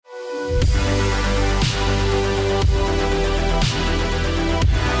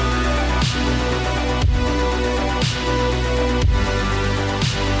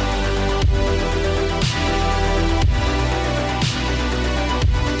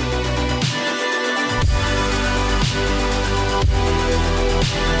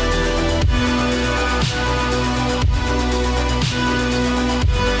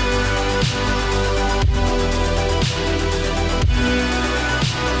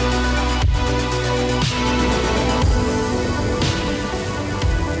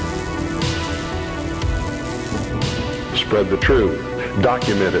Spread the truth.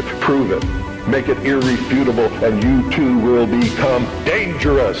 Document it. Prove it. Make it irrefutable, and you too will become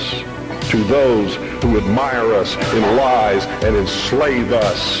dangerous to those who admire us in lies and enslave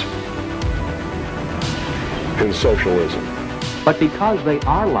us in socialism. But because they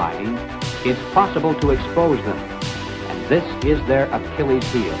are lying, it's possible to expose them. And this is their Achilles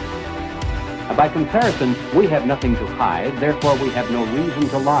heel. By comparison, we have nothing to hide, therefore we have no reason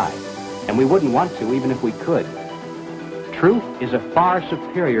to lie. And we wouldn't want to, even if we could. Truth is a far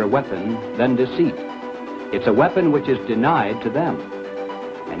superior weapon than deceit. It's a weapon which is denied to them.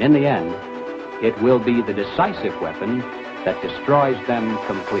 And in the end, it will be the decisive weapon that destroys them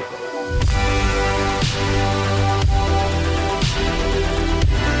completely.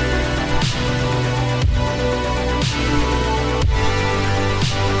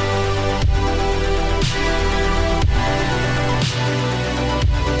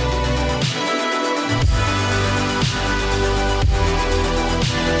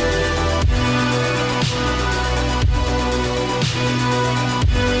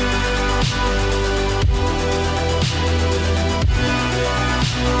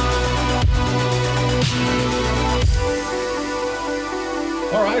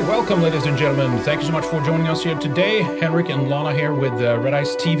 Welcome, ladies and gentlemen. Thank you so much for joining us here today. Henrik and Lana here with Red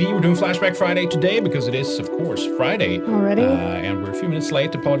Ice TV. We're doing Flashback Friday today because it is, of course, Friday. Already? And we're a few minutes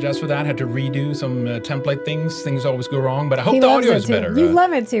late. Apologize for that. Had to redo some template things. Things always go wrong, but I hope the audio is better. You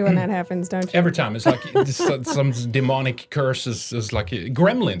love it too when that happens, don't you? Every time. It's like some demonic curse is like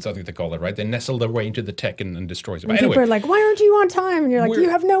gremlins, I think they call it, right? They nestle their way into the tech and destroys it. But anyway, people are like, why aren't you on time? And you're like, you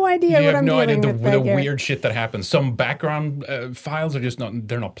have no idea what I'm dealing with. The weird shit that happens. Some background files are just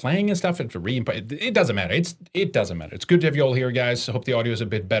they're not playing and stuff. It doesn't matter. It doesn't matter. It's good to have you all here, guys. I hope the audio is a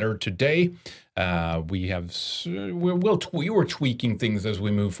bit better today. We were tweaking things as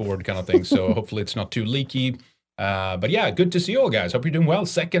we move forward, kind of thing. So hopefully it's not too leaky. But yeah, good to see you all, guys. Hope you're doing well.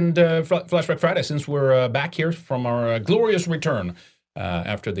 Second Flashback Friday since we're back here from our glorious return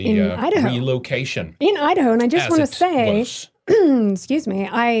after the relocation in Idaho. And I just want to say, excuse me,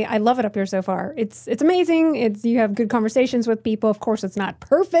 I love it up here so far. It's amazing. You have good conversations with people. Of course, it's not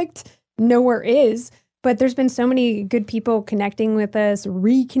perfect. Nowhere is. But there's been so many good people connecting with us,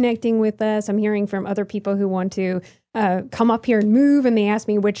 reconnecting with us. I'm hearing from other people who want to come up here and move, and they ask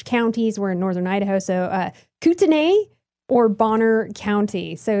me which counties. We're in northern Idaho, so Kootenai or Bonner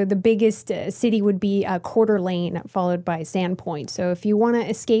County. So the biggest city would be Coeur d'Alene, followed by Sandpoint. So if you want to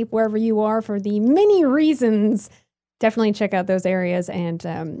escape wherever you are for the many reasons, definitely check out those areas and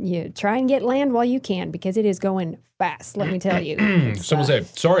you try and get land while you can because it is going fast, let me tell you. Someone said,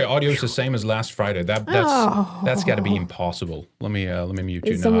 sorry, audio is the same as last Friday. That's got to be impossible. Let me mute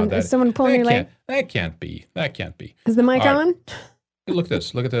you now. Is someone pulling your leg? That can't be. Is the mic on? Look at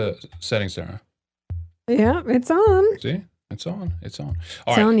this. Look at the settings there. Yeah, it's on. See? It's on. All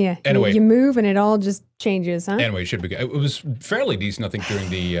right. Telling you. Anyway, you move and it all just changes, huh? Anyway, it should be good. It was fairly decent, I think,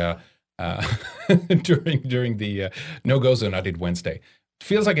 during the during the no-go zone I did Wednesday.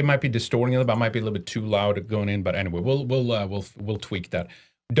 Feels like it might be distorting a little bit. It might be a little bit too loud going in, but anyway, we'll tweak that.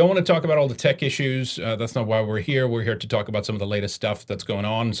 Don't want to talk about all the tech issues. That's not why we're here. We're here to talk about some of the latest stuff that's going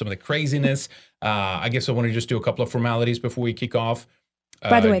on, some of the craziness. I guess I want to just do a couple of formalities before we kick off.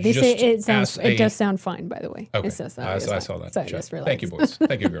 By the way, they say it does sound fine, by the way. Okay. It says I saw that. So just relax. Thank you, boys.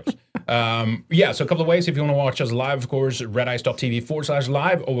 Thank you, girls. So a couple of ways. If you want to watch us live, of course,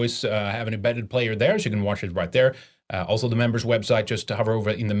 redice.tv/live. Always have an embedded player there, so you can watch it right there. Also, the members' website, just to hover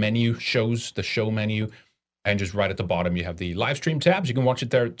over in the menu, shows the show menu. And just right at the bottom, you have the live stream tabs. You can watch it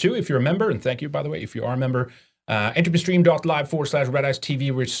there, too, if you're a member. And thank you, by the way, if you are a member. entropystream.live/Red Ice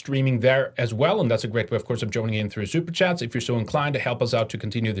TV. We're streaming there as well, and that's a great way, of course, of joining in through Super Chats. If you're so inclined to help us out to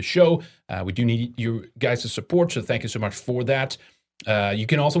continue the show, we do need you guys' support, so thank you so much for that. You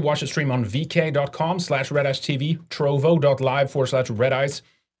can also watch the stream on vk.com/Red Ice TV, trovo.live/Red Ice,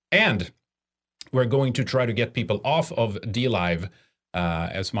 and we're going to try to get people off of DLive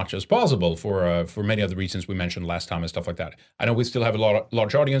as much as possible for many of the reasons we mentioned last time and stuff like that. I know we still have a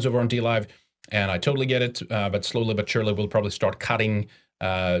large audience over on DLive, and I totally get it, but slowly but surely we'll probably start cutting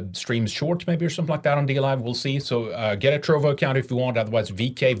streams short, maybe, or something like that on DLive. We'll see. So get a Trovo account if you want. Otherwise,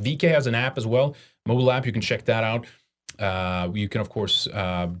 VK. VK has an app as well, mobile app. You can check that out. You can, of course,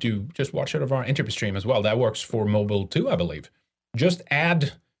 just watch it over our Entropy stream as well. That works for mobile too, I believe. Just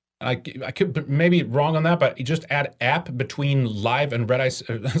add, I could maybe wrong on that, but you just add app between live and Red Ice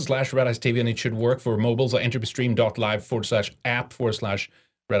 /Red Ice TV, and it should work for mobile. So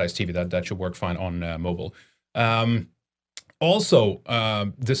entropystream.live/app/Red Ice TV. That should work fine on mobile. Also,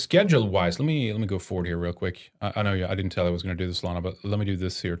 the schedule-wise, let me go forward here real quick. I know I didn't tell you I was going to do this, Lana, but let me do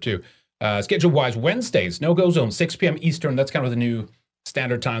this here too. Schedule-wise, Wednesdays, no-go zone, 6 p.m. Eastern. That's kind of the new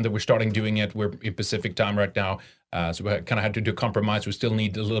standard time that we're starting doing it. We're in Pacific time right now. So we kind of had to do compromise. We still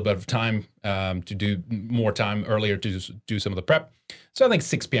need a little bit of time to do more time earlier to do some of the prep. So I think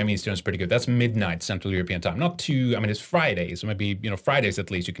 6 p.m. Eastern is pretty good. That's midnight Central European time. Not too, I mean, it's Fridays. So maybe, Fridays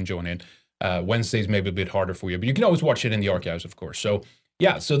at least you can join in. Wednesdays maybe a bit harder for you, but you can always watch it in the archives, of course. So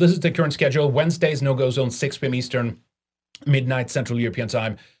yeah, so this is the current schedule. Wednesdays, no-go zone, 6 p.m. Eastern, midnight Central European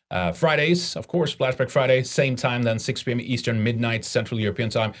time. Fridays, of course, Flashback Friday, same time then, 6 p.m. Eastern, midnight Central European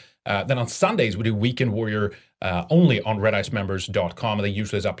time. Then on Sundays, we do Weekend Warrior only on redicemembers.com. And they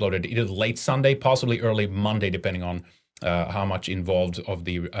usually is uploaded either late Sunday, possibly early Monday, depending on how much involved of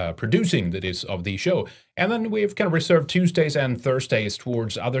the producing that is of the show. And then we've kind of reserved Tuesdays and Thursdays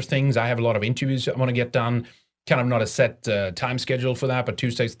towards other things. I have a lot of interviews I want to get done. Kind of not a set time schedule for that, but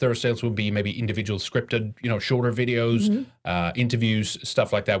Tuesdays, Thursdays will be maybe individual scripted, shorter videos, interviews,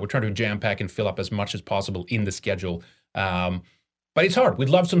 stuff like that. We're trying to jam pack and fill up as much as possible in the schedule. But it's hard. We'd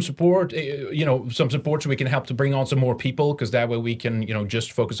love some support, some support so we can help to bring on some more people, because that way we can,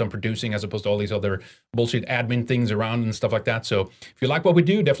 just focus on producing as opposed to all these other bullshit admin things around and stuff like that. So if you like what we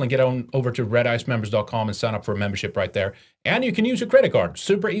do, definitely get on over to redicemembers.com and sign up for a membership right there. And you can use your credit card.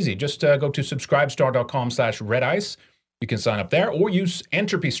 Super easy. Just go to subscribestar.com/redice. You can sign up there, or use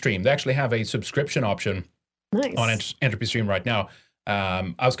Entropy Stream. They actually have a subscription option on Entropy Stream right now.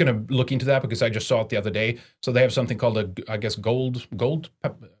 I was going to look into that because I just saw it the other day. So they have something called gold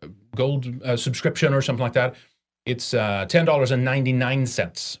subscription or something like that. It's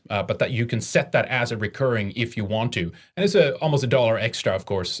 $10.99, but that you can set that as a recurring if you want to, and it's almost $1 extra, of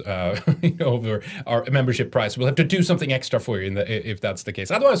course, over our membership price. We'll have to do something extra for you if that's the case.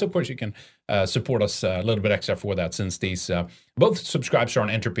 Otherwise, of course, you can support us a little bit extra for that, since these both Subscribestar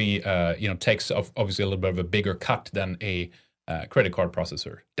and Entropy, takes obviously a little bit of a bigger cut than a credit card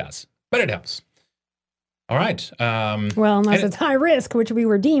processor does, but it helps. All right. Well, unless it's high risk, which we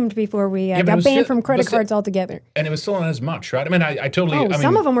were deemed before we got banned from credit cards altogether. And it was still not as much, right? I mean, I totally.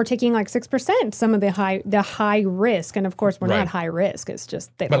 Some of them were taking like 6%. Some of the high risk, and of course, we're not high risk. It's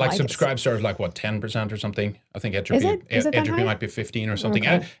just they. But like Subscribestar is like what, 10% or something? I think Entropy might be 15 or something.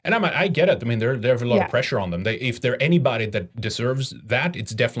 Okay. And I get it. I mean, they have a lot of pressure on them. If they're anybody that deserves that,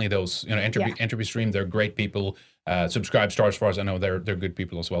 it's definitely those. Entropy Stream. They're great people. Subscribestar, as far as I know, they're good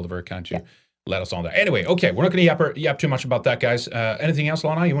people as well. They're very kind to let us on there. Anyway, okay, we're not going to yap too much about that, guys. Anything else,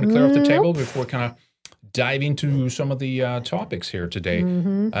 Lana? You want to clear off the table before kind of dive into some of the topics here today?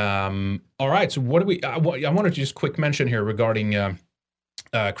 All right, so what do we? I wanted to just quick mention here regarding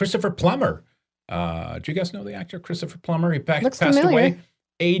Christopher Plummer. Do you guys know the actor Christopher Plummer? He passed away,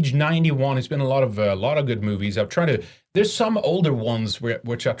 age 91. He's been in a lot of good movies. There's some older ones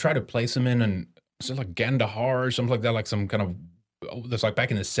which I try to place him in, and it's like Gandahar or something like that, like some kind of. That's like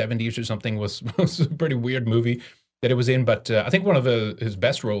back in the 70s or something, was a pretty weird movie that it was in. But I think one of his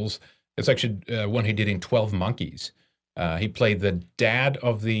best roles is actually one he did in 12 Monkeys. He played the dad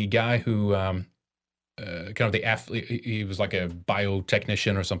of the guy who kind of the athlete. He was like a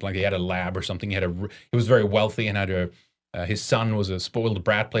biotechnician or something. Like he had a lab or something. He was very wealthy and had his son was a spoiled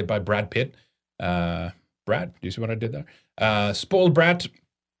brat played by Brad Pitt. Brad, do you see what I did there? Spoiled brat.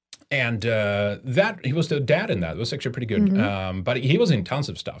 And he was the dad in that. It was actually pretty good. But he was in tons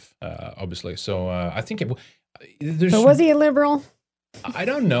of stuff, obviously. So I think but was he a liberal? I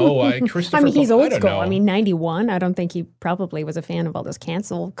don't know. Christopher. I mean, he's old school. I mean, 91. I don't think he probably was a fan of all this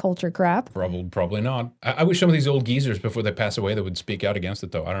cancel culture crap. Probably not. I wish some of these old geezers before they pass away that would speak out against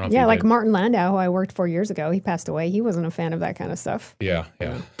it, though. I don't know. Yeah, like Martin Landau, who I worked for years ago. He passed away. He wasn't a fan of that kind of stuff. Yeah.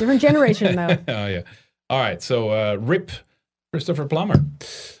 Different generation, though. Oh, yeah. All right. So rip Christopher Plummer.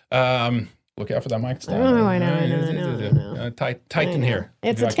 Look out for that mic stand. I know. Tighten here.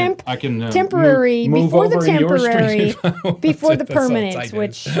 It's I can temporary before the temporary, before the permanent,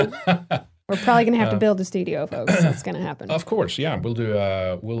 which we're probably going to have to build a studio, folks. That's going to happen. Of course, yeah. We'll do.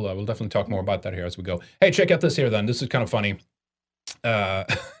 We'll definitely talk more about that here as we go. Hey, check out this here then. This is kind of funny.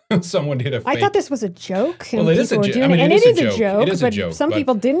 Someone did a fake. I thought this was a joke. Well, it is a joke. I mean, it is a joke. It is a joke. Some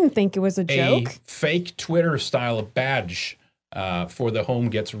people didn't think it was a joke. A fake Twitter style badge. For the home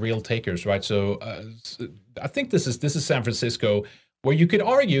gets real takers, right? So I think this is San Francisco, where you could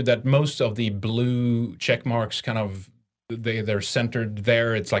argue that most of the blue check marks kind of they're centered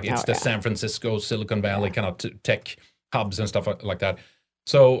there. It's like the San Francisco, Silicon Valley kind of tech hubs and stuff like that.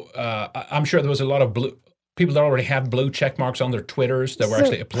 So I'm sure there was a lot of people that already have blue check marks on their Twitters that were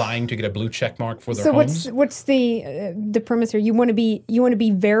actually applying to get a blue check mark for their homes. So what's the premise here? You want to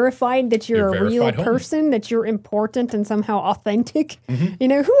be verified that you're a real person, that you're important and somehow authentic. You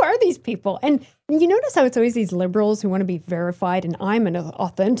know, who are these people? And you notice how it's always these liberals who want to be verified, and I'm an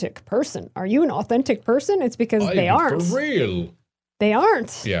authentic person. Are you an authentic person? It's because they aren't. For real. They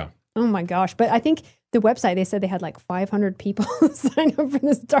aren't. Yeah. Oh my gosh. But I think the website, they said they had like 500 people sign up for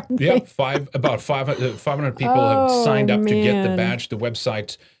this darn thing. Yeah, about 500 people have signed up to get the badge. The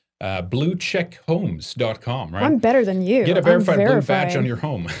website, bluecheckhomes.com, right? I'm better than you. Get a verified blue badge on your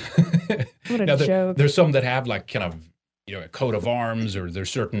home. What a joke. There's some that have like kind of, you know, a coat of arms, or there's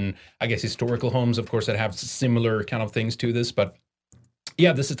certain, I guess, historical homes, of course, that have similar kind of things to this. But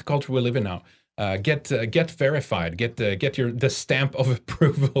yeah, this is the culture we live in now. Get verified. Get the stamp of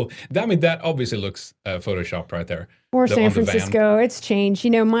approval. I mean, that obviously looks photoshopped right there. Or San Francisco. It's changed. You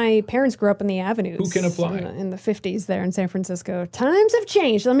know, my parents grew up in the Avenues. Who can apply? In the 50s there in San Francisco. Times have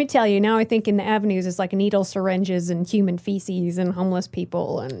changed. Let me tell you. Now I think in the Avenues it's like needle syringes and human feces and homeless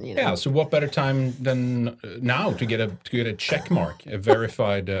people and, you know. Yeah, so what better time than now to get a check mark, a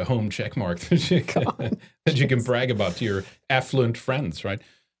verified home check mark that you can brag about to your affluent friends, right?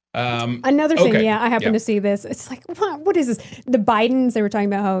 Another thing, I happened to see this. It's like, what is this? The Bidens, they were talking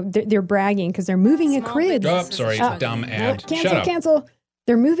about how they're bragging because they're moving a crib. Oh, sorry, dumb ad. Cancel.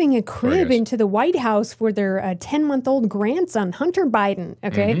 They're moving a crib into the White House for their 10-month-old grandson, Hunter Biden.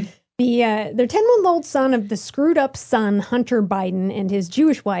 Okay, their 10-month-old son of the screwed-up son, Hunter Biden, and his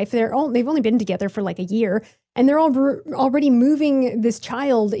Jewish wife. They've only been together for like a year, and they're already moving this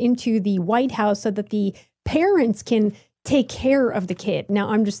child into the White House so that the parents can take care of the kid. Now,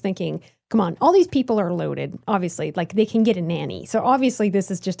 I'm just thinking, come on, all these people are loaded, obviously, like they can get a nanny. So obviously this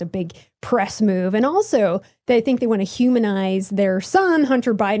is just a big press move. And also, they think they want to humanize their son,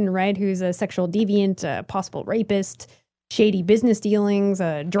 Hunter Biden, right, who's a sexual deviant, possible rapist, shady business dealings,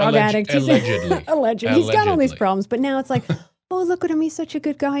 drug addict. Allegedly. He's got all these problems. But now it's like, oh, look at him. He's such a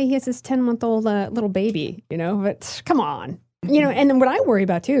good guy. He has this 10-month-old little baby, you know, but come on. You know, and then what I worry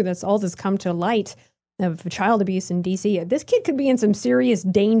about, too, that's all this come to light of child abuse in D.C. This kid could be in some serious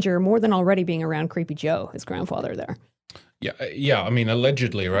danger, more than already being around Creepy Joe, his grandfather there. Yeah. I mean,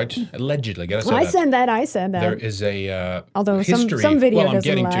 allegedly, right? Allegedly. I said that. There is a although history. some video I'm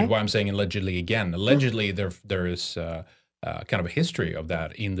getting lie. to why I'm saying allegedly again. Allegedly, there is kind of a history of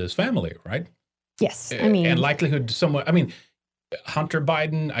that in this family, right? Yes, I mean, and likelihood somewhat. I mean, Hunter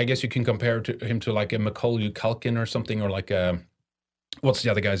Biden. I guess you can compare him to like a Macaulay Culkin or something, or like a what's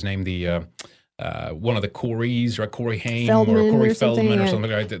the other guy's name? The one of the Coreys, right? Corey Haim or Corey Feldman or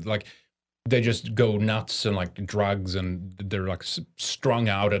something like that. Like they just go nuts and like drugs, and they're like strung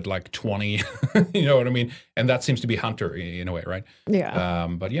out at like 20. You know what I mean? And that seems to be Hunter in a way, right? Yeah.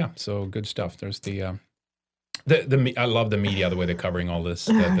 But yeah, so good stuff. There's the I love the media, the way they're covering all this,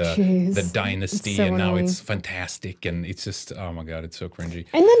 the dynasty, so and now it's fantastic, and it's just, oh my God, it's so cringy.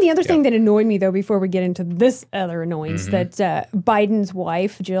 And then the other thing that annoyed me, though, before we get into this other annoyance, that Biden's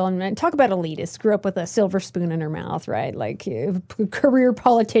wife, Jill, and talk about elitist, grew up with a silver spoon in her mouth, right? Like a career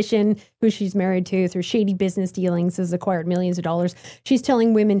politician who she's married to through shady business dealings has acquired millions of dollars. She's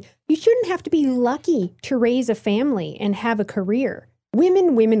telling women, you shouldn't have to be lucky to raise a family and have a career.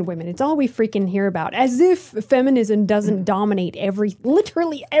 Women. It's all we freaking hear about. As if feminism doesn't dominate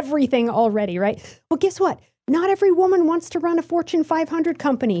literally everything already, right? Well, guess what? Not every woman wants to run a Fortune 500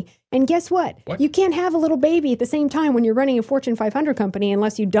 company. And guess what? You can't have a little baby at the same time when you're running a Fortune 500 company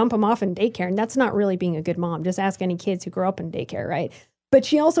unless you dump them off in daycare. And that's not really being a good mom. Just ask any kids who grow up in daycare, right? But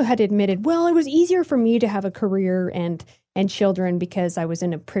she also had admitted, well, it was easier for me to have a career and children because I was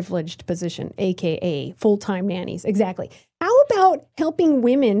in a privileged position, AKA full-time nannies. Exactly. How about helping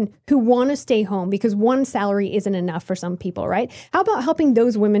women who want to stay home because one salary isn't enough for some people, right? How about helping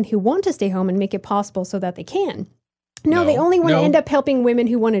those women who want to stay home and make it possible so that they can? No, they only want to end up helping women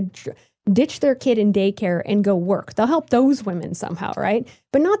who want to ditch their kid in daycare and go work. They'll help those women somehow, right?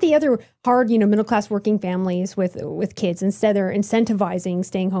 But not the other hard, middle-class working families with kids. Instead, they're incentivizing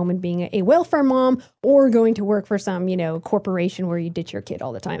staying home and being a welfare mom or going to work for some, corporation where you ditch your kid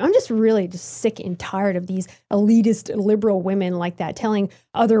all the time. I'm just really sick and tired of these elitist liberal women like that telling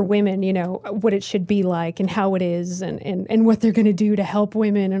other women, what it should be like and how it is and what they're going to do to help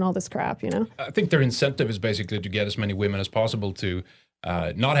women and all this crap, I think their incentive is basically to get as many women as possible to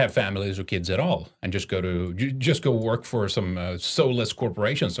not have families or kids at all, and just go work for some soulless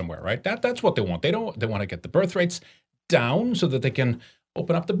corporation somewhere, right? That's what they want. They want to get the birth rates down so that they can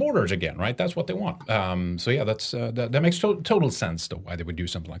open up the borders again, right? That's what they want. So yeah, that's that makes total sense to why they would do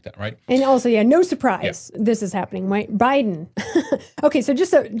something like that, right? And also, no surprise, this is happening, right? Biden. Okay, so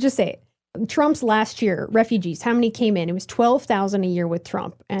just say it. Trump's last year, refugees, how many came in? It was 12,000 a year with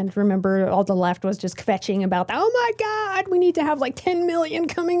Trump. And remember, all the left was just kvetching about, oh my God, we need to have like 10 million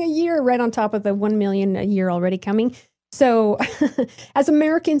coming a year, right on top of the 1 million a year already coming. So as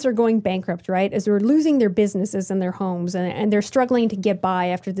Americans are going bankrupt, right, as they're losing their businesses and their homes and they're struggling to get by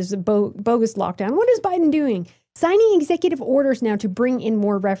after this bogus lockdown, what is Biden doing? Signing executive orders now to bring in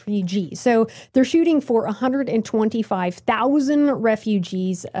more refugees. So they're shooting for 125,000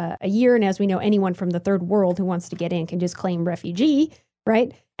 refugees a year. And as we know, anyone from the third world who wants to get in can just claim refugee,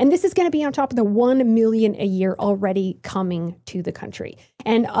 right? And this is going to be on top of the 1 million a year already coming to the country.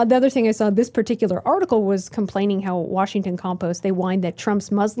 And the other thing I saw, this particular article was complaining how Washington Compost, they whined that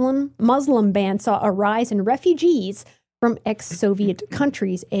Trump's Muslim ban saw a rise in refugees from ex-Soviet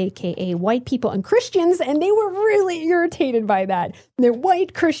countries, aka white people and Christians, and they were really irritated by that. The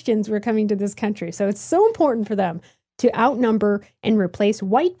white Christians were coming to this country. So it's so important for them to outnumber and replace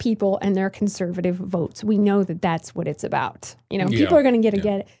white people and their conservative votes. We know that that's what it's about. You know, people are going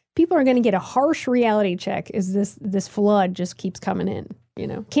to get a harsh reality check as this flood just keeps coming in. You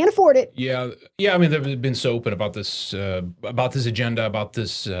know, can't afford it. Yeah. I mean, they've been so open about this agenda, about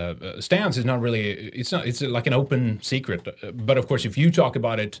this stance. It's not really. It's like an open secret. But of course, if you talk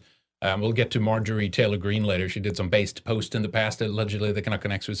about it, we'll get to Marjorie Taylor Greene later. She did some based post in the past, allegedly that kind of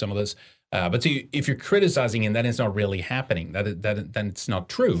connects with some of this. But see, if you're criticizing it, then it's not really happening. Then it's not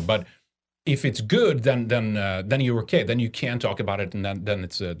true. But if it's good, then you're okay. Then you can talk about it, and then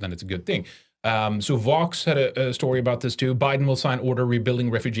it's a good thing. So Vox had a story about this too. Biden will sign order rebuilding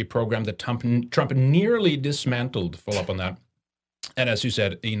refugee program that Trump nearly dismantled. Follow up on that. And as you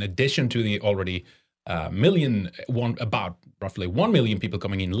said, in addition to the already about roughly 1 million people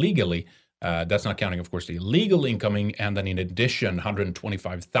coming in legally, that's not counting, of course, the illegal incoming, and then in addition,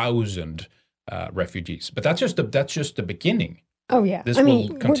 125,000 refugees. But that's just the beginning. Oh yeah, this will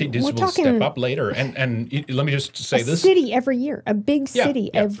continue. This will step up later. And let me just say this: city every year, a big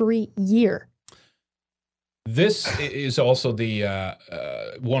city every year. This is also the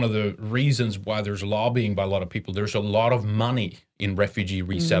one of the reasons why there's lobbying by a lot of people. There's a lot of money in refugee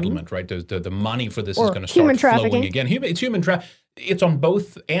resettlement, right? The money for this is going to start flowing again. It's human trafficking. It's on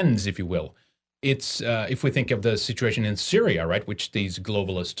both ends, if you will. It's if we think of the situation in Syria, right, which these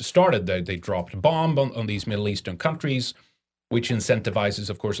globalists started. They dropped a bomb on these Middle Eastern countries, which incentivizes,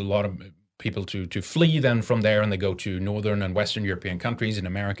 of course, a lot of people to flee then from there, and they go to Northern and Western European countries in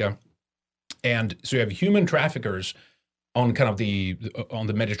America. And so you have human traffickers on kind of on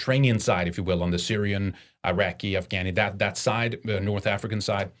the Mediterranean side, if you will, on the Syrian, Iraqi, Afghani, that side, North African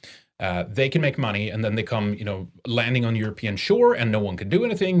side. They can make money, and then they come, landing on European shore, and no one can do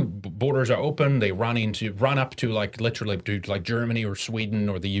anything. Borders are open. They run up to literally to Germany or Sweden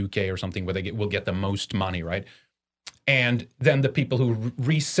or the UK or something where will get the most money, right? And then the people who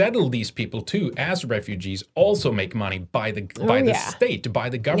resettle these people too as refugees also make money by the state, by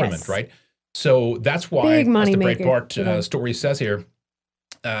the government, right? So that's why, as the Breitbart story says here,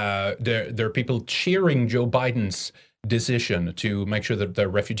 there are people cheering Joe Biden's decision to make sure that the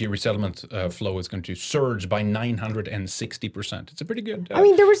refugee resettlement flow is going to surge by 960%. It's a pretty good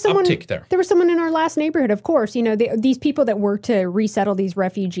uptick there. There was someone in our last neighborhood, of course. These people that work to resettle these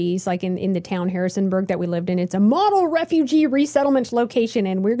refugees, like in the town Harrisonburg that we lived in, it's a model refugee resettlement location,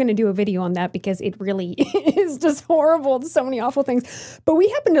 and we're going to do a video on that because it really is just horrible. There's so many awful things. But we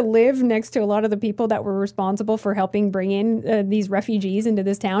happen to live next to a lot of the people that were responsible for helping bring in these refugees into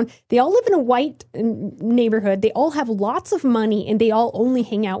this town. They all live in a white neighborhood. They all have lots of money, and they all only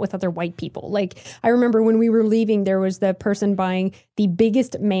hang out with other white people. Like, I remember when we were leaving, there was the person buying the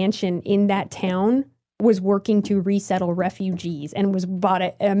biggest mansion in that town was working to resettle refugees and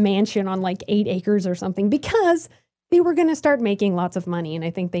bought a mansion on 8 acres or something because they were going to start making lots of money. And I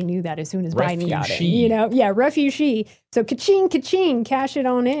think they knew that as soon as Biden got it. Refugee. So ka-ching, cash it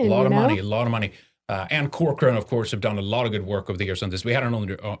on in. A lot of money. Ann Corcoran, of course, have done a lot of good work over the years on this. We had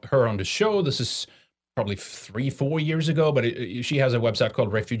her on the show. This is probably 3-4 years ago, but she has a website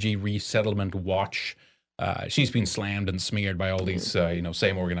called Refugee Resettlement Watch. She's been slammed and smeared by all these,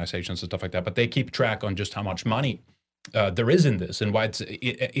 same organizations and stuff like that, but they keep track on just how much money there is in this and why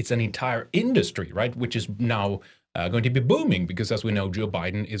it's an entire industry, right, which is now going to be booming because, as we know, Joe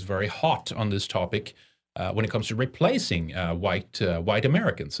Biden is very hot on this topic when it comes to replacing white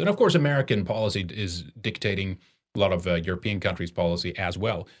Americans. And, of course, American policy is dictating a lot of European countries' policy as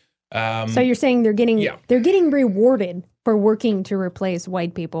well. So you're saying they're getting rewarded for working to replace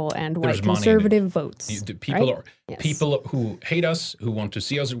white people and white conservative votes. People who hate us, who want to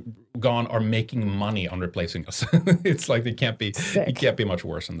see us gone, are making money on replacing us. It's like it can't be much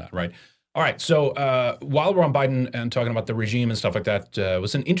worse than that, right? All right. So while we're on Biden and talking about the regime and stuff like that,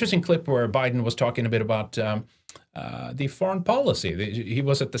 was an interesting clip where Biden was talking a bit about the foreign policy. He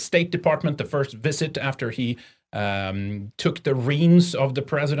was at the State Department, the first visit after he took the reins of the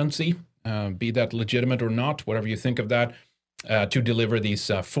presidency, be that legitimate or not, whatever you think of that, to deliver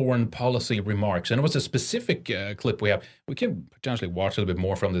these foreign policy remarks. And it was a specific clip we have. We can potentially watch a little bit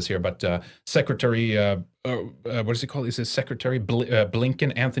more from this here, but Secretary, what is he called? Is it Secretary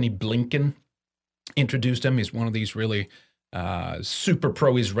Blinken, Anthony Blinken, introduced him. He's one of these really super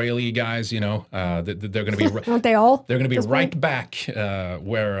pro-Israeli guys, you know. They're going to be... Aren't they all? They're going to be right back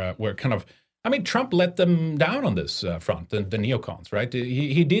where kind of... I mean, Trump let them down on this front, the neocons, right?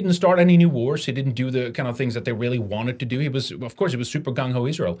 He didn't start any new wars. He didn't do the kind of things that they really wanted to do. He was, of course, he was super gung-ho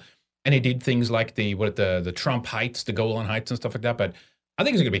Israel. And he did things like the Trump Heights, the Golan Heights and stuff like that. But I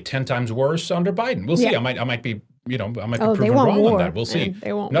think it's going to be 10 times worse under Biden. We'll see. I might be, you know, I might be proven wrong on that. We'll see.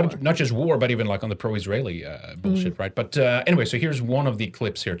 They won't not just war, but even like on the pro-Israeli bullshit, right? But anyway, so here's one of the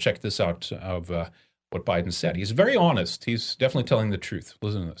clips here. Check this out of... what Biden said. He's very honest. He's definitely telling the truth.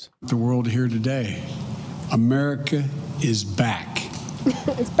 Listen to this. The world here today. America is back.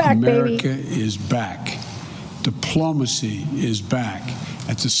 It's back, America baby. is back. Diplomacy is back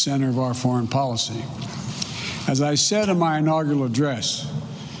at the center of our foreign policy. As I said in my inaugural address,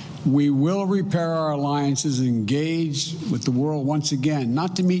 we will repair our alliances and engage with the world once again,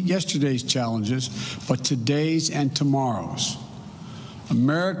 not to meet yesterday's challenges, but today's and tomorrow's.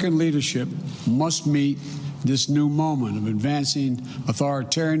 American leadership must meet this new moment of advancing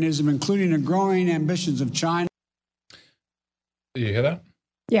authoritarianism, including the growing ambitions of China. Did you hear that?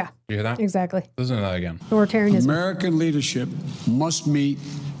 Yeah. Did you hear that? Exactly. Listen to that again. Authoritarianism. American leadership must meet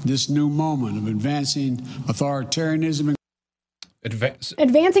this new moment of advancing authoritarianism. Advancing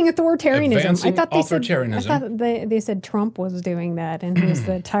authoritarianism. Advancing I thought authoritarianism. they said Trump was doing that, and he's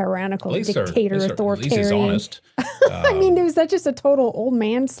the tyrannical dictator, authoritarian. At least he's honest. I mean, was that just a total old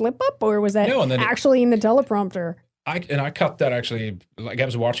man slip up, or was that actually in the teleprompter? I cut that actually. Like I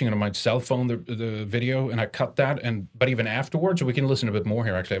was watching it on my cell phone, the video, and I cut that. But even afterwards, we can listen a bit more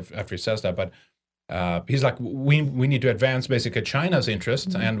here actually after he says that. But he's like, we need to advance basically China's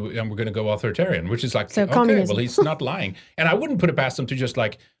interests, and we're going to go authoritarian, which is like, so okay, communism. Well, he's not lying, and I wouldn't put it past him to just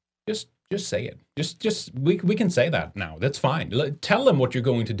say it. Just we can say that now. That's fine. Tell them what you're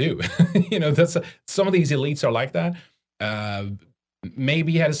going to do. You know, that's some of these elites are like that.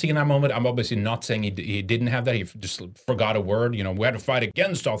 Maybe he had a senile moment. I'm obviously not saying he didn't have that. He just forgot a word. You know, we had to fight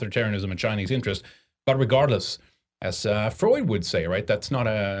against authoritarianism and Chinese interest. But regardless, as Freud would say, right? It's not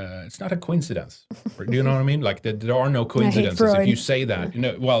a coincidence. Do you know what I mean? Like there are no coincidences. If you say that, you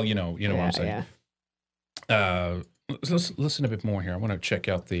know what I'm saying. Yeah. Let's listen a bit more here. I want to check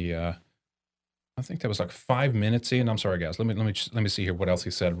out the. I think that was like 5 minutes in. I'm sorry, guys. Let me see here what else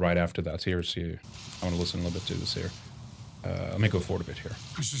he said right after that. I want to listen a little bit to this here. Let me go forward a bit here.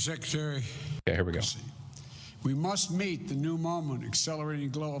 Mr. Secretary. Okay, here we go. We must meet the new moment,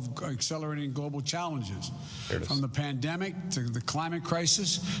 accelerating global challenges, from the pandemic to the climate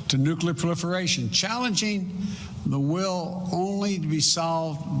crisis to nuclear proliferation, challenging the will only to be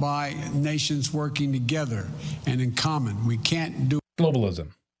solved by nations working together and in common. We can't do globalism.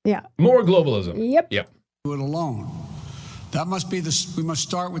 Yeah. More globalism. Yep. Do it alone. That must be we must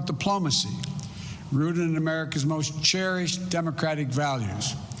start with diplomacy, rooted in America's most cherished democratic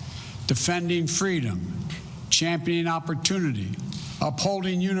values, defending freedom, championing opportunity,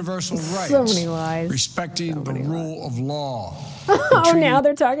 upholding universal rights, so many lies, respecting the rule of law. Oh, now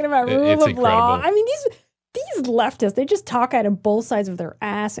they're talking about rule of law. I mean, these leftists, they just talk out of both sides of their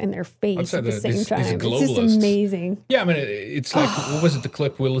ass and their face at the same time. It's just amazing. Yeah, I mean, it's like, what was it, the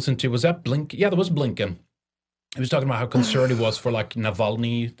clip we listened to? Was that Blinken? Yeah, that was Blinken. He was talking about how concerned he was for like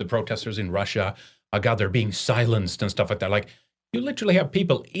Navalny, the protesters in Russia. Oh God, they're being silenced and stuff like that. Like, you literally have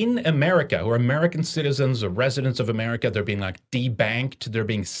people in America who are American citizens or residents of America. They're being like debanked. They're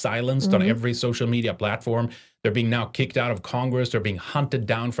being silenced on every social media platform. They're being now kicked out of Congress. They're being hunted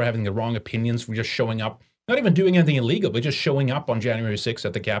down for having the wrong opinions, for just showing up, not even doing anything illegal, but just showing up on January 6th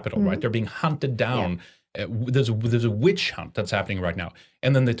at the Capitol, right? They're being hunted down. Yeah. There's a witch hunt that's happening right now.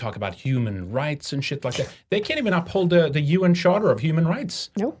 And then they talk about human rights and shit like that. They can't even uphold the UN Charter of Human Rights.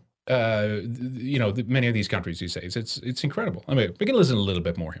 Nope. Many of these countries these days. It's incredible. I mean, we can listen a little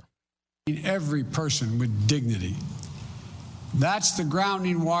bit more here. Every person with dignity. That's the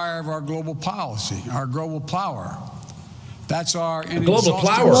grounding wire of our global policy, our global power. That's our global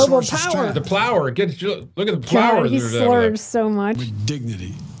power. Global power. The power. Look at the power. God, he slurs so much. With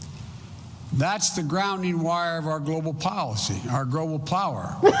dignity. That's the grounding wire of our global policy, our global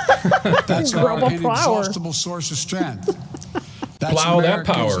power. That's our inexhaustible source of strength. That's Plow that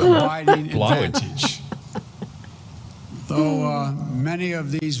America's power. abiding Plow it. advantage. Though many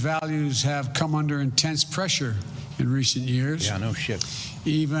of these values have come under intense pressure in recent years, Yeah, no shit.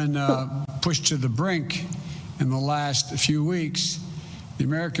 even pushed to the brink in the last few weeks, the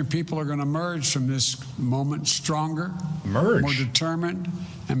American people are going to emerge from this moment stronger, more determined,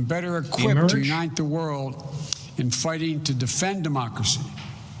 and better equipped to unite the world in fighting to defend democracy,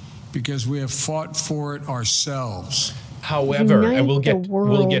 because we have fought for it ourselves. However, and we'll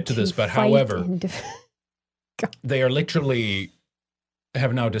get to this, but however, they are literally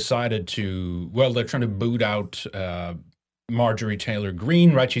have now decided to, well, they're trying to boot out Marjorie Taylor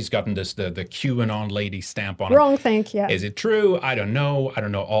Greene, right? She's gotten this the QAnon lady stamp on Wrong think, yeah. Is it true? I don't know. I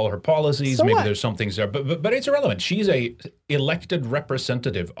don't know all her policies. So Maybe what? there's some things there, but it's irrelevant. She's a elected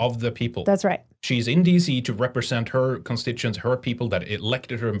representative of the people. That's right. She's in DC to represent her constituents, her people that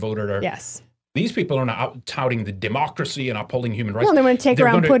elected her and voted her. Yes. These people are not out touting the democracy and upholding human rights. No, they want to take her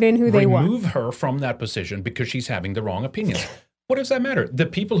out and put in who they want. Remove her from that position because she's having the wrong opinions. What does that matter? The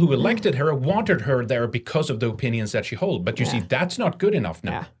people who elected her wanted her there because of the opinions that she holds. But you see, that's not good enough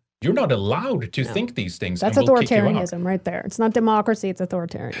now. Yeah. You're not allowed to think these things. That's and we'll kick you out. authoritarianism right there. It's not democracy, it's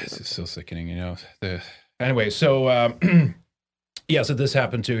authoritarianism. This is so sickening, you know. Anyway, so yeah, so this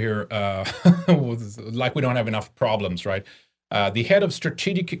happened to here. Like we don't have enough problems, right? The head of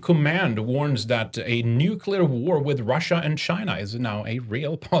Strategic Command warns that a nuclear war with Russia and China is now a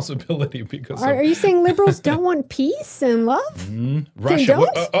real possibility because Are you saying liberals don't want peace and love?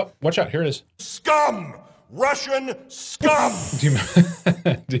 Russia. Watch out! Here it is. Scum! Russian scum! Do you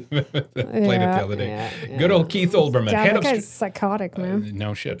remember that? Played it the other day. Yeah. Good old Keith Olbermann. God, that guy's psychotic, man.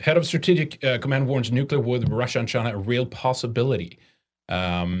 No shit. Head of Strategic Command warns nuclear war with Russia and China a real possibility.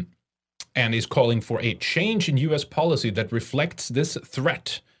 And is calling for a change in U.S. policy that reflects this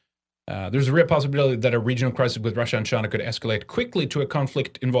threat. There's a real possibility that a regional crisis with Russia and China could escalate quickly to a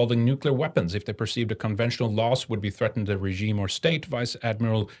conflict involving nuclear weapons if they perceived a conventional loss would be threatened to the regime or state, Vice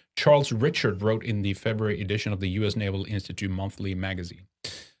Admiral Charles Richard wrote in the February edition of the U.S. Naval Institute Monthly magazine.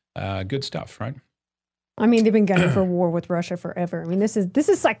 Good stuff, right? I mean, they've been gunning for war with Russia forever. I mean, this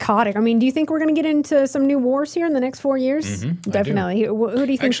is psychotic. I mean, do you think we're going to get into some new wars here in the next 4 years? Definitely. Who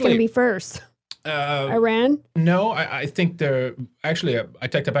do you think is going to be first? Iran? No, I think they're actually. I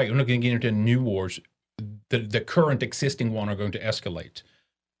take that back. We're not going to get into new wars. The current existing one are going to escalate.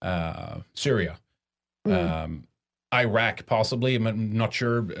 Syria, Iraq, possibly. I'm not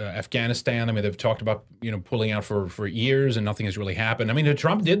sure. Afghanistan. I mean, they've talked about pulling out for years, and nothing has really happened. I mean,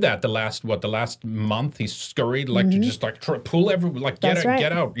 Trump did that the last month. He scurried to just pull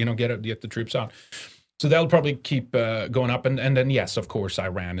get out. Get the troops out. So that'll probably keep going up, and then yes, of course,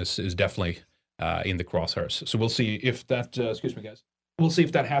 Iran is definitely in the crosshairs. So we'll see if that. Excuse me, guys. We'll see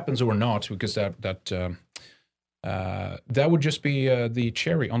if that happens or not, because that would just be the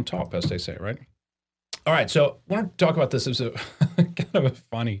cherry on top, as they say, right? All right, so I want to talk about this. It was a kind of a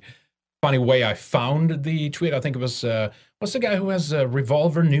funny way I found the tweet. I think it was, what's the guy who has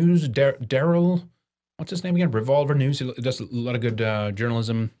Revolver News, Daryl? What's his name again? Revolver News. He does a lot of good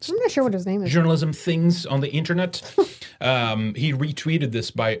journalism. I'm not sure what his name is. Journalism things on the internet. He retweeted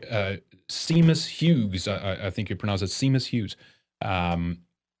this by Seamus Hughes. I think you pronounce it Seamus Hughes. And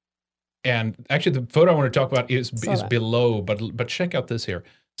actually, the photo I want to talk about is below, but check out this here.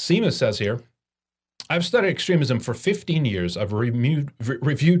 Seamus says here, I've studied extremism for 15 years. I've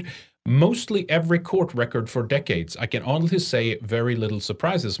reviewed mostly every court record for decades. I can honestly say very little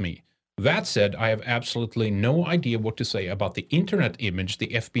surprises me. That said, I have absolutely no idea what to say about the internet image the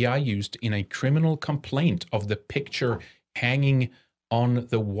FBI used in a criminal complaint of the picture hanging on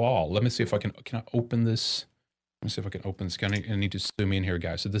the wall. Let me see if I can I open this? Let me see if I can open this. I need to zoom in here,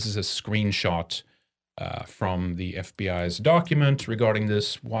 guys. So this is a screenshot from the FBI's document regarding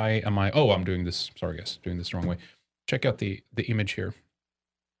this. Why am I? Oh, I'm doing this. Sorry, guys, doing this the wrong way. Check out the image here.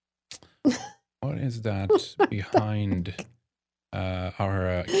 What is that behind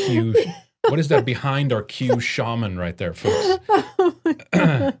our Q? What is that behind our Q shaman right there, folks?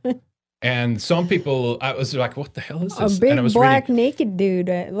 And some people, I was like, "What the hell is this?" A big and I was black naked dude.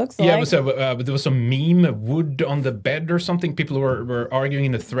 It looks like. Yeah, it was but there was some meme wood on the bed or something. People were arguing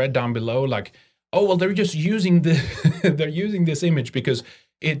in the thread down below, like, "Oh well, they're just using they're using this image because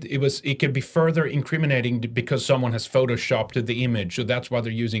it could be further incriminating because someone has photoshopped the image, so that's why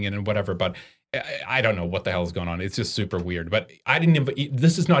they're using it and whatever." But I don't know what the hell is going on. It's just super weird. But I didn't even.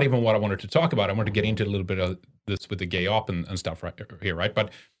 This is not even what I wanted to talk about. I wanted to get into a little bit of this with the gay op and stuff right here, right?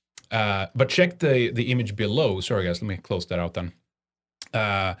 But check the image below. Sorry, guys. Let me close that out then.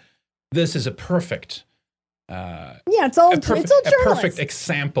 This is a perfect it's all a journalists. perfect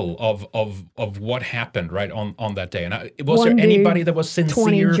example of what happened right on that day. And was One there dude, anybody that was 20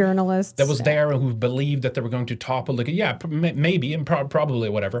 sincere journalists that was there and who believed that they were going to topple the maybe and probably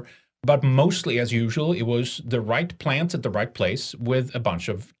whatever, but mostly as usual it was the right plants at the right place with a bunch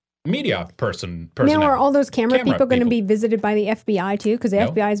of media personnel. Now are all those camera people going to be visited by the FBI too? Because the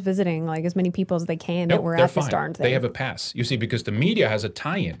FBI is visiting like as many people as they can that were at this darn thing. They have a pass, you see, because the media has a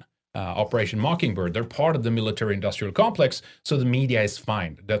tie-in. Operation Mockingbird, they're part of the military-industrial complex, so the media is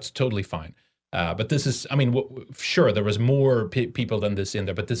fine. That's totally fine. But this is, I mean, sure, there was more people than this in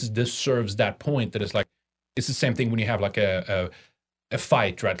there, but this serves that point that it's like, it's the same thing when you have like a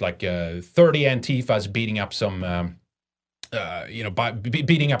fight, right? Like 30 Antifas beating up some,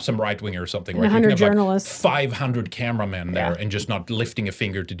 beating up some right-winger or something, right? 100 journalists. Like 500 cameramen there and just not lifting a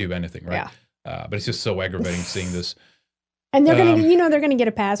finger to do anything, right? Yeah. But it's just so aggravating seeing this. And they're they're gonna get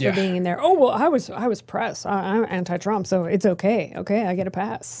a pass for being in there. Oh well, I was press. I'm anti-Trump, so it's okay. Okay, I get a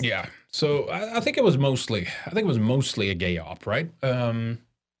pass. Yeah. So I think it was mostly a gay op, right?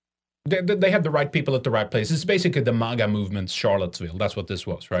 They have the right people at the right place. It's basically the MAGA movement's Charlottesville. That's what this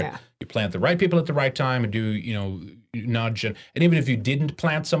was, right? Yeah. You plant the right people at the right time and do nudge and even if you didn't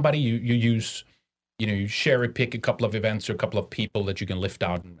plant somebody, you use you cherry pick a couple of events or a couple of people that you can lift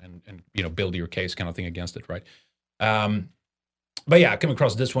out and build your case kind of thing against it, right? But yeah, I came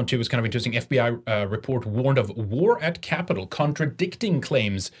across this one too. It's kind of interesting. FBI report warned of war at Capitol, contradicting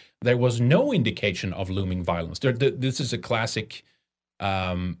claims there was no indication of looming violence. This is a classic.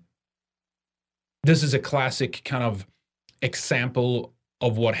 This is a classic kind of example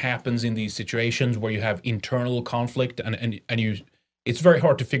of what happens in these situations where you have internal conflict, and it's very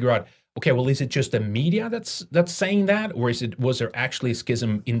hard to figure out. Okay, well, is it just the media that's saying that, or was there actually a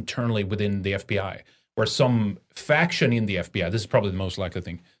schism internally within the FBI? Where some faction in the FBI, this is probably the most likely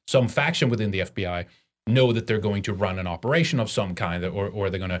thing, some faction within the FBI know that they're going to run an operation of some kind, or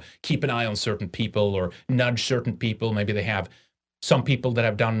they're going to keep an eye on certain people or nudge certain people. Maybe they have some people that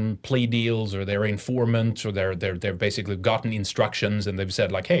have done plea deals, or they're informants, or they've basically gotten instructions and they've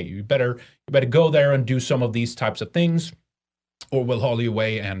said like, hey, you better go there and do some of these types of things, or we'll haul you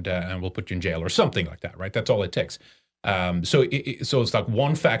away and we'll put you in jail or something like that, right? That's all it takes. So it's like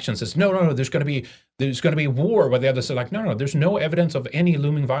one faction says no, there's going to be war, but the other says like no, there's no evidence of any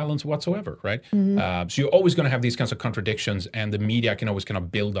looming violence whatsoever, right? Mm-hmm. So you're always going to have these kinds of contradictions, and the media can always kind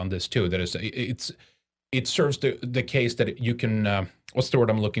of build on this too. That is, it serves the case that you can what's the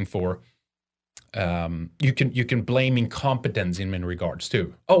word I'm looking for? You can blame incompetence in many regards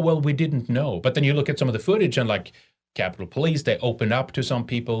too. Oh well, we didn't know, but then you look at some of the footage and like. Capitol Police, they opened up to some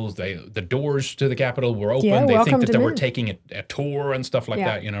people. The doors to the Capitol were open. Yeah, they think that they were taking a tour and stuff like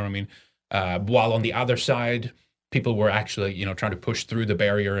that. You know what I mean? While on the other side, people were actually trying to push through the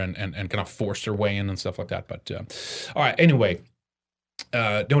barrier and kind of force their way in and stuff like that. But all right, anyway,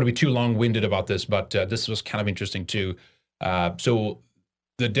 don't want to be too long-winded about this, but this was kind of interesting too. So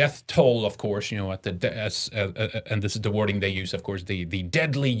the death toll, of course, at and this is the wording they use, of course, the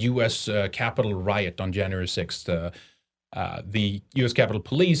deadly U.S. Capitol riot on January 6th. The U.S. Capitol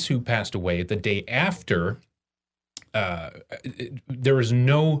Police, who passed away the day after, there is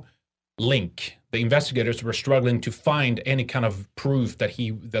no link. The investigators were struggling to find any kind of proof that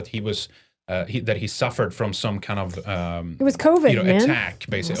he suffered from some kind of it was COVID, attack,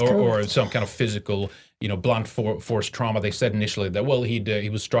 basically, or some kind of physical, blunt force trauma. They said initially that he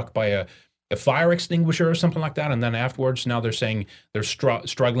was struck by a fire extinguisher or something like that, and then afterwards, now they're saying they're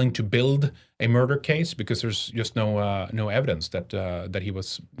struggling to build a murder case because there's just no evidence that he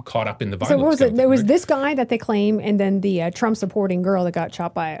was caught up in the violence. So what was it? There was this guy that they claim, and then the Trump supporting girl that got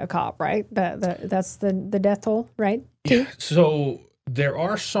shot by a cop, right? That's the death toll, right? Yeah. So. There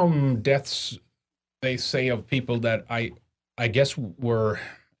are some deaths, they say, of people that I guess were,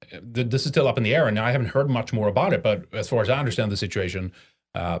 this is still up in the air, and I haven't heard much more about it, but as far as I understand the situation,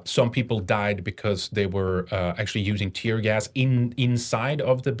 some people died because they were actually using tear gas inside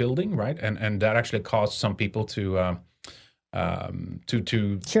of the building, right? And that actually caused some people to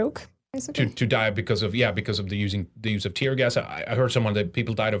choke. To die because of the use of tear gas. I heard someone that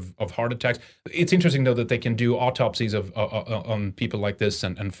people died of heart attacks. It's interesting though that they can do autopsies on people like this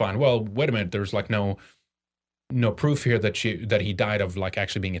and find, well, wait a minute, there's like no proof here that he died of like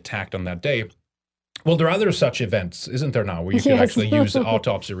actually being attacked on that day. Well, there are other such events, isn't there now, where you can actually use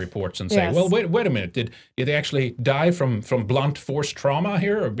autopsy reports and say, well, wait a minute, did they actually die from blunt force trauma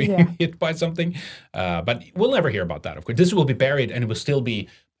here or being hit by something? But we'll never hear about that, of course. This will be buried and it will still be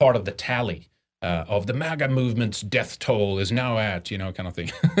part of the tally of the MAGA movement's death toll is now at, kind of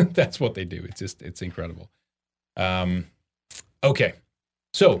thing. That's what they do. It's incredible. Okay.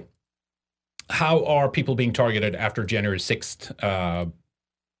 So how are people being targeted after January 6th?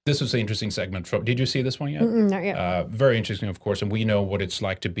 This was an interesting segment. Did you see this one yet? Not yet. Very interesting, of course. And we know what it's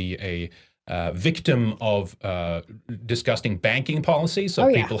like to be a victim of disgusting banking policies.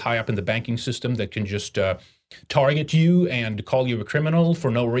 So people high up in the banking system that can just target you and call you a criminal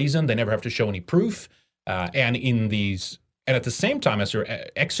for no reason. They never have to show any proof. And at the same time as they're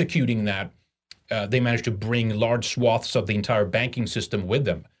executing that, they manage to bring large swaths of the entire banking system with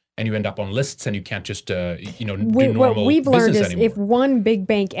them. And you end up on lists, and you can't just, do normal what we've learned is anymore. if one big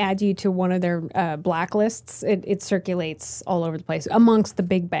bank adds you to one of their blacklists, it circulates all over the place amongst the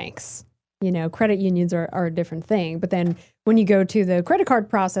big banks. Credit unions are a different thing. But then when you go to the credit card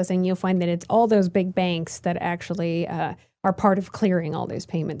processing, you'll find that it's all those big banks that actually are part of clearing all those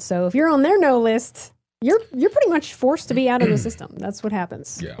payments. So if you're on their no list, you're pretty much forced to be out of the system. That's what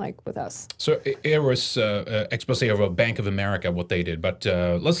happens, like with us. So it was expose of Bank of America, what they did. But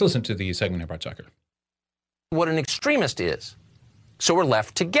let's listen to the segment here by Tucker. What an extremist is. So we're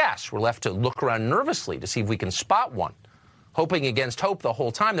left to guess. We're left to look around nervously to see if we can spot one. Hoping against hope the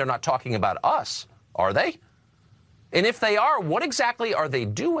whole time they're not talking about us, are they? And if they are, what exactly are they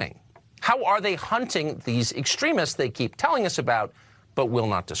doing? How are they hunting these extremists they keep telling us about but will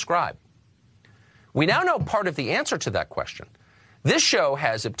not describe? We now know part of the answer to that question. This show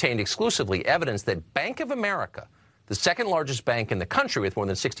has obtained exclusively evidence that Bank of America, the second largest bank in the country with more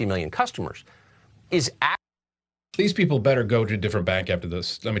than 60 million customers, is These people better go to a different bank after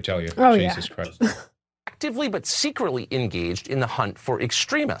this, let me tell you. Oh, Jesus Christ. actively but secretly engaged in the hunt for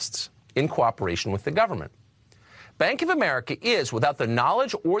extremists in cooperation with the government. Bank of America is, without the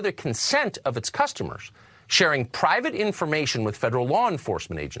knowledge or the consent of its customers, sharing private information with federal law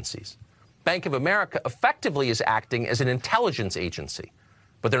enforcement agencies. Bank of America effectively is acting as an intelligence agency,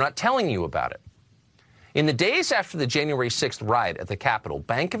 but they're not telling you about it. In the days after the January 6th riot at the Capitol,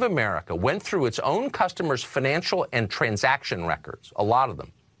 Bank of America went through its own customers' financial and transaction records, a lot of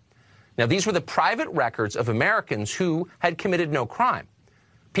them. Now, these were the private records of Americans who had committed no crime,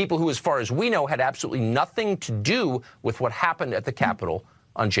 people who, as far as we know, had absolutely nothing to do with what happened at the Capitol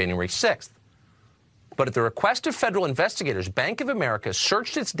on January 6th. But at the request of federal investigators, Bank of America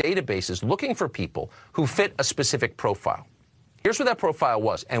searched its databases looking for people who fit a specific profile. Here's what that profile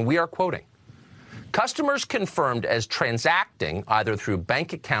was, and we are quoting. Customers confirmed as transacting, either through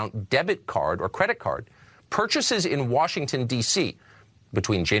bank account, debit card, or credit card, purchases in Washington, D.C.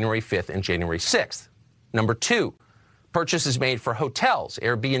 between January 5th and January 6th. Number 2, purchases made for hotels,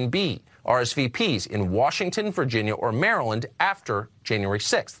 Airbnb, RSVPs in Washington, Virginia, or Maryland after January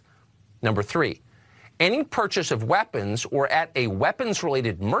 6th. Number 3, any purchase of weapons or at a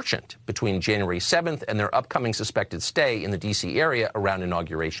weapons-related merchant between January 7th and their upcoming suspected stay in the D.C. area around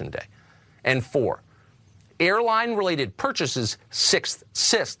Inauguration Day. And 4, airline-related purchases since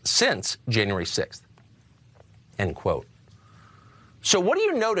January 6th. End quote. So what do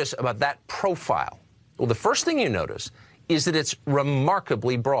you notice about that profile? Well, the first thing you notice is that it's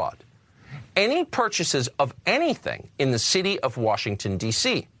remarkably broad. Any purchases of anything in the city of Washington,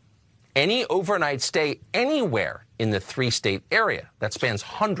 D.C., any overnight stay anywhere in the 3-state area that spans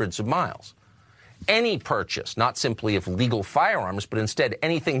hundreds of miles, any purchase, not simply of legal firearms, but instead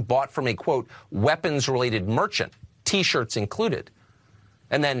anything bought from a, quote, weapons-related merchant, T-shirts included,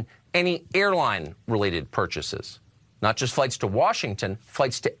 and then any airline-related purchases, not just flights to Washington,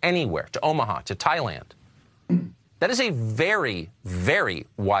 flights to anywhere, to Omaha, to Thailand. That is a very, very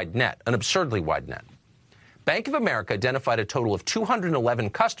wide net, an absurdly wide net. Bank of America identified a total of 211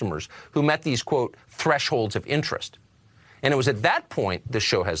 customers who met these, quote, thresholds of interest. And it was at that point, the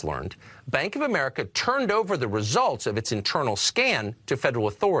show has learned, Bank of America turned over the results of its internal scan to federal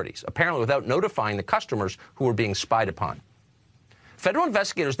authorities, apparently without notifying the customers who were being spied upon. Federal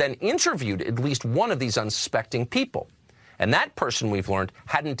investigators then interviewed at least one of these unsuspecting people. And that person, we've learned,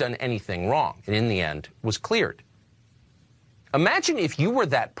 hadn't done anything wrong, and in the end was cleared. Imagine if you were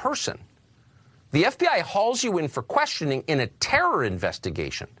that person. The FBI hauls you in for questioning in a terror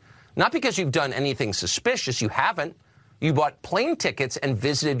investigation, not because you've done anything suspicious. You haven't. You bought plane tickets and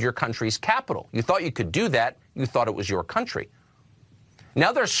visited your country's capital. You thought you could do that. You thought it was your country.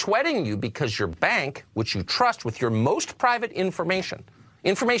 Now they're sweating you because your bank, which you trust with your most private information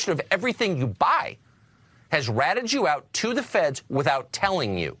of everything you buy, has ratted you out to the feds without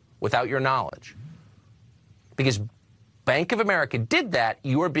telling you, without your knowledge. Because Bank of America did that,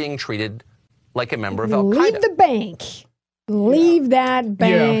 you are being treated like a member of Al-Qaeda. Leave the bank. Leave that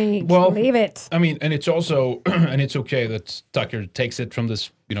bank. Yeah, well, leave it. I mean, and it's also, and it's okay that Tucker takes it from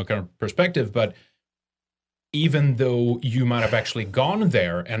this, kind of perspective, but even though you might have actually gone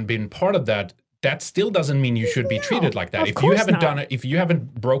there and been part of that, that still doesn't mean you should be treated like that. Of If you course haven't not. done it, if you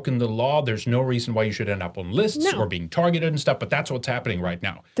haven't broken the law, there's no reason why you should end up on lists or being targeted and stuff. But that's what's happening right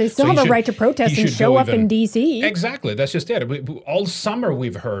now. They still have a right to protest and show up in D.C. Exactly. That's just it. All summer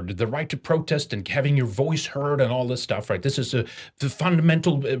we've heard the right to protest and having your voice heard and all this stuff, right? This is the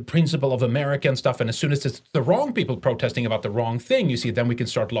fundamental principle of America and stuff. And as soon as it's the wrong people protesting about the wrong thing, you see, then we can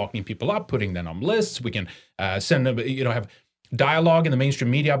start locking people up, putting them on lists. We can send them, have dialogue in the mainstream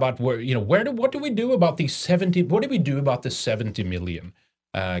media about what do we do about these 70? What do we do about the 70 million?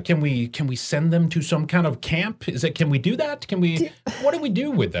 Can we send them to some kind of camp? Can we do that? What do we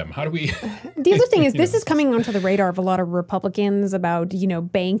do with them? How do we? The other thing is this is coming onto the radar of a lot of Republicans about,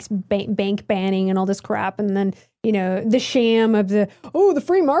 bank banning and all this crap. And then, the sham of the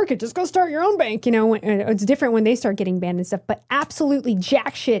free market, just go start your own bank. It's different when they start getting banned and stuff, but absolutely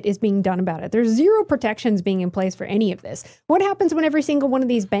jack shit is being done about it. There's zero protections being in place for any of this. What happens when every single one of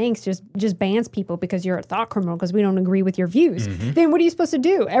these banks just bans people because you're a thought criminal because we don't agree with your views? Mm-hmm. Then what are you supposed to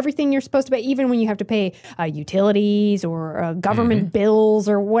do? Everything you're supposed to pay, even when you have to pay utilities or government bills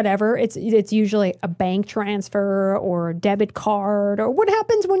or whatever, it's usually a bank transfer or a debit card. Or what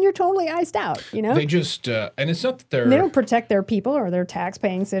happens when you're totally iced out? They just and it's not that they don't protect their people or their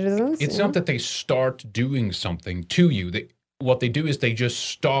tax-paying citizens. It's not that they start doing something to you. What they do is they just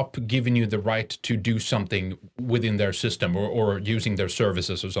stop giving you the right to do something within their system or using their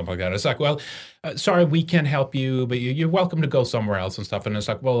services or something like that. It's like, well, sorry, we can't help you, but you're welcome to go somewhere else and stuff. And it's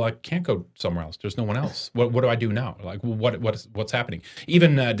like, well, I can't go somewhere else. There's no one else. What do I do now? Like, what's happening?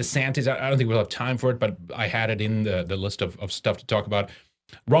 Even DeSantis, I don't think we'll have time for it, but I had it in the list of stuff to talk about.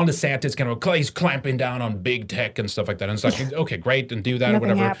 Ron DeSantis he's clamping down on big tech and stuff like that. And it's like, okay, great, and do that or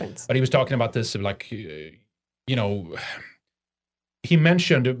whatever. Happens. But he was talking about this, like, he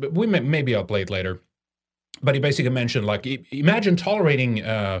mentioned, maybe I'll play it later, but he basically mentioned, like, imagine tolerating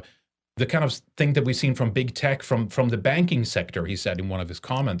the kind of thing that we've seen from big tech, from the banking sector, he said in one of his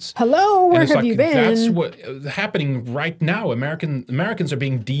comments. Hello, where have you been? That's what's happening right now. Americans are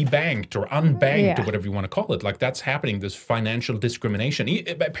being debanked or unbanked or whatever you want to call it. Like, that's happening, this financial discrimination.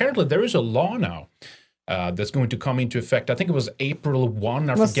 Apparently, there is a law now that's going to come into effect. I think it was April 1.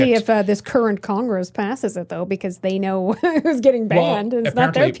 We'll see if this current Congress passes it, though, because they know who's getting banned. It's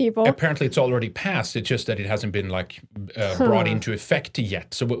not their people. Apparently, it's already passed. It's just that it hasn't been brought into effect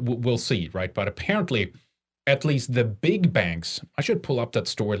yet. So we'll see, right? But apparently, at least the big banks, I should pull up that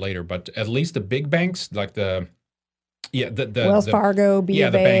story later, but at least the big banks, like the Wells Fargo, B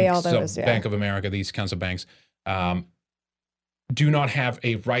of A, all those. Bank of America, these kinds of banks, do not have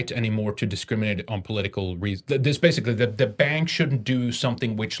a right anymore to discriminate on political reasons. This basically, the bank shouldn't do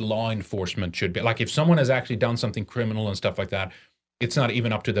something which law enforcement should be. Like, if someone has actually done something criminal and stuff like that, it's not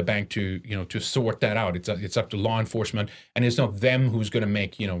even up to the bank to sort that out. It's up to law enforcement, and it's not them who's going to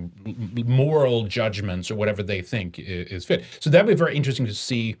make moral judgments or whatever they think is fit. So that'd be very interesting to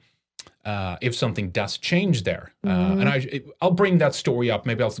see if something does change there. And I'll bring that story up.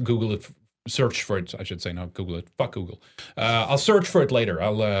 Maybe I'll Google it. Search for it, I should say, not Google it. Fuck Google. I'll search for it later.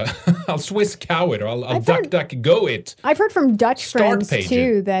 I'll Swiss cow it, or I'll duck go it. I've heard from Dutch friends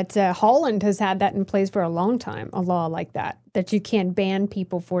too that Holland has had that in place for a long time, a law like that you can't ban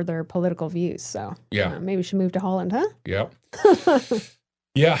people for their political views. So maybe we should move to Holland, huh? Yep.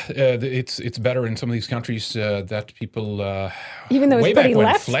 Yeah, it's better in some of these countries that people even though it's pretty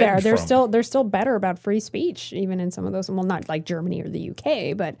left there, they're still better about free speech, even in some of those. Well, not like Germany or the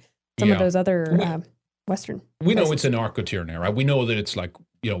UK, but some of those other Western. We know it's a narco-tyranny, right? We know that it's like,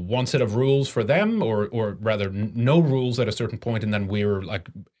 one set of rules for them, or rather no rules at a certain point, and then we're like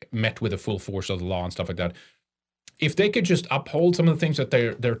met with the full force of the law and stuff like that. If they could just uphold some of the things that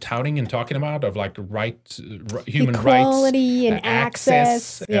they're touting and talking about, of like human equality rights, and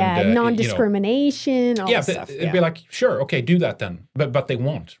access, and, non-discrimination, all this stuff. It'd be like, sure, okay, do that then. But they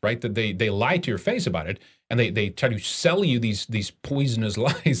won't, right? That they lie to your face about it, and they try to sell you these poisonous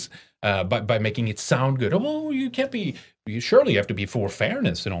lies by making it sound good. Oh, you can't be. You surely have to be for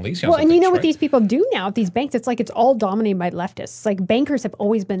fairness and all these kinds of things. Well, and what these people do now at these banks? It's like it's all dominated by leftists. It's like bankers have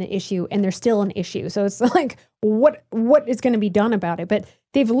always been an issue, and they're still an issue. So it's like, what is going to be done about it? But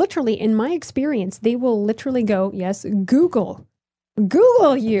they've literally, in my experience, they will literally go, yes, Google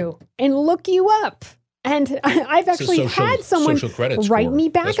you and look you up. And I've actually had someone write me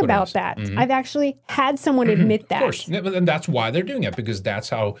back about that. Mm-hmm. I've actually had someone admit that. Of course, and that's why they're doing it, because that's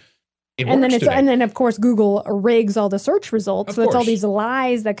how it and works then today. And then, of course, Google rigs all the search results. So it's all these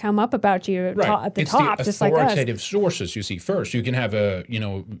lies that come up about you at the top, just like us. It's the authoritative sources you see first. You can have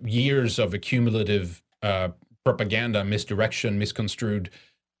years of accumulative propaganda, misdirection, misconstrued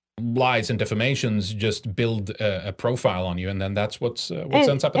lies and defamations just build a profile on you, and then that's what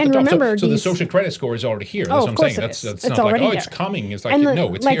ends up at and the top. remember, So the social credit score is already here. That's what I'm saying. That's not like, oh, it's coming. It's like,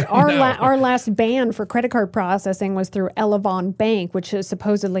 no, it's here now. Our last ban for credit card processing was through Elevon Bank, which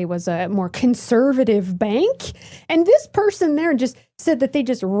supposedly was a more conservative bank. And this person there just said that they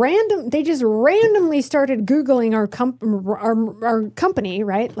just randomly started Googling our company,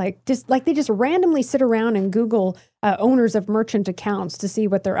 right? Like they just randomly sit around and Google owners of merchant accounts to see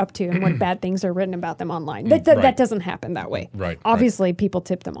what they're up to and what bad things are written about them online. That doesn't happen that way. Right. Obviously, people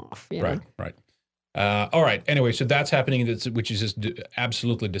tip them off. You know? Right. All right. Anyway, so that's happening, which is just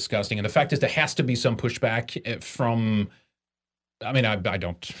absolutely disgusting. And the fact is, there has to be some pushback from. I mean, I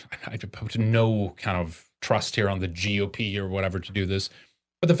put no kind of trust here on the GOP or whatever to do this.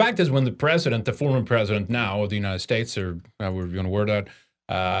 But the fact is, when the former president now of the United States, or however you want to word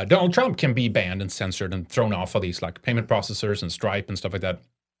that, Donald Trump can be banned and censored and thrown off of these like payment processors and Stripe and stuff like that.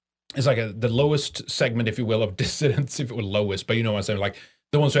 It's like the lowest segment, if you will, of dissidents, if it were lowest, but you know what I'm saying, like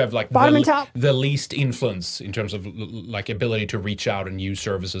the ones who have like bottom and top, the least influence in terms of like ability to reach out and use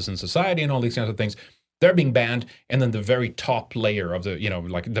services in society and all these kinds of things. They're being banned, and then the very top layer of the,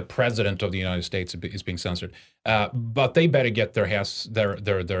 like the president of the United States is being censored. But they better get their hands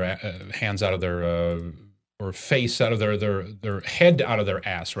out of their or face out of their head out of their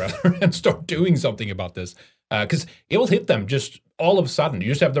ass rather, and start doing something about this, because it will hit them just all of a sudden. You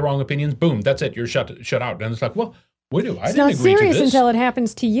just have the wrong opinions, boom, that's it. You're shut out, and it's like, well, I didn't agree to this. It's not serious until it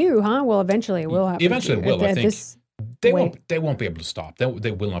happens to you, huh? Well, eventually it will happen. Eventually it will. I think they won't be able to stop. They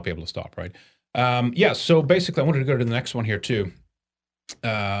will not be able to stop, right? So basically I wanted to go to the next one here too,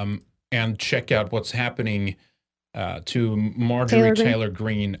 and check out what's happening to Marjorie Taylor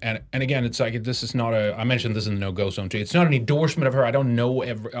Greene. And again, it's like, this is not I mentioned this in the no-go zone too. It's not an endorsement of her. I don't know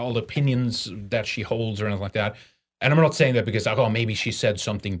all the opinions that she holds or anything like that. And I'm not saying that because, maybe she said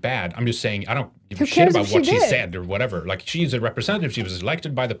something bad. I'm just saying I don't give a shit about what she said or whatever. Like, she's a representative. She was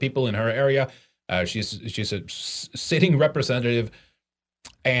elected by the people in her area. She's a sitting representative.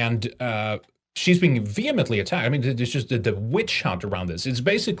 And she's being vehemently attacked. I mean, there's just the witch hunt around this. It's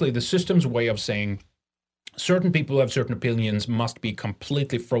basically the system's way of saying certain people who have certain opinions must be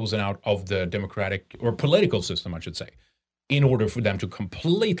completely frozen out of the democratic or political system, I should say, in order for them to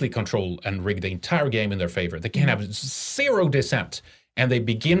completely control and rig the entire game in their favor. They can't have zero dissent. And they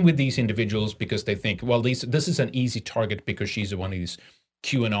begin with these individuals because they think, well, this is an easy target because she's one of these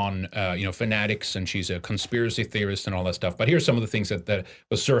QAnon, fanatics, and she's a conspiracy theorist and all that stuff. But here's some of the things that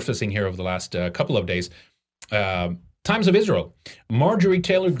was surfacing here over the last couple of days. Times of Israel. Marjorie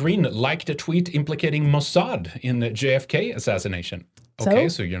Taylor Greene liked a tweet implicating Mossad in the JFK assassination. Okay,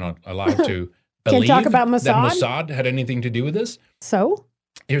 so you're not allowed to believe talk about that Mossad had anything to do with this? So?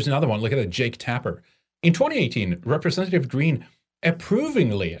 Here's another one. Look at it, Jake Tapper. In 2018, Representative Greene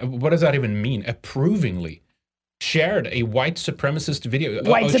approvingly, what does that even mean? Approvingly shared a white supremacist video.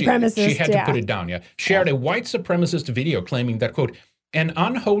 She had to put it down, Shared a white supremacist video claiming that, quote, an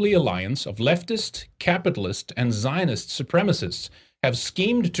unholy alliance of leftist, capitalist, and Zionist supremacists have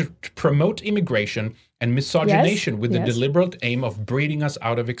schemed to promote immigration and misogynation with the deliberate aim of breeding us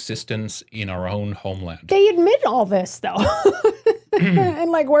out of existence in our own homeland. They admit all this, though. And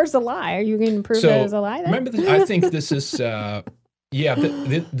like, where's the lie? Are you going to prove that as a lie then? Remember this? I think this is...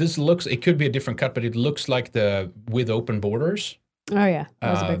 this looks, it could be a different cut, but it looks like the With Open Borders. Oh, yeah.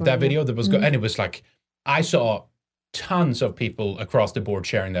 That was a big one, that video that was good. And it was like, I saw tons of people across the board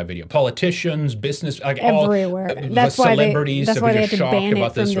sharing that video. Politicians, business, like everywhere. That's celebrities why they had to shocked ban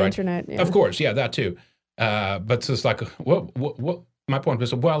about it from this, the right? internet. Yeah. Of course, that too. But it's like, what? My point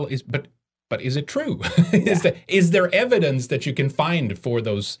was, but is it true? Is there evidence that you can find for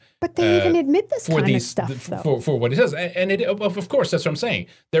those? But they even admit this kind of stuff, though. For what it says. And of course, that's what I'm saying.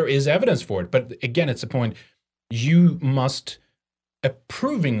 There is evidence for it. But again, it's the point. You must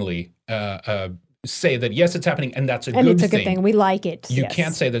approvingly say that, yes, it's happening, and that's a good thing. And it's a good thing. We like it. You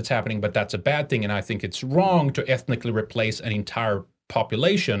can't say that it's happening, but that's a bad thing. And I think it's wrong to ethnically replace an entire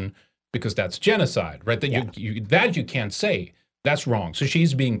population because that's genocide, right? That you can't say. That's wrong. So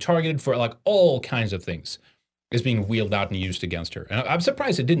she's being targeted for like all kinds of things, is being wheeled out and used against her. And I'm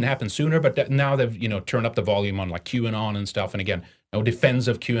surprised it didn't happen sooner, but now they've turned up the volume on like QAnon and stuff. And again, no defense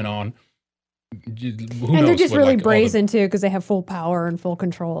of QAnon. They're just really brazen too, because they have full power and full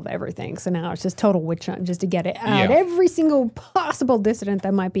control of everything. So now it's just total witch hunt just to get it out. Every single possible dissident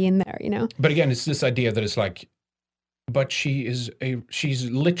that might be in there, But again, it's this idea that it's like, but she's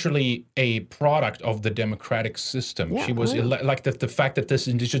literally a product of the democratic system. She was like the fact that this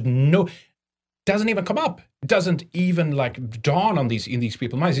is just doesn't even come up. It doesn't even like dawn on these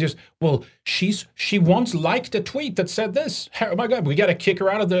people's minds. It's just, well, she once liked a tweet that said this. Oh my God, we got to kick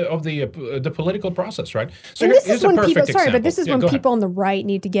her out of the political process, right? So and this is when people, example. But this is when people on the right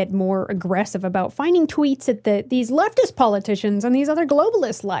need to get more aggressive about finding tweets that these leftist politicians and these other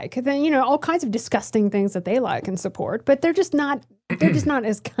globalists like. Then all kinds of disgusting things that they like and support, but they're just not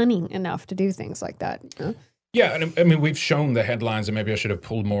as cunning enough to do things like that. Yeah, and I mean, we've shown the headlines, and maybe I should have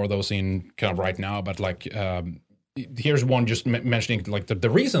pulled more of those in kind of right now, but like, here's one just mentioning like the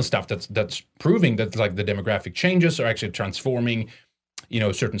recent stuff that's proving that like the demographic changes are actually transforming,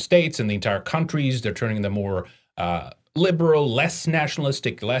 certain states and the entire countries. They're turning them more liberal, less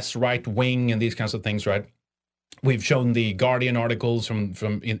nationalistic, less right-wing, and these kinds of things, right? We've shown the Guardian articles from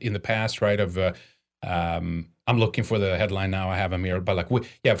in the past, right, of I'm looking for the headline now. I have them here, but like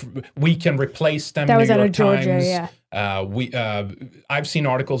we can replace them. That was New York out of Georgia, Times. yeah. I've seen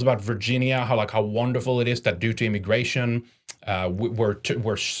articles about Virginia, how wonderful it is that due to immigration, we're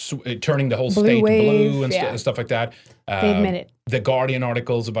turning the whole state blue and stuff like that. They admit it. The Guardian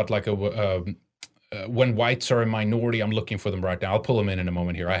articles about like when whites are a minority. I'm looking for them right now. I'll pull them in a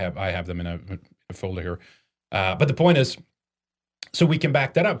moment here. I have them in a folder here. But the point is, so we can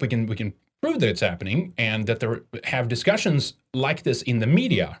back that up. We can prove that it's happening, and that there have discussions like this in the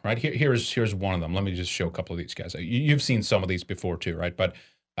media, right? Here's one of them. Let me just show a couple of these guys. You've seen some of these before too, right? But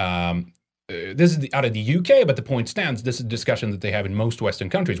this is out of the UK, but the point stands. This is a discussion that they have in most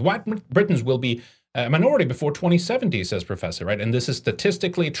Western countries. White Britons will be a minority before 2070, says Professor, right? And this is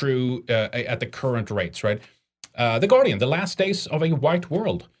statistically true at the current rates, right? The Guardian, the last days of a white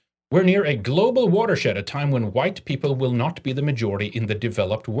world. We're near a global watershed, a time when white people will not be the majority in the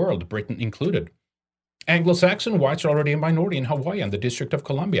developed world, Britain included. Anglo-Saxon whites are already a minority in Hawaii and the District of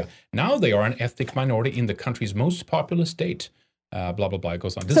Columbia. Now they are an ethnic minority in the country's most populous state. Blah, blah, blah. It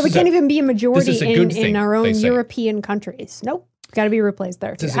goes on. So we can't even be a majority in our own European countries. Nope. Got to be replaced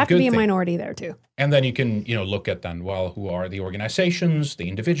there too. Have to be a minority there too. And then you can, look at then, well, who are the organizations, the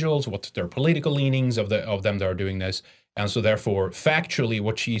individuals, what's their political leanings of them that are doing this. And so therefore, factually,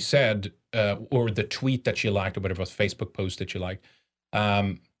 what she said, or the tweet that she liked, or whatever, Facebook post that she liked,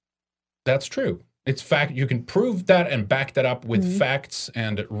 that's true. It's fact. You can prove that and back that up with facts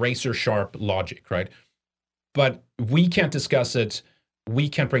and razor sharp logic, right? But we can't discuss it. We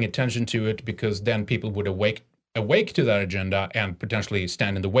can't bring attention to it, because then people would awake to that agenda and potentially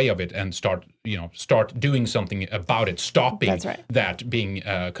stand in the way of it and start doing something about it, stopping that being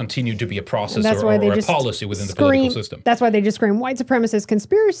continued to be a process or a policy within the political system. That's why they just scream white supremacist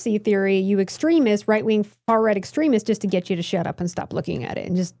conspiracy theory, you extremists, right-wing, far-right extremists, just to get you to shut up and stop looking at it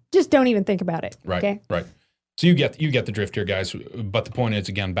and just don't even think about it. Right, okay? Right. So you get the drift here, guys. But the point is,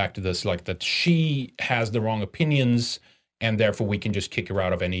 again, back to this, like that she has the wrong opinions, and therefore we can just kick her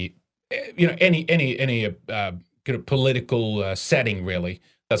out of any kind of political setting, really.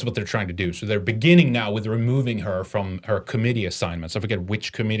 That's what they're trying to do. So they're beginning now with removing her from her committee assignments. I forget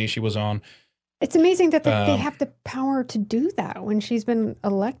which committee she was on. It's amazing that they have the power to do that when she's been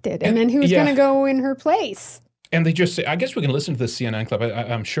elected. And then who's going to go in her place? And they just say, I guess we can listen to the CNN clip.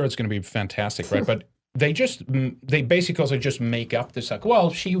 I'm sure it's going to be fantastic, right? But they basically also just make up this, like,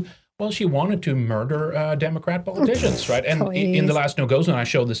 she wanted to murder Democrat politicians, right? And in the last No Go Zone, I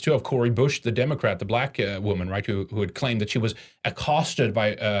showed this too of Cori Bush, the Democrat, the black woman, right, who had claimed that she was accosted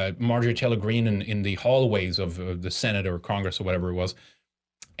by Marjorie Taylor Greene in the hallways of the Senate or Congress or whatever it was.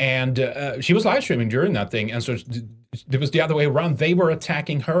 And she was live streaming during that thing. And so it was the other way around. They were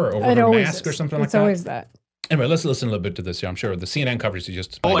attacking her over her mask or something like that. It's always that. Anyway, let's listen a little bit to this here. I'm sure the CNN coverage is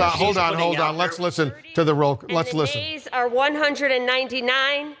just... Hold on. Let's listen to the roll. Let's listen. The days are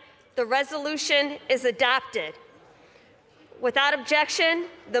 199. The resolution is adopted. Without objection,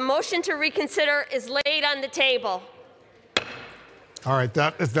 the motion to reconsider is laid on the table. All right,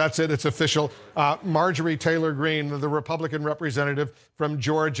 that's it. It's official. Marjorie Taylor Greene, the Republican representative from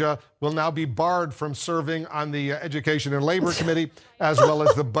Georgia, will now be barred from serving on the Education and Labor Committee as well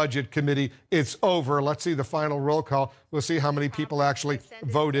as the Budget Committee. It's over. Let's see the final roll call. We'll see how many people actually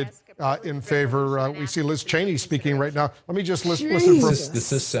voted in favor. We see Liz Cheney speaking right now. Let me just listen for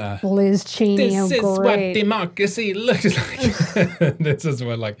this is Liz Cheney. This is what democracy looks like. This is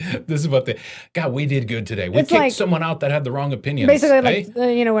what God, we did good today. We kicked someone out that had the wrong opinions. Basically,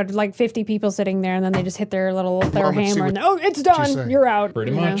 like 50 people sitting there, and then they just hit their hammer, and it's done. You're out.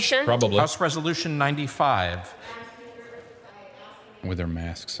 Pretty much, probably. House Resolution 95. With their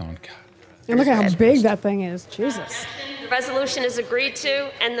masks on. God. And look at how big that thing is. Jesus. The resolution is agreed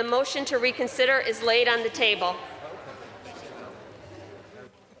to, and the motion to reconsider is laid on the table.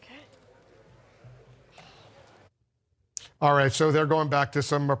 All right, so they're going back to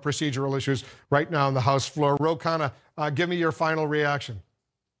some procedural issues right now on the House floor. Ro Khanna, give me your final reaction.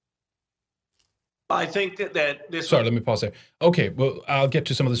 I think that this... Sorry, let me pause there. Okay, well, I'll get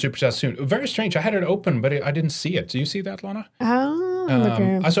to some of the super chats soon. Very strange. I had it open, but I didn't see it. Do you see that, Lana? Oh,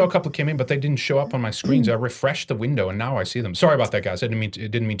 okay. I saw a couple came in, but they didn't show up on my screen. So I refreshed the window, and now I see them. Sorry about that, guys. I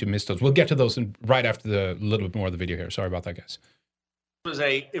didn't mean to miss those. We'll get to those right after the little bit more of the video here. Sorry about that, guys. It was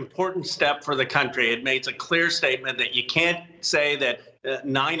an important step for the country. It makes a clear statement that you can't say that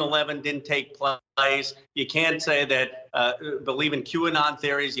 9/11 didn't take place. You can't say that believe in QAnon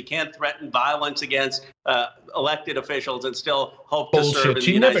theories. You can't threaten violence against elected officials and still hope to serve in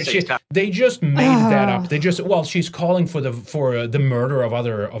the United States. They just made that up. They just she's calling for the murder of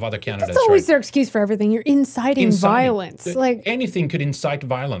other candidates. That's always their excuse for everything. You're inciting violence. Like anything could incite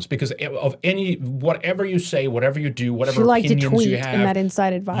violence because of whatever you say, whatever you do, whatever she liked opinions to tweet you have, and that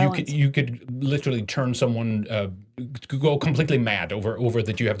incited violence. You could literally turn someone go completely mad over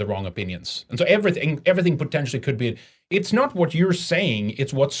that you have the wrong opinions, and so everything potentially could be. It's not what you're saying;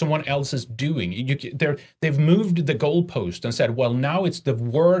 it's what someone else is doing. They've moved the goalpost and said, "Well, now it's the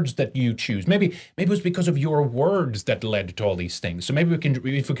words that you choose." Maybe it was because of your words that led to all these things. So maybe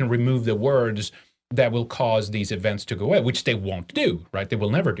if we can remove the words that will cause these events to go away, which they won't do, right? They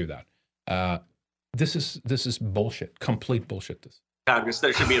will never do that. This is bullshit, complete bullshit. Congress.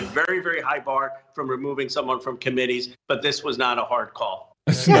 There should be a very, very high bar from removing someone from committees, but this was not a hard call.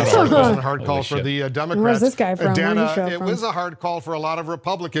 It wasn't a hard call for the Democrats. Where's this guy from? Dana, it was a hard call for a lot of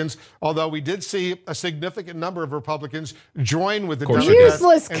Republicans, although we did see a significant number of Republicans join with the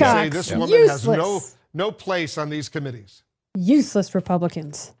Democrats and say this woman has no place on these committees. Useless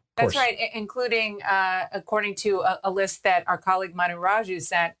Republicans. That's right, including, according to a list that our colleague Manu Raju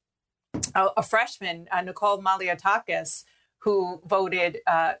sent, a freshman, Nicole Malliotakis, who voted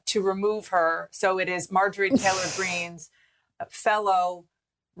to remove her. So it is Marjorie Taylor Greene's fellow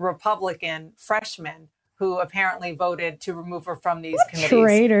Republican freshman who apparently voted to remove her from these committees.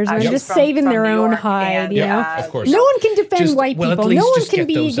 Traitors. They're just saving their own hide, you know? Of course. No one can defend white people. No one can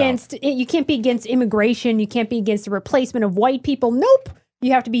be against you can't be against immigration. You can't be against the replacement of white people. Nope.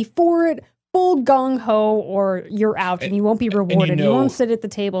 You have to be for it, full gung-ho, or you're out and you won't be rewarded. You won't sit at the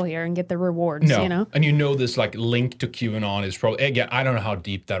table here and get the rewards, you know? And this link to QAnon is probably, again, I don't know how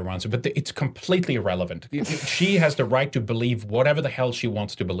deep that runs, but it's completely irrelevant. She has the right to believe whatever the hell she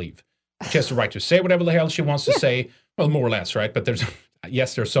wants to believe. She has the right to say whatever the hell she wants to say, well, more or less, right? But there's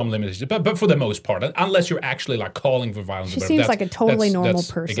some limitations, but for the most part, unless you're actually calling for violence. She seems like a totally normal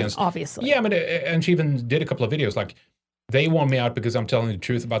person, obviously. Yeah, and she even did a couple of videos they want me out because I'm telling the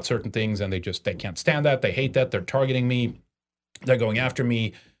truth about certain things, and they can't stand that. They hate that. They're targeting me. They're going after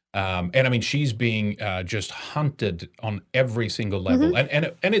me. And she's being just hunted on every single level.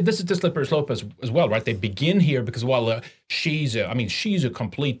 Mm-hmm. And this is the slippery slope as well, right? They begin here because, she's a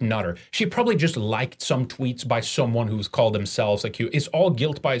complete nutter. She probably just liked some tweets by someone who's called themselves It's all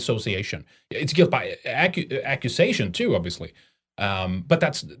guilt by association. It's guilt by accusation too, obviously. But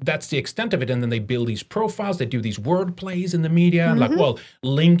that's the extent of it. And then they build these profiles. They do these word plays in the media,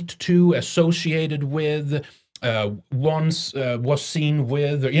 linked to, associated with, once was seen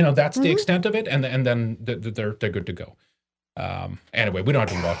with. That's the extent of it. And then they're good to go. Anyway, we don't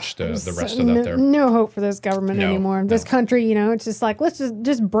have to watch the rest of that. There, no hope for this government anymore. This country, it's just let's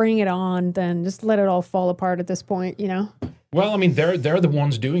just bring it on. Then just let it all fall apart at this point. Well, they're the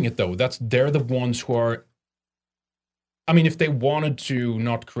ones doing it though. They're the ones who are. If they wanted to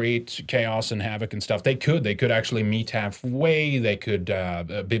not create chaos and havoc and stuff, they could actually meet halfway. They could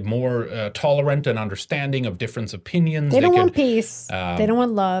be more tolerant and understanding of different opinions. They don't want peace. They don't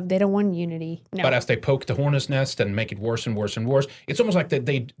want love. They don't want unity. No. But as they poke the hornet's nest and make it worse and worse and worse, it's almost like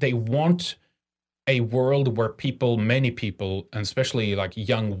they want a world where many people, and especially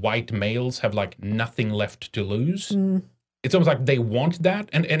young white males, have nothing left to lose. Mm. It's almost like they want that.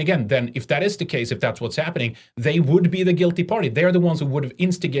 And again, then if that is the case, if that's what's happening, they would be the guilty party. They're the ones who would have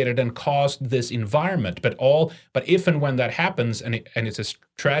instigated and caused this environment. But if and when that happens, and it's a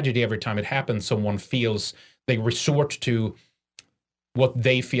tragedy every time it happens, someone feels they resort to what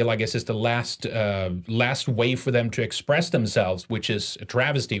they feel, I guess, is the last way for them to express themselves, which is a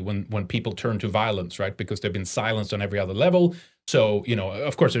travesty when people turn to violence, right? Because they've been silenced on every other level. So,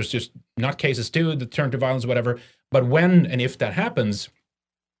 of course, there's just not cases too that turn to violence, whatever. But when and if that happens,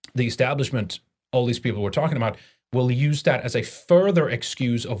 the establishment, all these people we're talking about, will use that as a further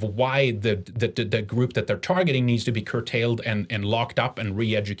excuse of why the group that they're targeting needs to be curtailed and locked up and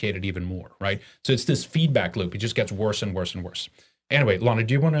re-educated even more, right? So it's this feedback loop. It just gets worse and worse and worse. Anyway, Lana,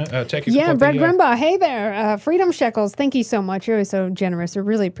 do you want to take a Yeah, Brad Grimbaugh. Hey there. Freedom Shekels. Thank you so much. You're always so generous. I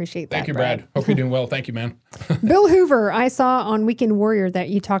really appreciate that. Thank you, Brad. Hope you're doing well. Thank you, man. Bill Hoover. I saw on Weekend Warrior that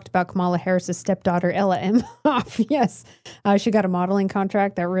you talked about Kamala Harris's stepdaughter, Ella Emhoff. Yes. She got a modeling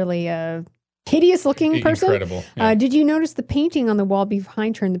contract. That really hideous looking person. Incredible. Yeah. Did you notice the painting on the wall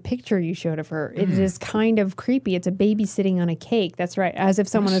behind her in the picture you showed of her? It is kind of creepy. It's a baby sitting on a cake. That's right. As if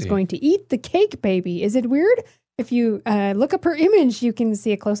someone is going to eat the cake baby. Is it weird? If you look up her image, you can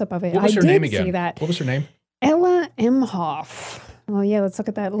see a close-up of it. What was her name again? See that. What was her name? Ella Emhoff. Oh, yeah, let's look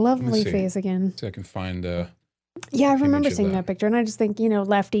at that lovely face again. So I can find yeah, I remember seeing that picture, and I just think,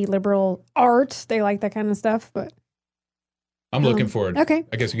 lefty, liberal art, they like that kind of stuff, but... I'm looking for it. Okay.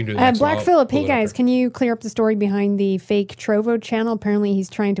 I guess you can do that. Black Phillip, hey guys, can you clear up the story behind the fake Trovo channel? Apparently he's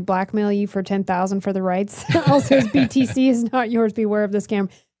trying to blackmail you for $10,000 for the rights. Also, his BTC is not yours. Beware of the scam.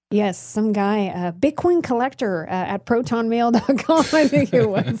 Yes, some guy, Bitcoin collector at protonmail.com, I think it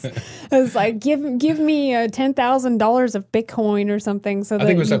was. It was like, give me $10,000 of Bitcoin or something so that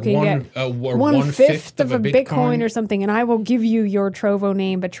you can get 1/5 of a Bitcoin or something, and I will give you your Trovo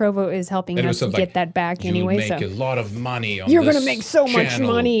name, but Trovo is helping us get that back anyway. You'll make a lot of money on You're going to make so much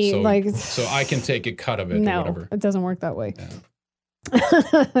money. So I can take a cut of it or whatever. It doesn't work that way. Yeah.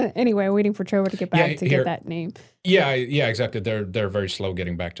 Anyway, waiting for Trovo to get back get that name. Yeah, exactly. They're very slow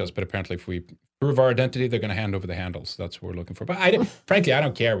getting back to us, but apparently if we prove our identity, they're going to hand over the handles. That's what we're looking for. But frankly, I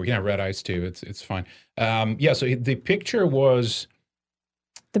don't care. We can have red eyes too. It's fine. So the picture was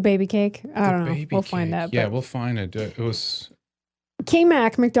the baby cake. I don't know. We'll find that. Yeah, we'll find it. It was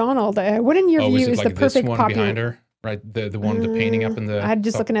K-Mac McDonald. What in your view is like the perfect one behind her? Right, the one, the painting up in the... I'm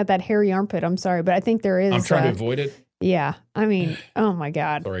just looking at that hairy armpit. I'm sorry, but I think there is... I'm trying to avoid it. Yeah, I mean, oh my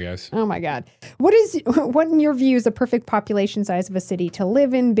God. Sorry, guys. Oh my God. What in your view is the perfect population size of a city to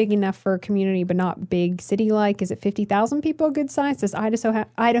live in, big enough for a community, but not big city-like? Is it 50,000 people, good size? Does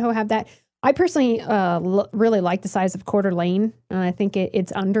Idaho have that? I personally really like the size of Coeur d'Alene. I think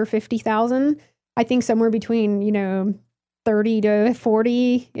it's under 50,000. I think somewhere between, 30 to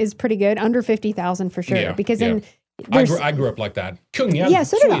 40 is pretty good. Under 50,000 for sure. I grew up like that. Kungälv, yeah,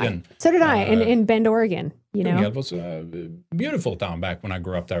 so did Sweden. So did I, in Bend, Oregon. Kungälv was a beautiful town back when I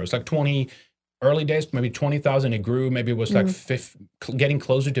grew up there. It was like early days, maybe 20,000. It grew. Maybe it was like getting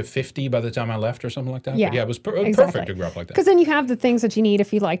closer to 50 by the time I left or something like that. Yeah, but yeah, it was perfect to grow up like that. Because then you have the things that you need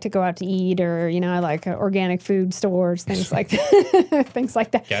if you like to go out to eat, or like organic food stores, things like that. Things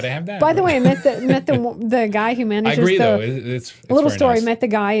like that. Gotta have that. By the way, I met the guy who manages. I agree, though. It's a little story. Nice. Met the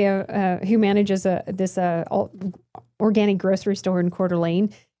guy who manages this organic grocery store in Coeur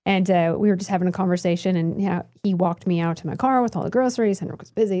d'Alene. And we were just having a conversation, and he walked me out to my car with all the groceries. Henrik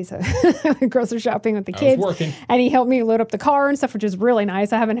was busy, so I went grocery shopping with the kids. I was working. And he helped me load up the car and stuff, which is really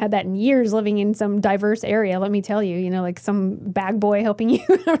nice. I haven't had that in years living in some diverse area, let me tell you. Like some bag boy helping you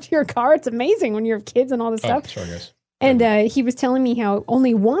out to your car. It's amazing when you have kids and all this stuff. Sorry, guys. And he was telling me how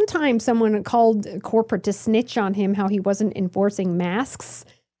only one time someone called corporate to snitch on him, how he wasn't enforcing masks.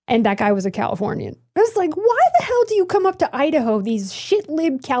 And that guy was a Californian. I was like, why the hell do you come up to Idaho, these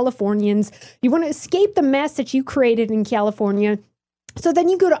shit-lib Californians? You want to escape the mess that you created in California. So then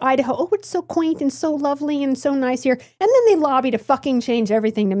you go to Idaho. Oh, it's so quaint and so lovely and so nice here. And then they lobby to fucking change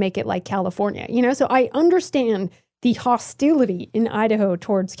everything to make it like California. So I understand the hostility in Idaho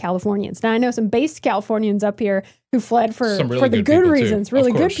towards Californians. Now, I know some based Californians up here who fled for the good reasons,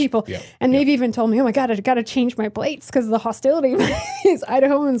 really good people. Yeah. And they've even told me, oh my God, I got to change my plates because of the hostility of these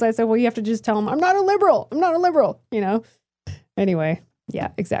Idahoans. I said, well, you have to just tell them, I'm not a liberal. Anyway, yeah,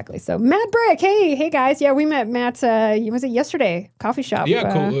 exactly. So Matt Brick, hey guys. Yeah, we met Matt, was it yesterday? Coffee shop.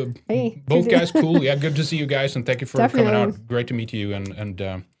 Yeah, cool. Hey. Both guys, cool. Yeah, good to see you guys, and thank you for coming out. Great to meet you,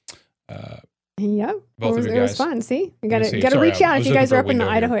 and yeah, both of you guys. It was fun. See, you got to reach out if you guys are up in the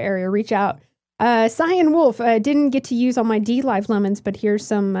Idaho area. Reach out. Cyan Wolf didn't get to use all my D Live lemons, but here's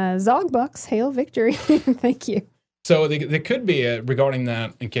some Zog Bucks. Hail victory! Thank you. So there could be regarding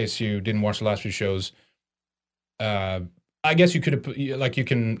that. In case you didn't watch the last few shows, I guess you could you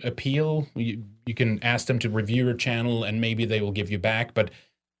can appeal. You can ask them to review your channel, and maybe they will give you back, but.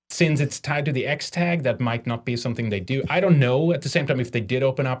 Since it's tied to the X tag, that might not be something they do. I don't know. At the same time, if they did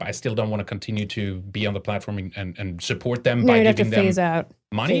open up, I still don't want to continue to be on the platform and support them by giving them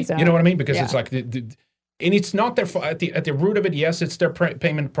money. You know what I mean? Because it's like, and it's not their at the root of it. Yes, it's their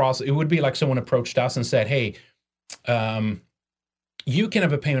payment process. It would be like someone approached us and said, "Hey, you can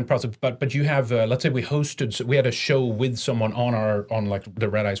have a payment process, but you have let's say we had a show with someone on like the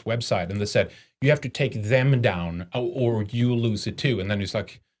Red Eyes website, and they said you have to take them down or you'll lose it too." And then it's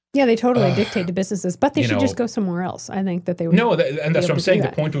like. Yeah, they totally dictate to businesses, but they should just go somewhere else. I think that they would. No, and that's what I'm saying. The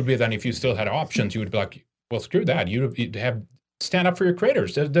point would be then if you still had options, you would be like, well, screw that. You'd have stand up for your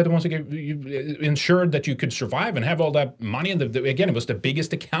creators. They're the ones who ensured that you could survive and have all that money. And again, it was the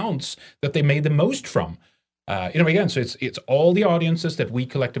biggest accounts that they made the most from. Again, so it's all the audiences that we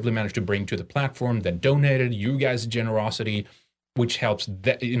collectively managed to bring to the platform that donated, you guys' generosity, which helps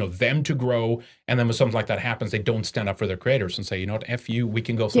them to grow. And then when something like that happens, they don't stand up for their creators and say, you know what, F you, we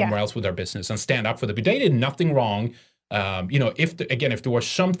can go somewhere else with our business and stand up for them. But they did nothing wrong. If there was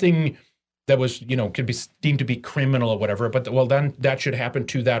something that was, could be deemed to be criminal or whatever, but then that should happen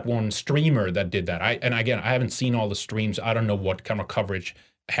to that one streamer that did that. I haven't seen all the streams. I don't know what kind of coverage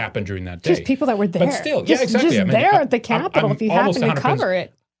happened during that day. Just people that were there. But still, just, exactly. Just there at the Capitol if you happen to cover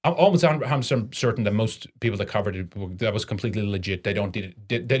it. I'm almost 100% certain that most people that covered it, that was completely legit. They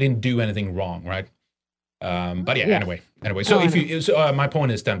didn't do anything wrong, right? But anyway. So my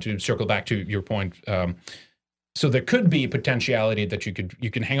point is then to circle back to your point. So there could be potentiality that you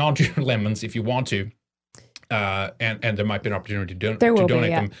can hang on to your lemons if you want to, and there might be an opportunity to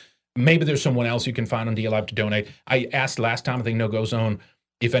donate them. Maybe there's someone else you can find on DLive to donate. I asked last time, I think No Go Zone,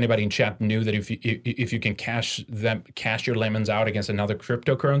 if anybody in chat knew that if you can cash your lemons out against another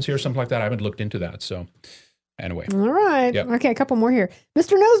cryptocurrency or something like that. I haven't looked into that. So anyway. All right. Yep. Okay, a couple more here.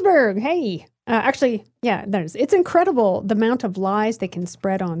 Mr. Noseberg, hey. It's incredible the amount of lies they can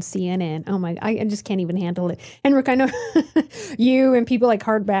spread on CNN. Oh my, I just can't even handle it. Henrik, I know you and people like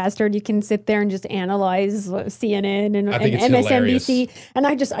Hard Bastard, you can sit there and just analyze CNN and MSNBC, hilarious. And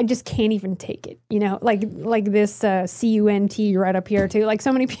I just can't even take it. Like this CUNT right up here too. Like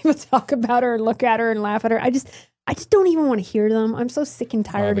so many people talk about her and look at her and laugh at her. I just don't even want to hear them. I'm so sick and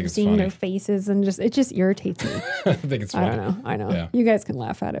tired of seeing their faces, and it just irritates me. I think it's funny. I know. Yeah. You guys can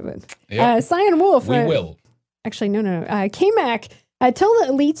laugh at it, but Cyan Wolf. We will. Actually, no. K-Mac, tell the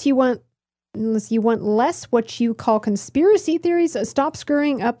elites you want less what you call conspiracy theories. Stop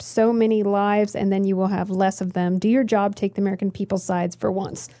screwing up so many lives, and then you will have less of them. Do your job. Take the American people's sides for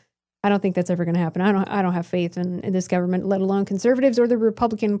once. I don't think that's ever going to happen. I don't have faith in this government, let alone conservatives or the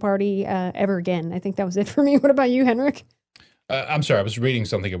Republican Party ever again. I think that was it for me. What about you, Henrik? I'm sorry, I was reading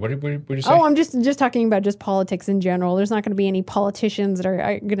something. What did you say? Oh, I'm just talking about just politics in general. There's not going to be any politicians that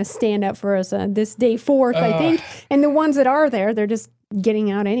are going to stand up for us this day forth, I think. And the ones that are there, they're just getting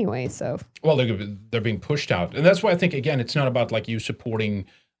out anyway. So well, they're being pushed out, and that's why I think again, it's not about like you supporting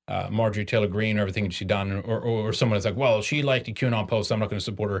Marjorie Taylor Greene or everything that she's done, or someone is like, well, she liked the QAnon post, I'm not going to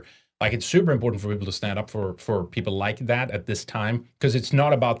support her. Like, it's super important for people to stand up for people like that at this time, because it's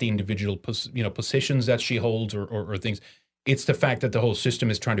not about the individual positions that she holds or things. It's the fact that the whole system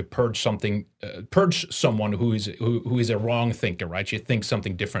is trying to purge someone who is a wrong thinker, right? She thinks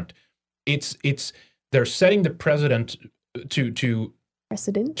something different. They're setting the precedent to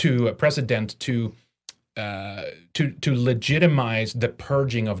legitimize the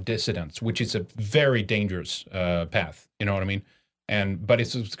purging of dissidents, which is a very dangerous path. You know what I mean? But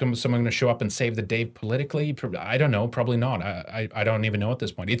is someone going to show up and save the day politically? I don't know. Probably not. I don't even know at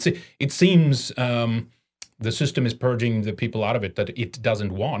this point. It seems the system is purging the people out of it that it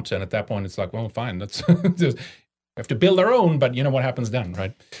doesn't want, and at that point, it's like, well, fine. That's we have to build our own. But you know what happens then,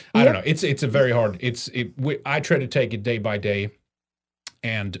 right? I don't know. It's a very hard. I try to take it day by day.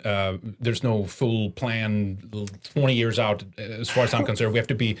 And there's no full plan 20 years out as far as I'm concerned. We have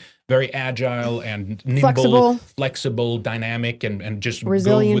to be very agile and nimble, flexible, dynamic, and just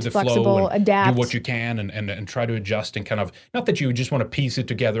resilient, go with the flow and adapt. Do what you can and try to adjust and kind of, not that you just want to piece it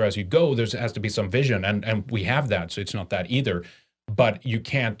together as you go. There has to be some vision, and we have that, so it's not that either. But you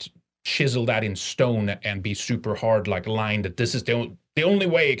can't chisel that in stone and be super hard, like line that this is the only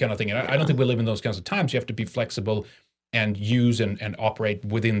way kind of thing. And I don't think we live in those kinds of times. You have to be flexible and use and operate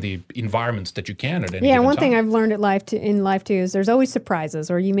within the environments that you can at any given one time. thing I've learned in life too is there's always surprises,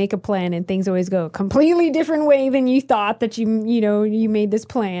 or you make a plan and things always go a completely different way than you thought that you made this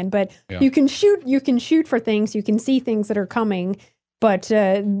plan. But you can shoot for things, you can see things that are coming, but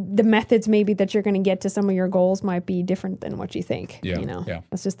the methods maybe that you're going to get to some of your goals might be different than what you think.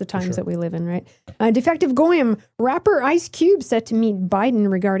 That's just the times that we live in, right? Defective Goyim, rapper Ice Cube set to meet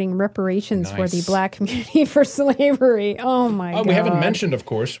Biden regarding reparations for the black community for slavery. Oh my God. We haven't mentioned, of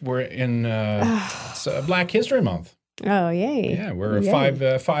course, we're in Black History Month. Oh, yay. Yeah, we're 5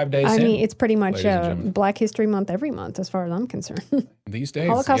 days in. I mean, it's pretty much Black History Month every month as far as I'm concerned. These days,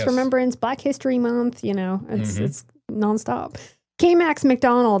 Holocaust Remembrance, Black History Month, it's nonstop. K-Max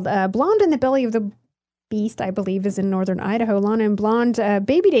McDonald, Blonde in the Belly of the Beast, I believe, is in northern Idaho. Lana and Blonde,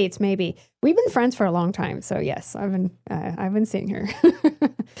 baby dates, maybe. We've been friends for a long time, so yes, I've been seeing her.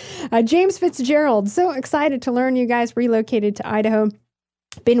 James Fitzgerald, so excited to learn you guys relocated to Idaho.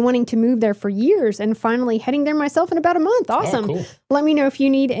 been wanting to move there for years and finally heading there myself in about a month. Awesome. Oh, cool. Let me know if you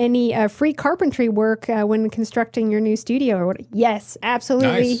need any free carpentry work when constructing your new studio or what. Yes, absolutely.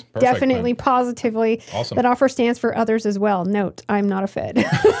 Nice. Perfect, Definitely, man. positively. Awesome. That offer stands for others as well. Note, I'm not a Fed.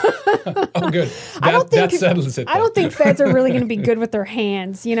 Oh, good. That settles it. I don't think Feds are really going to be good with their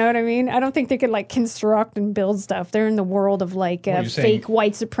hands. You know what I mean? I don't think they could like construct and build stuff. They're in the world of like fake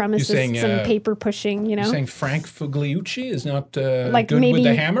white supremacists and paper pushing, you know? You're saying Frank Fugliucci is not like good maybe with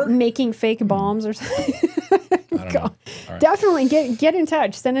the hammer? Making fake bombs or something. I don't know. Right. Definitely get in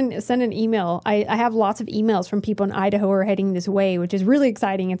touch. Send an email. I have lots of emails from people in Idaho who are heading this way, which is really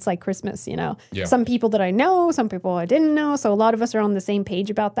exciting. It's like Christmas, you know. Yeah. Some people that I know, some people I didn't know. So a lot of us are on the same page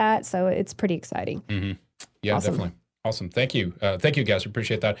about that. So it's pretty exciting. Mm-hmm. Yeah, Awesome. definitely. Awesome. Thank you. Thank you, guys.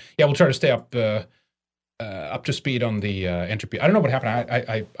 Appreciate that. Yeah, we'll try to stay up to speed on the entropy. I don't know what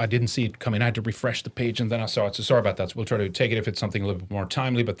happened. I didn't see it coming. I had to refresh the page and then I saw it. So sorry about that. So we'll try to take it if it's something a little bit more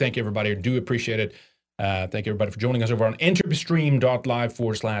timely. But thank you, everybody. I do appreciate it. Thank you, everybody, for joining us over on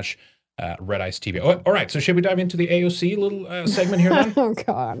entropystream.live/Red Ice TV. All right. So should we dive into the AOC little segment here then? Oh,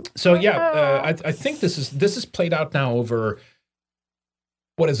 God. So yeah, I think this is played out now over,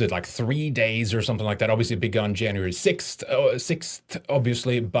 what is it, like 3 days or something like that? Obviously, it began January 6th,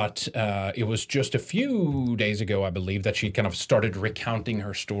 obviously, but it was just a few days ago, I believe, that she kind of started recounting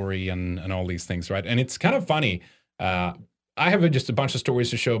her story and all these things, right? And it's kind of funny. I have just a bunch of stories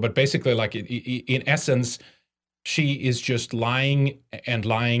to show, but basically, like in essence, she is just lying and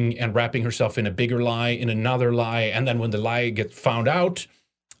wrapping herself in a bigger lie, in another lie, and then when the lie gets found out,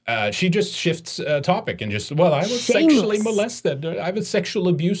 she just shifts topic and just, well, I was sexually molested. I was a sexual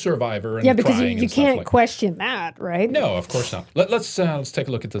abuse survivor. And yeah, because crying you and stuff can't like question that, right? No, of course not. Let's take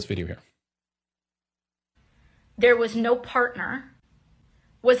a look at this video here. There was no partner,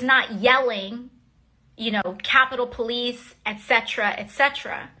 was not yelling, Capitol Police, etc.,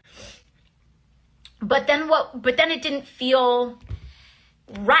 etc. But then it didn't feel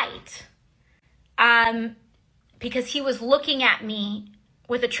right, because he was looking at me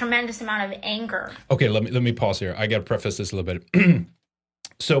with a tremendous amount of anger. Okay, let me pause here. I got to preface this a little bit.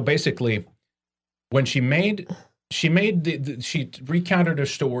 So basically, when she recounted her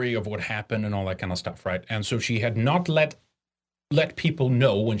story of what happened and all that kind of stuff, right? And so she had not let people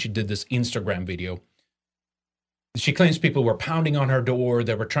know when she did this Instagram video. She claims people were pounding on her door.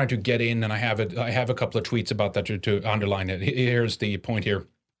 They were trying to get in, and I have a couple of tweets about that to underline it. Here's the point here.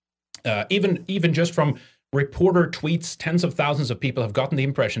 Even just from reporter tweets, tens of thousands of people have gotten the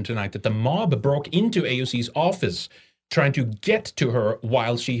impression tonight that the mob broke into AOC's office trying to get to her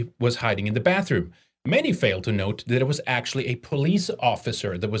while she was hiding in the bathroom. Many failed to note that it was actually a police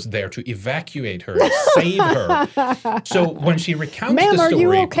officer that was there to evacuate her, to save her. So when she recounts the story... Ma'am, are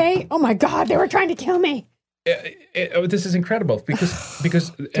you okay? Oh my God, they were trying to kill me. This is incredible because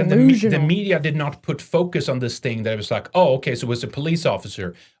the media did not put focus on this thing that it was like, oh, okay, so it was a police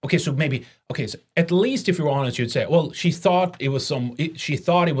officer. Okay, so at least if you're honest, you'd say, well, she thought it was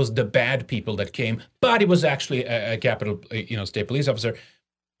the bad people that came, but it was actually a Capitol, State Police officer.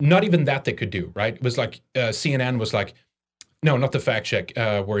 Not even that they could do, right? It was like CNN was like, no, not the fact check.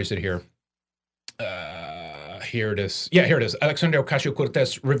 Where is it here? Here it is. Yeah, here it is. Alexandria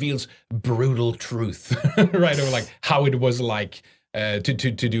Ocasio-Cortez reveals brutal truth, right? Or like how it was like to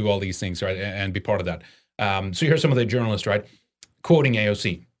do all these things, right? And be part of that. So here's some of the journalists, right? Quoting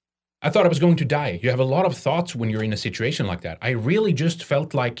AOC. I thought I was going to die. You have a lot of thoughts when you're in a situation like that. I really just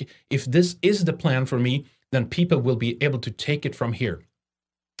felt like if this is the plan for me, then people will be able to take it from here.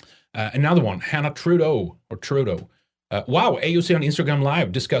 Another one, Hannah Trudeau. Wow, AOC on Instagram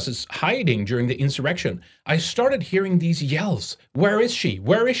Live discusses hiding during the insurrection. I started hearing these yells. Where is she?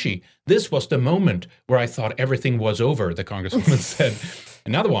 Where is she? This was the moment where I thought everything was over, the congresswoman said.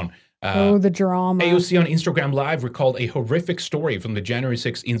 Another one. The drama. AOC on Instagram Live recalled a horrific story from the January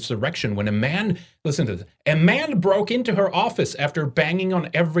 6th insurrection when a man broke into her office after banging on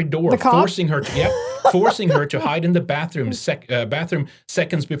every door, forcing her to hide in the bathroom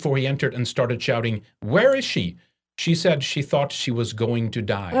seconds before he entered and started shouting, "Where is she?" She said she thought she was going to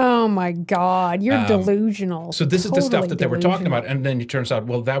die. Oh, my God. You're delusional. So this is the stuff that they were talking about. And then it turns out,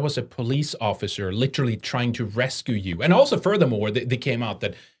 well, that was a police officer literally trying to rescue you. And also, furthermore, they came out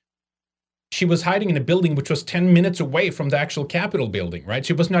that she was hiding in a building which was 10 minutes away from the actual Capitol building, right?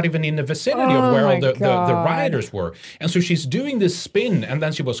 She was not even in the vicinity of where all the rioters were. And so she's doing this spin, and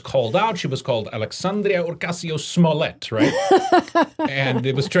then she was called out. She was called Alexandria Ocasio-Smollett, right? And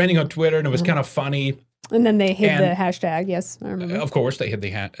it was trending on Twitter, and it was kind of funny. And then they hid the hashtag. Yes, I remember. Of course, they hid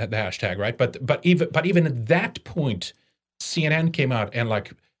the hashtag, right? But even at that point, CNN came out and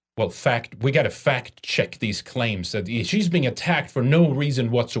like we got to fact check these claims that she's being attacked for no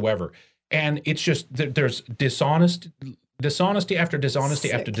reason whatsoever. And it's just, there's dishonesty after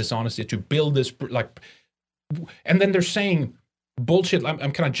dishonesty after dishonesty to build this, like, and then they're saying bullshit. I'm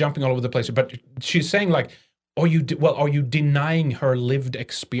kind of jumping all over the place, but she's saying like, are you denying her lived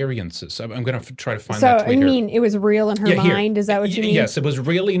experiences? I'm going to try to find that tweet you here. mean it was real in her mind? Is that what you mean? Yes, it was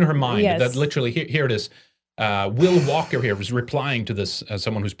really in her mind. Yes. That literally, here it is. Will Walker here was replying to this,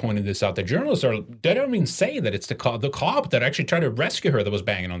 someone who's pointing this out. The journalists they don't even say that it's the cop that actually tried to rescue her that was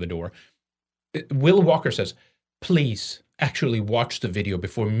banging on the door. Will Walker says, please actually watch the video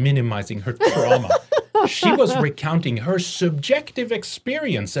before minimizing her trauma. She was recounting her subjective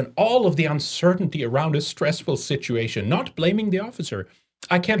experience and all of the uncertainty around a stressful situation, not blaming the officer.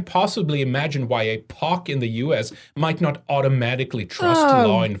 I can't possibly imagine why a POC in the U.S. might not automatically trust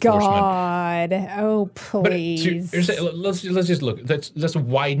law enforcement. God. Oh, please. But let's just look. Let's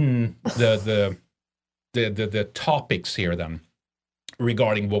widen the topics here then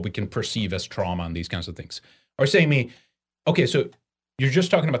regarding what we can perceive as trauma and these kinds of things. Or saying me, okay, so you're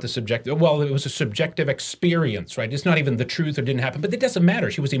just talking about the subjective. Well, it was a subjective experience, right? It's not even the truth or didn't happen, but it doesn't matter.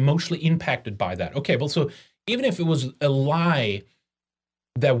 She was emotionally impacted by that. Okay, well, so even if it was a lie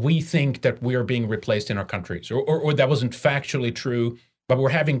that we think that we're being replaced in our countries, or that wasn't factually true, but we're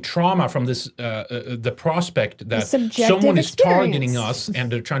having trauma from this, the prospect that someone is targeting us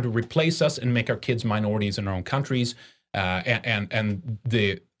and they're trying to replace us and make our kids minorities in our own countries, and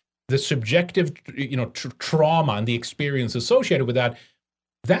the subjective, trauma and the experience associated with that.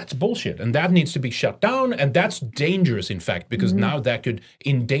 That's bullshit, and that needs to be shut down, and that's dangerous, in fact, because now that could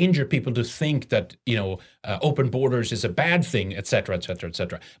endanger people to think that open borders is a bad thing, et cetera, et cetera, et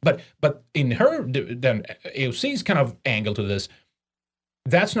cetera. But in her, then AOC's kind of angle to this,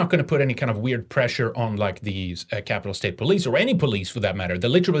 that's not going to put any kind of weird pressure on like the Capitol State Police or any police for that matter. The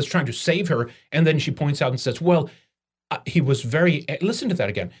literally was trying to save her, and then she points out and says, well, he was very, listen to that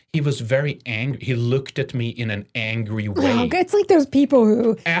again. He was very angry. He looked at me in an angry way. It's like those people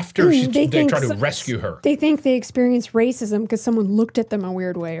who, after they try to rescue her, they think they experienced racism because someone looked at them a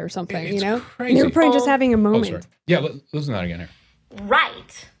weird way or something, It's crazy. And they were probably just having a moment. Sorry. Yeah, listen to that again here.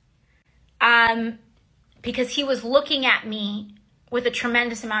 Right. Because he was looking at me with a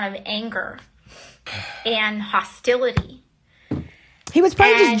tremendous amount of anger and hostility. He was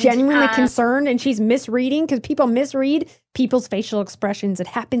probably just genuinely concerned, and she's misreading because people misread people's facial expressions. It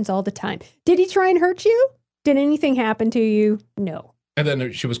happens all the time. Did he try and hurt you? Did anything happen to you? No. And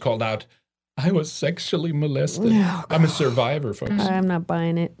then she was called out. I was sexually molested. Oh, I'm a survivor, folks. I'm not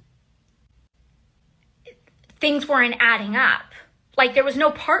buying it. Things weren't adding up. Like there was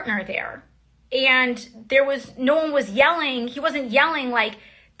no partner there. And no one was yelling. He wasn't yelling like,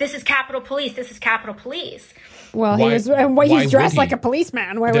 this is Capitol Police, this is Capitol Police. Well, he's dressed like a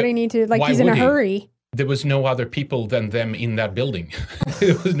policeman. Why would he need to, he's in a hurry? There was no other people than them in that building.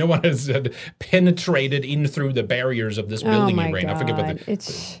 There was no one has penetrated in through the barriers of this building. Oh my God. I forget what the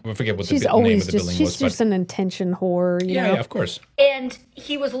name of the building was. She's just an attention whore, you know? Yeah, of course. And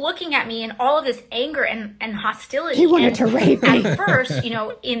he was looking at me in all of this anger and hostility. He wanted to rape me. At first,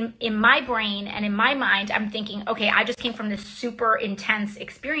 in my brain and in my mind, I'm thinking, okay, I just came from this super intense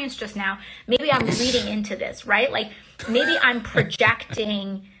experience just now. Maybe I'm reading into this, right? Like maybe I'm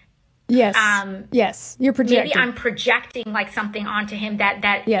projecting. Yes. Yes. You're projecting. Maybe I'm projecting like something onto him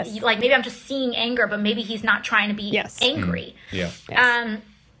that yes. Like maybe I'm just seeing anger, but maybe he's not trying to be angry. Yeah. Yes.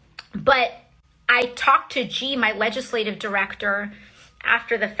 But I talked to G, my legislative director,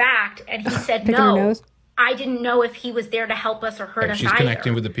 after the fact, and he said, no, I didn't know if he was there to help us or hurt us she's either.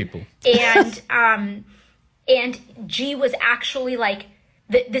 Connecting with the people. And G was actually like,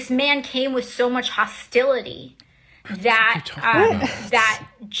 this man came with so much hostility that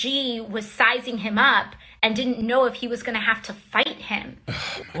G was sizing him up and didn't know if he was going to have to fight him.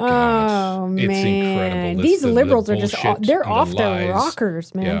 Oh, man. It's incredible. These liberals are just, they're off their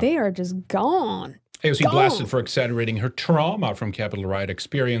rockers, man. Yeah. They are just gone. AOC blasted for exaggerating her trauma from Capitol riot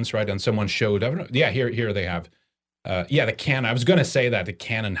experience, right? And someone showed, here they have. The cannon. I was going to say that, the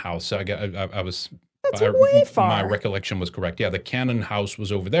Cannon House. I was... That's way far. My recollection was correct. Yeah, the Cannon House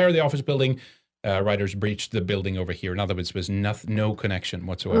was over there, the office building. Writers breached the building over here. In other words, there was no connection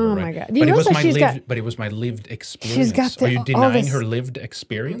whatsoever. Oh, right? my God. But it was my lived experience. Are you denying her lived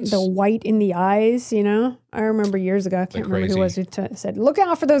experience? The white in the eyes, I remember years ago, I can't remember who it was who said, look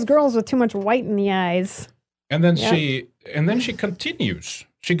out for those girls with too much white in the eyes. And then she continues.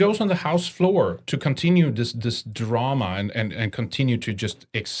 She goes on the House floor to continue this drama and continue to just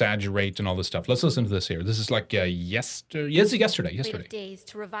exaggerate and all this stuff. Let's listen to this here. This is like yesterday. Days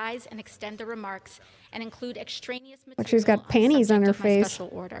to revise and extend the remarks and include extraneous material. Like she's got panties on her face. Special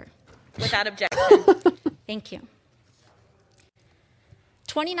order. Without objection. Thank you.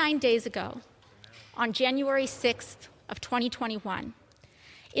 29 days ago, on January 6th of 2021,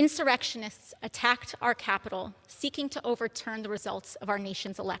 insurrectionists attacked our Capitol, seeking to overturn the results of our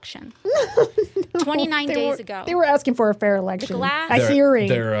nation's election. 29 days ago. They were asking for a fair election. A hearing.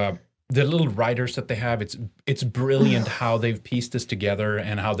 The little writers that they have, it's brilliant how they've pieced this together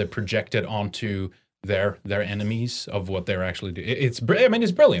and how they project it onto their enemies of what they're actually doing. It's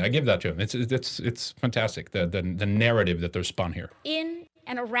brilliant. I give that to them. It's fantastic. The narrative that they're spun here. In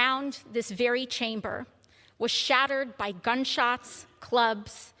and around this very chamber was shattered by gunshots,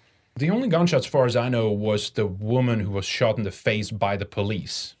 clubs. The only gunshot, as far as I know, was the woman who was shot in the face by the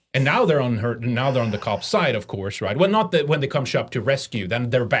police. And now they're on the cop's side, of course, right? Well, not that when they come up to rescue, then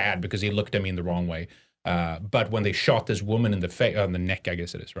they're bad because he looked at me in the wrong way. But when they shot this woman in the on the neck, I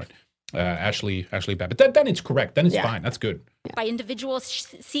guess it is, right? Ashley bad. But then it's correct. Then it's fine. That's good. By individuals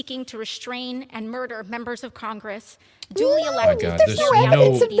seeking to restrain and murder members of Congress, duly elected. Oh my God, there's no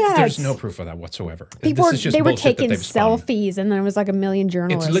evidence of that. There's no proof of that whatsoever. They were taking selfies, and there was like a million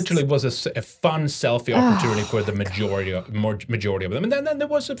journalists. It literally was a fun selfie opportunity for the majority of them. And then there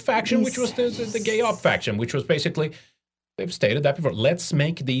was a faction, which was the gay op faction, which was basically, they've stated that before, let's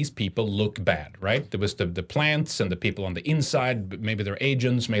make these people look bad, right? There was the plants and the people on the inside. Maybe they're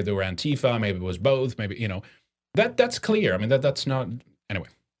agents, maybe they were Antifa, maybe it was both, maybe, that's clear. I mean, that's not, anyway.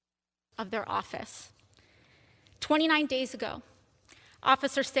 Of their office. 29 days ago,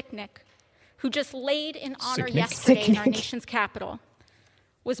 Officer Sicknick, who just laid in honor yesterday in our nation's capital,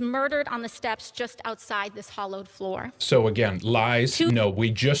 was murdered on the steps just outside this hollowed floor. So again, lies. No, we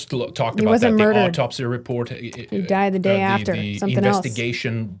just talked he about wasn't that. murdered. The autopsy report. He died the day after. The something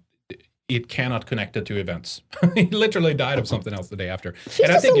investigation, it cannot connect it to events. He literally died of something else the day after. She's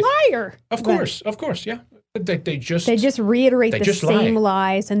just a liar. Of course, yeah. They just reiterate the same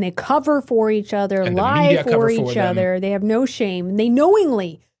lies, and they cover for each other, lie for each other. They have no shame. They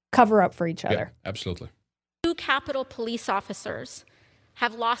knowingly cover up for each other. Yeah, absolutely. 2 Capitol police officers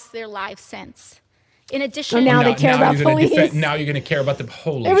have lost their lives since. In addition, they care about police. Now you're going to care about the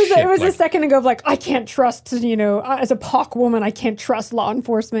holy shit. It was a second ago of like, I can't trust, as a POC woman, I can't trust law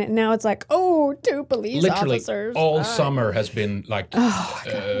enforcement. And now it's like, 2 police officers. All summer has been like,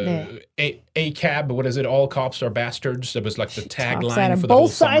 ACAB, what is it? All cops are bastards. It was like the tagline for the whole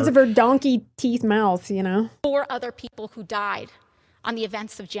both sides of her donkey teeth mouth, 4 other people who died on the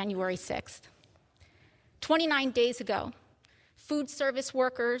events of January 6th. 29 days ago, food service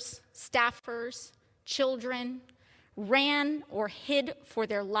workers, staffers, children ran or hid for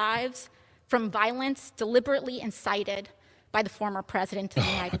their lives from violence deliberately incited by the former president of the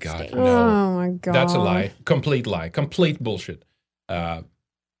United States. No. Oh my God. That's a lie. Complete bullshit.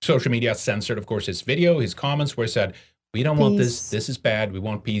 Social media censored, of course, his video, his comments where he said, we don't want this. This is bad. We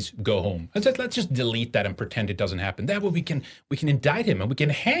want peace. Go home. Let's just delete that and pretend it doesn't happen. That way we can indict him and we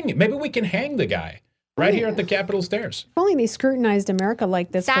can hang him. Maybe we can hang the guy. Right here at the Capitol stairs. If only they scrutinized America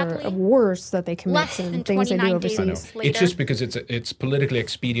like this. Sadly, for worse that they commit and things they do overseas. It's just because it's politically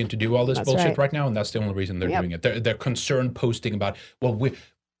expedient to do all this bullshit right now, and that's the only reason they're doing it. They're concerned posting about, well,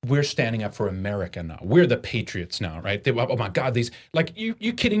 we're standing up for America now. We're the patriots now, right? Oh my God, these, like,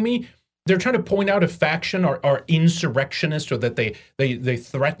 you kidding me? They're trying to point out a faction or insurrectionists, or that they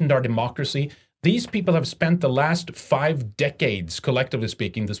threatened our democracy. These people have spent the last 5 decades, collectively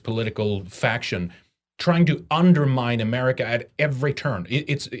speaking, this political faction, trying to undermine America at every turn.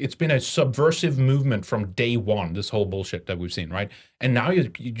 It's been a subversive movement from day one, this whole bullshit that we've seen, right? And now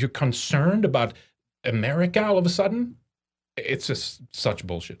you're concerned about America all of a sudden? It's just such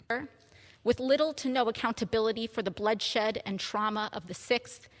bullshit. With little to no accountability for the bloodshed and trauma of the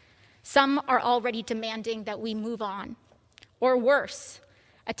 6th, some are already demanding that we move on. Or worse,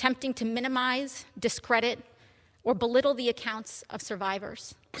 attempting to minimize, discredit, or belittle the accounts of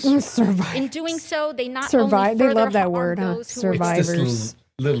survivors. In doing so, they not only further they love that harm word, those who survivors. It's this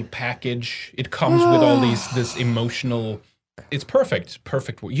little package. It comes with all this emotional. It's perfect.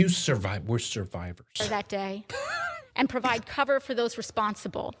 You survive. We're survivors. That day, and provide cover for those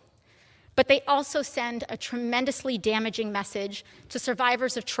responsible. But they also send a tremendously damaging message to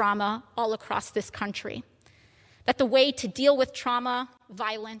survivors of trauma all across this country. That the way to deal with trauma,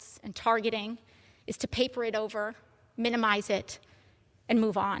 violence, and targeting is to paper it over, minimize it, and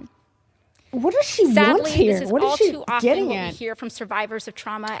move on. What does she Sadly, want here? this is What all is she too often getting what at? we hear from survivors of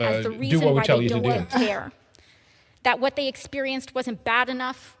trauma as the reason why they don't care. That what they experienced wasn't bad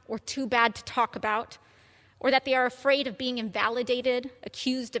enough or too bad to talk about, or that they are afraid of being invalidated,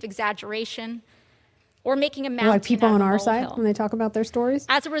 accused of exaggeration, or making a mountain like people out on of a our side molehill. when they talk about their stories.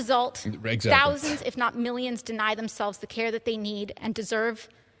 As a result, Exactly. thousands, if not millions, deny themselves the care that they need and deserve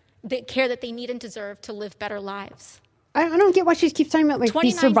to live better lives. I don't get why she keeps talking about like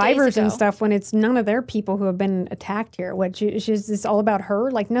these 29 survivors days and ago. stuff when it's none of their people who have been attacked here. It's all about her.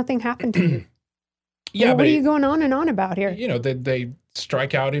 Like nothing happened to you. Yeah, what but are you going on and on about here? You know, they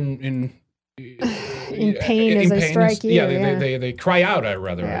strike out in pain as they strike you. They cry out,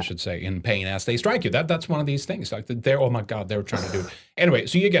 I should say, in pain as they strike you. That's one of these things. Like they're, oh my God, they were trying to do it. Anyway,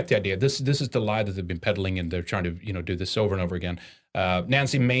 so you get the idea. This is the lie that they've been peddling, and they're trying to do this over and over again.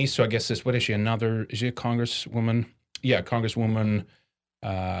 Nancy Mace, so I guess what is she? Is she a congresswoman? Yeah, congresswoman.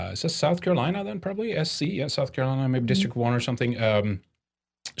 Is this South Carolina then? Probably SC. Yeah, South Carolina, maybe District 1 or something.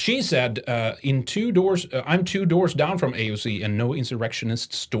 She said, I'm 2 doors down from AOC, and no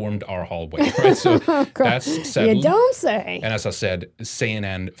insurrectionists stormed our hallway. Right? So that's settled. You don't say. And as I said,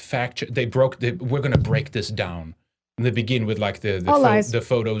 CNN we're going to break this down. And they begin with like the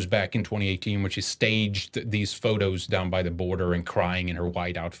photos back in 2018 when she staged these photos down by the border and crying in her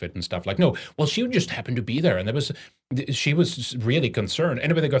white outfit and stuff. Like, no, well, she just happened to be there. And she was really concerned.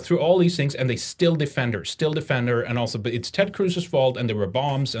 Anyway, they go through all these things and they still defend her. And also, but it's Ted Cruz's fault and there were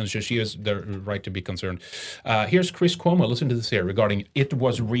bombs, and so she has the right to be concerned. Here's Chris Cuomo. Listen to this here regarding "It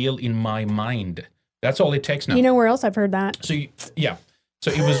was real in my mind." That's all it takes now. You know where else I've heard that? So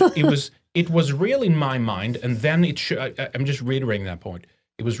it was real in my mind, and then I'm just reiterating that point.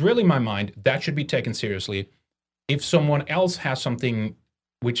 It was real in my mind. That should be taken seriously. If someone else has something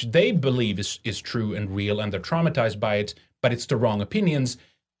which they believe is true and real, and they're traumatized by it, but it's the wrong opinions,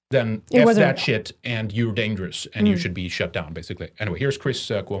 then F that shit, and you're dangerous, and you should be shut down, basically. Anyway, here's Chris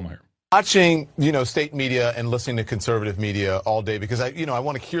Cuomo here. Watching, state media and listening to conservative media all day because I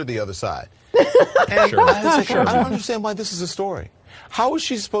want to hear the other side. And Sure. I don't understand why this is a story. How is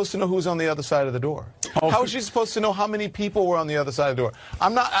she supposed to know who's on the other side of the door? How is she supposed to know how many people were on the other side of the door?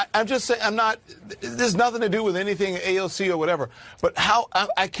 I'm just saying, there's nothing to do with anything AOC or whatever. But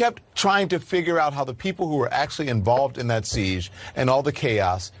I kept trying to figure out how the people who were actually involved in that siege and all the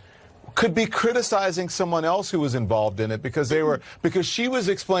chaos could be criticizing someone else who was involved in it because she was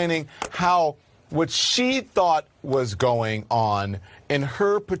explaining how what she thought was going on in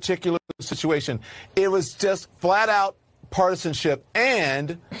her particular situation, it was just flat out partisanship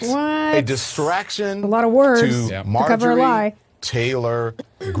and a distraction. A lot of words to to cover a lie. Taylor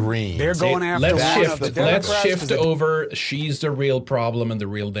Greene. They're going after Let's shift over. She's the real problem and the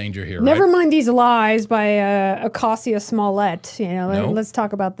real danger here. Never right? mind these lies by Acacia Smollett. Let's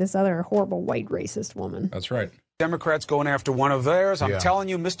talk about this other horrible white racist woman. That's right. Democrats going after one of theirs. I'm telling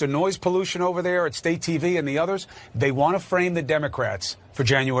you, Mr. Noise Pollution over there at State TV and the others, they want to frame the Democrats for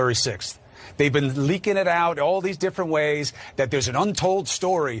January 6th. They've been leaking it out all these different ways, that there's an untold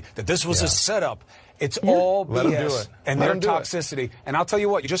story, that this was a setup. It's all BS. Let them do it. And their toxicity. And I'll tell you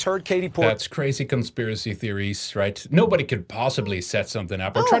what, you just heard Katie Porter. That's crazy conspiracy theories, right? Nobody could possibly set something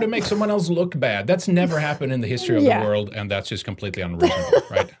up or try to make someone else look bad. That's never happened in the history of the world, and that's just completely unreasonable,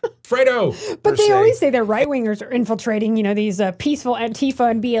 right? Fredo! But they always say that right-wingers are infiltrating, these peaceful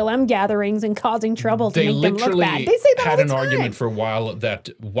Antifa and BLM gatherings and causing trouble to make them look bad. They say that all the time. Had an argument for a while that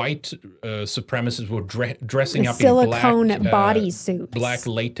white supremacists were dressing up in silicone bodysuits. Black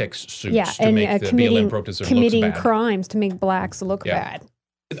latex suits to make the BLM protesters committing look bad. crimes to make blacks look bad.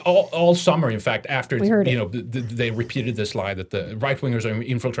 All summer, in fact, after they repeated this lie that the right-wingers are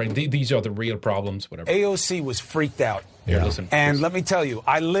infiltrating. These are the real problems, whatever. AOC was freaked out. Here, listen. And let me tell you,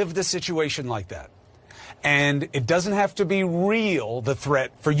 I lived a situation like that. And it doesn't have to be real, the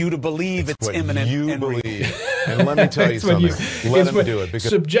threat, for you to believe it's imminent. You believe. And let me tell you something. Let them do it. Because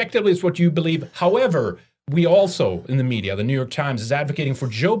subjectively, it's what you believe. However, we also, in the media, the New York Times is advocating for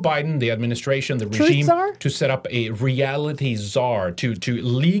Joe Biden, the administration, the regime, to set up a reality czar to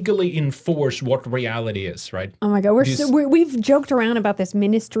legally enforce what reality is, right? Oh my God, we've joked around about this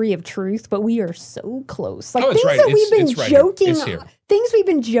ministry of truth, but we are so close. Like things that we've been joking, things we've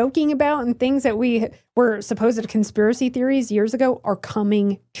been joking about, and things that we were supposed conspiracy theories years ago are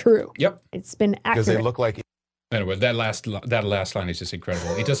coming true. Yep, it's been accurate because they look like. Anyway, that last line is just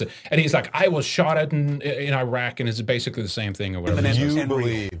incredible. He does it, and he's like, "I was shot at in Iraq," and it's basically the same thing or whatever. You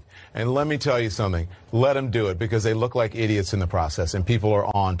believe, and let me tell you something. Let them do it because they look like idiots in the process, and people are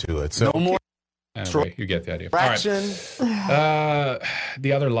on to it. So no more. Anyway, you get the idea. Fraction. All right.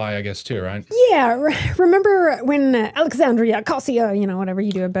 The other lie, I guess, too, right? Yeah. Remember when Alexandria Ocasio, whatever,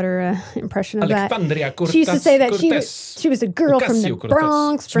 you do a better impression of that. She used to say that she was a girl from the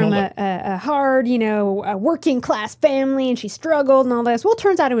Bronx, from a hard, working class family, and she struggled and all this. Well, it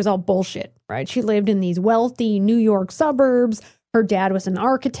turns out it was all bullshit, right? She lived in these wealthy New York suburbs. her dad was an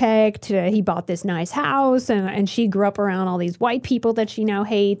architect. He bought this nice house, and she grew up around all these white people that she now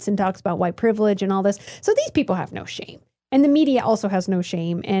hates and talks about white privilege and all this. So these people have no shame. And the media also has no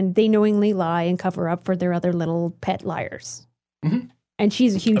shame, and they knowingly lie and cover up for their other little pet liars. Mm-hmm. And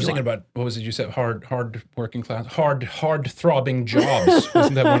she's a huge I was thinking about, what was it you said? Hard working class, hard throbbing jobs.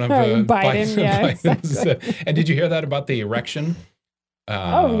 Wasn't that one of Biden? Yeah, exactly. And did you hear that about the erection?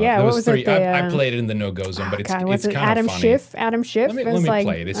 Oh yeah, there what was three. it? I played it in the no-go zone, but it's kind of Adam funny. Schiff? Adam Schiff. Let me like,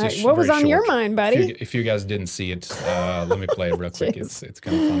 play it. It's just what was very on your short. mind, buddy? If you guys didn't see it, let me play it real quick. It's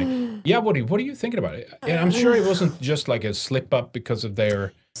kind of funny. Yeah, what are you thinking about it? And I'm sure it wasn't just like a slip up because of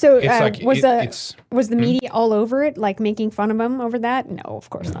their. So it's like, was the media all over it, like making fun of him over that? No, of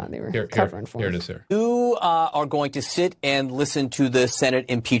course not. They were covering for him. Here it is. Here. You are going to sit and listen to the Senate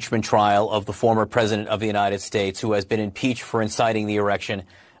impeachment trial of the former president of the United States, who has been impeached for inciting the insurrection.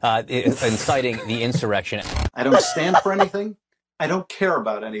 I don't stand for anything. I don't care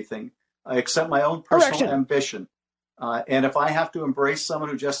about anything except my own personal ambition. And if I have to embrace someone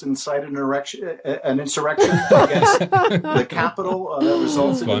who just incited an insurrection against the Capitol that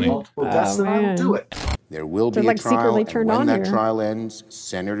results in multiple deaths, then I will do it. There will be a trial, and when that trial ends,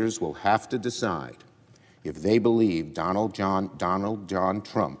 senators will have to decide if they believe Donald John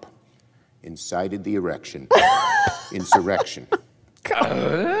Trump incited the insurrection.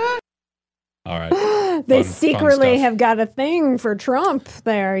 All right. They secretly have got a thing for Trump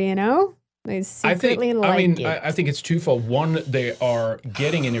there, you know? They secretly it. I think it's twofold. One, they are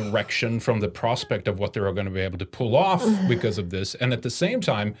getting an erection from the prospect of what they're going to be able to pull off because of this. And at the same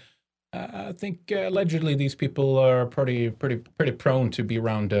time, I think allegedly these people are pretty prone to be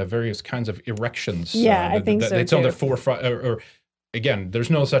around various kinds of erections. Yeah, I think so It's too. on their forefront, or again, there's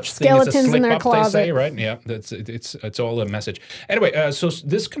no such Skeletons thing as a in their slip up, they say, closet. right? Yeah, it's all a message. Anyway, so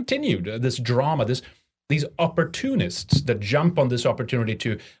this continued, this drama, these opportunists that jump on this opportunity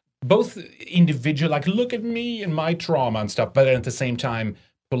to both individual, like, look at me and my trauma and stuff, but at the same time,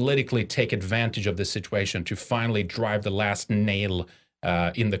 politically take advantage of this situation to finally drive the last nail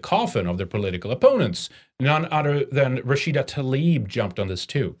in the coffin of their political opponents. None other than Rashida Tlaib jumped on this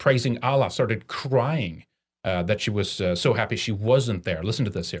too, praising Allah, started crying that she was so happy she wasn't there. Listen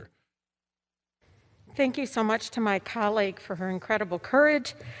to this here. Thank you so much to my colleague for her incredible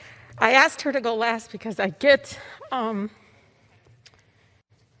courage. I asked her to go last because I get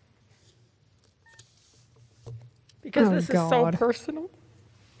this is so personal.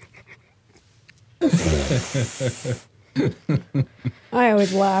 I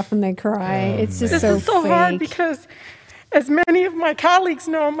always laugh when they cry. It's just this is so hard because, as many of my colleagues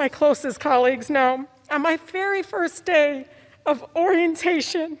know, my closest colleagues know, on my very first day of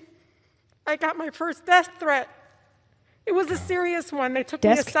orientation, I got my first death threat. It was a serious one. They took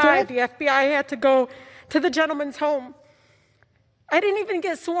me aside. The FBI had to go to the gentleman's home. I didn't even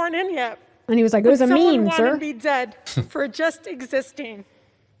get sworn in yet. And he was like, it was a meme, sir. Someone wanted me dead for just existing.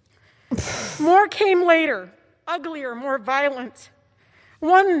 More came later, uglier, more violent.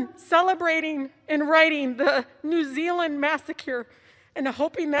 One celebrating and writing the New Zealand massacre and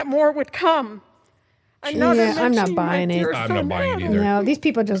hoping that more would come. I'm not buying it. I'm not buying it either. No, these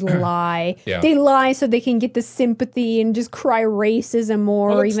people just lie. Yeah. They lie so they can get the sympathy and just cry racism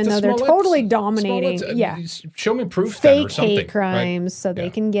more, even though they're totally dominating. Show me proof then, or fake something. hate crimes, right? so they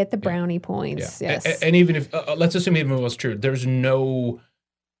can get the brownie points. Yeah. Yes. And even if, let's assume even if it was true,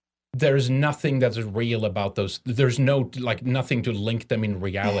 there's nothing that's real about those. There's nothing to link them in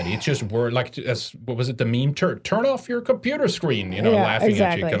reality. It's just word, what was it, the meme? Turn off your computer screen, laughing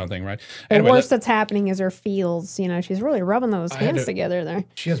at you kind of thing, right? The worst that's happening is her feels. She's really rubbing those hands together there.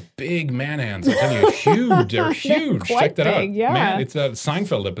 She has big man hands. I tell you, huge. They're huge. Check that out. Yeah. Man, it's a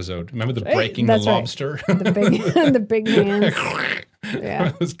Seinfeld episode. Remember the breaking the lobster? Right. The big hands.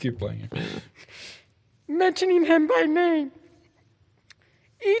 Yeah. Let's keep playing it. Mentioning him by name.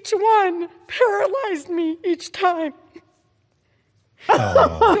 Each one paralyzed me each time.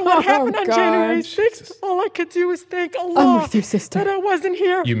 Oh. So what happened on January 6th, all I could do was thank Allah that I wasn't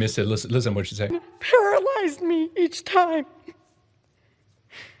here. You missed it. Listen what she said. Paralyzed me each time.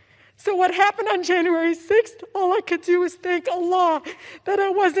 So what happened on January 6th, all I could do was thank Allah that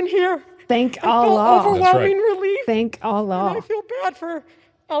I wasn't here. Thank Allah. Allah. Overwhelming relief. Thank Allah. And I feel bad for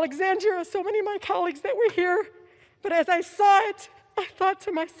Alexandria, so many of my colleagues that were here. But as I saw it, I thought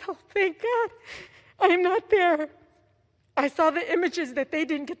to myself, thank God I am not there. I saw the images that they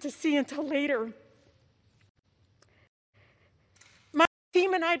didn't get to see until later. My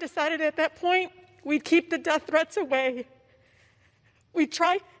team and I decided at that point we'd keep the death threats away. We'd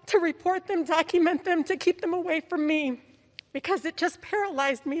try to report them, document them, to keep them away from me. because it just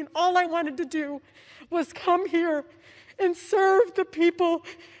paralyzed me, and all I wanted to do was come here and serve the people.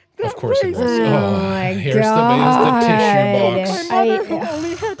 Of course it was. Oh my here's God. the tissue box. My mother, who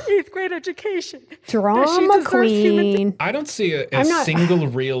only had 8th grade education. Drama queen. I don't see a single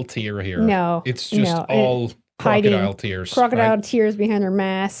real tear here. No. It's just no. all crocodile tears. Crocodile right? tears behind her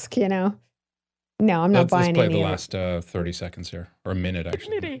mask, you know. No, I'm not buying Let's play any the of last 30 seconds here, or a minute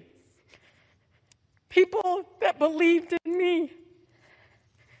actually. Dignity. People that believed in me.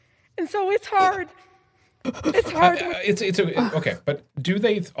 And so it's hard. It's hard. Okay, but do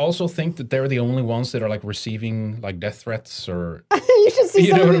they also think that they're the only ones that are like receiving like death threats or? You should see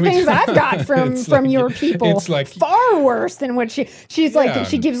some of the things I've got from like, your people. It's like far worse than what she's like.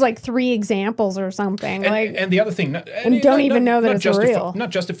 She gives like 3 examples or something. And the other thing, and don't even know that it's real. Not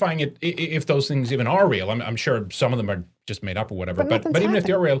justifying it if those things even are real. I'm sure some of them are just made up or whatever. But even if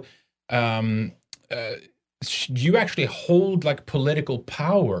they're real, you actually hold like political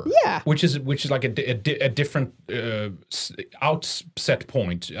power, which is like a different outset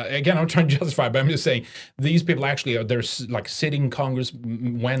point. Again, I'm trying to justify, but I'm just saying these people actually are they're like sitting Congress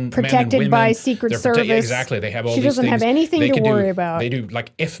when protected men and women, by Secret Service. Exactly, they have all she these doesn't things. have anything to worry about. They do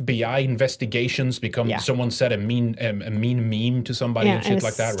like FBI investigations. Someone said a mean meme to somebody and shit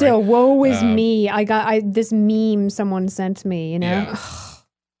like that. Still, right? woe is me. I got this meme someone sent me. You know. Yeah.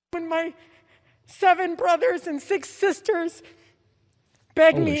 When my 7 brothers and 6 sisters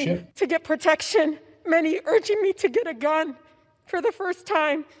begged me to get protection, many urging me to get a gun for the first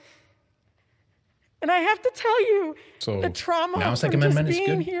time. And I have to tell you, the trauma of just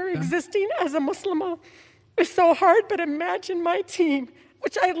being here, existing as a Muslim, is so hard. But imagine my team,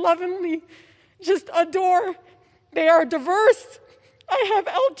 which I lovingly just adore. They are diverse. I have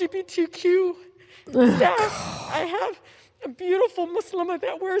LGBTQ staff. I have a beautiful Muslima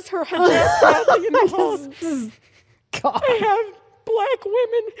that wears her hijab proudly in the halls. I have Black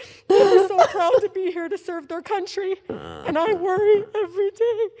women that are so proud to be here to serve their country. And I worry every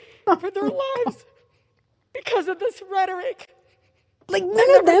day for their lives because of this rhetoric. Like,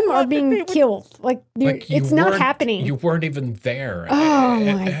 none of them are being killed. Like it's not happening. You weren't even there. Oh,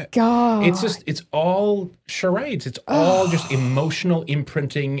 my God. It's all charades. It's all just emotional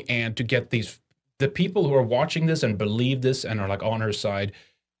imprinting, and to get the people who are watching this and believe this and are like on her side,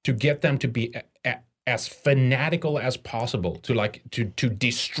 to get them to be as fanatical as possible to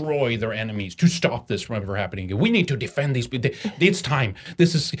destroy their enemies, to stop this from ever happening. We need to defend these people. It's time.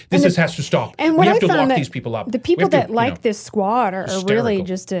 This has to stop. And we have to lock these people up. The people that this squad are really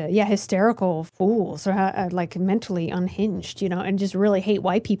just hysterical fools, or like mentally unhinged, and just really hate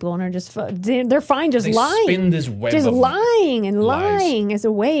white people and are just they're fine just lying. Spin this web just of lying and lies. lying as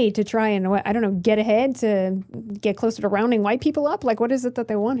a way to try and get ahead, to get closer to rounding white people up. Like, what is it that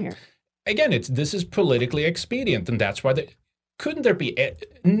they want here? Again, this is politically expedient, and that's why couldn't there be a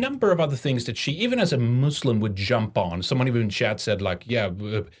number of other things that she, even as a Muslim, would jump on? Someone even in chat said, like,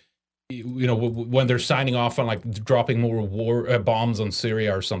 when they're signing off on like dropping more war bombs on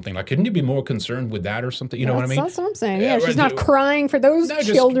Syria or something, like, couldn't you be more concerned with that or something? You know what I mean? That's what I'm saying. Yeah, she's not crying for those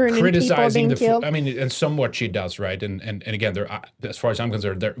children and people being killed. I mean, and somewhat she does, right? And again, they're, as far as I'm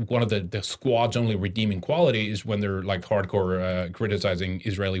concerned, they're one of the squad's only redeeming quality is when they're like hardcore criticizing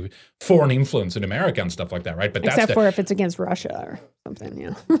Israeli foreign influence in America and stuff like that, right? But except for if it's against Russia or something,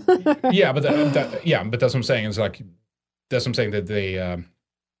 yeah, but but that's what I'm saying. It's like that's what I'm saying, that they.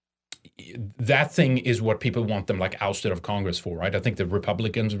 That thing is what people want them like ousted of Congress for, right? I think the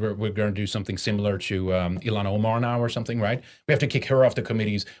Republicans were going to do something similar to Ilhan Omar now or something, right? We have to kick her off the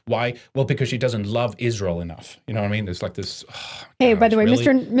committees. Why? Well, because she doesn't love Israel enough. You know what I mean? It's like this. Hey, by the way, really...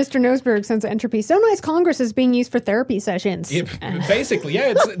 Mr. Nosberg sends Entropy. So nice Congress is being used for therapy sessions. Yeah, basically,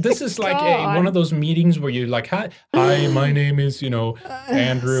 yeah. This is like one of those meetings where you like, hi, my name is,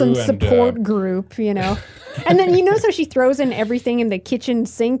 Andrew. Some support group, And then so she throws in everything in the kitchen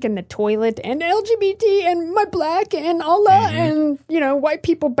sink and the toilet and LGBT and my black and Allah and, white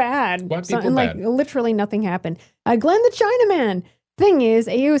people bad. White people and bad. Like literally nothing happened. Glenn the Chinaman. Thing is,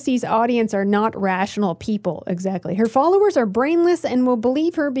 AOC's audience are not rational people. Exactly. Her followers are brainless and will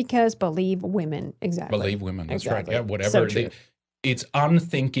believe her because believe women. Exactly. Believe women. That's exactly. right. Yeah, whatever. So it's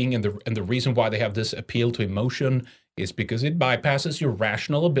unthinking, and the reason why they have this appeal to emotion is because it bypasses your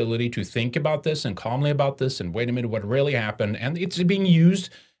rational ability to think about this and calmly about this and wait a minute, what really happened? And it's being used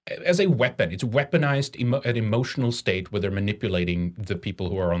as a weapon. It's weaponized an emotional state where they're manipulating the people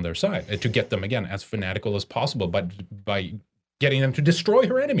who are on their side to get them, again, as fanatical as possible, but by getting them to destroy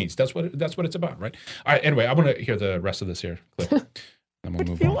her enemies. That's what it's about, right? All right, anyway, I want to hear the rest of this here clip. And we'll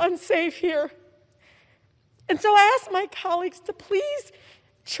move feel unsafe here. And so I asked my colleagues to please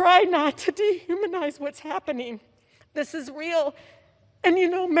try not to dehumanize what's happening. This is real. And you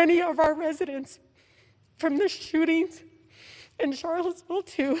know, many of our residents, from the shootings in Charlottesville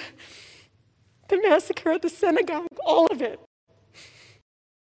to the massacre at the synagogue, all of it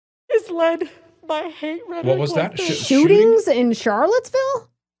is led by hate rhetoric. What was that? Shootings in Charlottesville?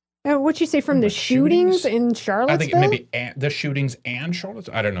 What'd you say, from the shootings in Charlottesville? I think maybe the shootings and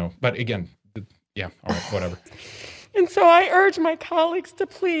Charlottesville. I don't know. But again, yeah, all right, whatever. And so I urge my colleagues to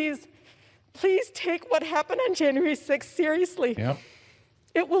please take what happened on January 6th seriously. Yep.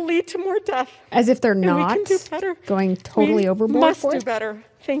 It will lead to more death. As if they're And not we can do better. going totally overboard. Must for do it. better.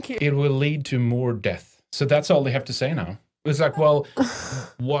 Thank you. It will lead to more death. So that's all they have to say now. It's like, well,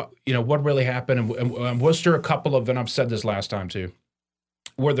 what really happened? And was there a couple of, and I've said this last time too,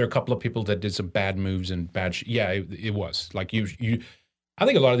 were there a couple of people that did some bad moves and bad? Yeah, it was. Like you. I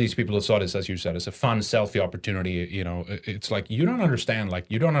think a lot of these people saw this, as you said, as a fun selfie opportunity. You know, it's like you don't understand. Like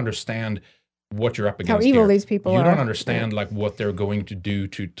you don't understand what you're up against. How evil here. these people are. You don't understand like what they're going to do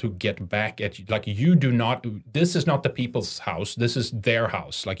to get back at you. Like you do not. This is not the people's house. This is their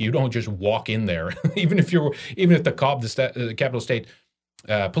house. Like you don't just walk in there. even if the Capitol State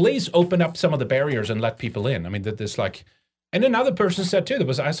police open up some of the barriers and let people in. I mean, that this like. And another person said too.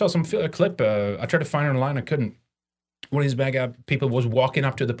 I saw some clip. I tried to find it online. I couldn't. One of these bad people was walking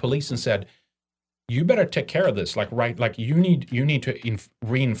up to the police and said, "You better take care of this. Like you need to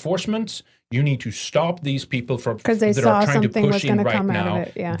reinforcements. You need to stop these people from they that saw are trying to something was push in gonna right come out now. of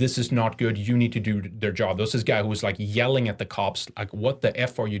it, yeah. This is not good. You need to do their job." This is a guy who was like yelling at the cops, like, "What the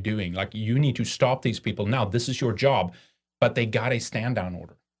F are you doing? Like, you need to stop these people now. This is your job." But they got a stand down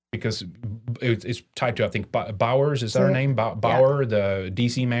order. Because it's tied to, I think, Bowers, is that her name? Bauer, the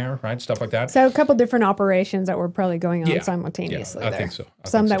D.C. mayor, right? Stuff like that. So a couple different operations that were probably going on simultaneously. Yeah, I think so.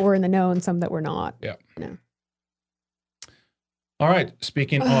 Some that were in the know and some that were not. Yeah. No. All right.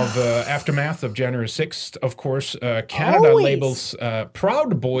 Speaking of aftermath of January 6th, of course, Canada labels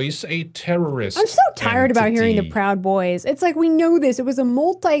Proud Boys a terrorist. I'm so tired about hearing the Proud Boys. It's like, we know this. It was a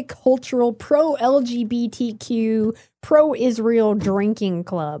multicultural, pro-LGBTQ, pro-Israel drinking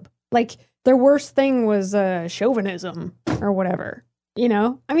club. Like, their worst thing was chauvinism or whatever. You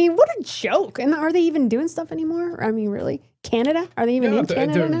know? I mean, what a joke. And are they even doing stuff anymore? I mean, really? Canada? Are they even in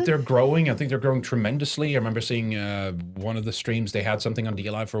Canada now? They're growing. I think they're growing tremendously. I remember seeing one of the streams. They had something on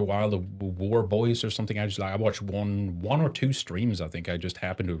DLive for a while, the War Boys or something. I watched one or two streams, I think I just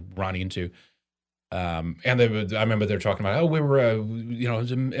happened to run into. And I remember they're talking about, we were, it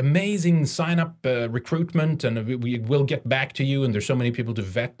was an amazing sign-up recruitment, and we will get back to you, and there's so many people to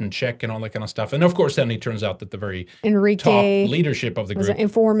vet and check and all that kind of stuff. And of course, then it turns out that the very top leadership of the group was an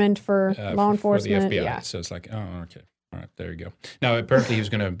informant for law enforcement. For the FBI. Yeah. So it's like, oh, okay. All right, there you go. Now, apparently he was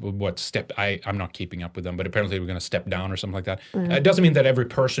going to, I'm not keeping up with them, but apparently he was going to step down or something like that. Mm-hmm. It doesn't mean that every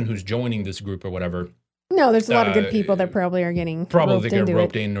person who's joining this group or whatever. No, there's a lot of good people that probably are getting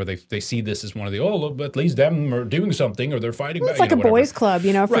roped in, or they see this as one of the, at least them are doing something, or they're fighting back. It's like a boys club,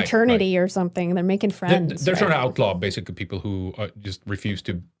 a fraternity or something. They're making friends. They're trying to outlaw basically people who just refuse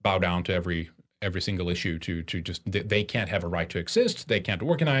to bow down to every single issue, to just, they can't have a right to exist, they can't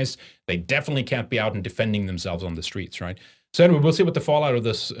organize, they definitely can't be out and defending themselves on the streets, right? So anyway, we'll see what the fallout of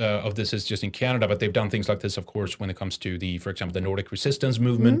this is just in Canada, but they've done things like this, of course, when it comes to for example, the Nordic resistance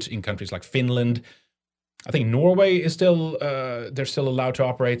movement in countries like Finland. I think Norway is still, they're still allowed to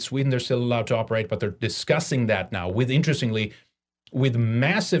operate. Sweden, they're still allowed to operate, but they're discussing that now interestingly, with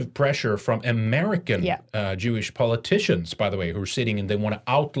massive pressure from American Jewish politicians, by the way, who are sitting and they want to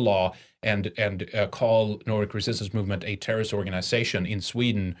outlaw and call Nordic resistance movement a terrorist organization in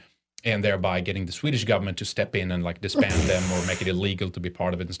Sweden, and thereby getting the Swedish government to step in and like disband them or make it illegal to be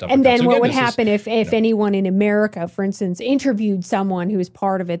part of it and stuff. And like then that. So what again, would happen if anyone in America, for instance, interviewed someone who was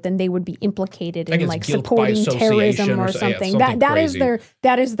part of it, then they would be implicated in like supporting terrorism or something.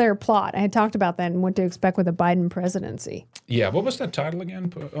 That is their plot. I had talked about that and what to expect with the Biden presidency. Yeah, what was that title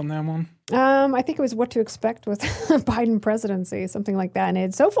again on that one? I think it was What to Expect with Biden presidency, something like that.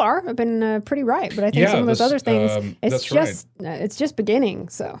 And so far, I've been pretty right. But I think some of those other things, it's just beginning.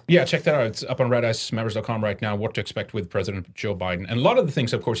 So yeah, check that out. It's up on redicemembers.com right now, What to Expect with President Joe Biden. And a lot of the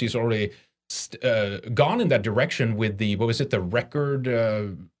things, of course, he's already gone in that direction with the record...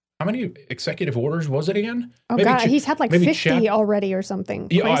 how many executive orders was it again? Oh, God, he's had like 50 already or something.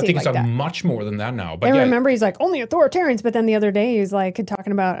 Yeah, I think it's much more than that now. But I remember he's like, only authoritarians. But then the other day, he's like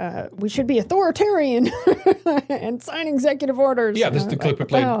talking about we should be authoritarian and sign executive orders. Yeah, this is the clip we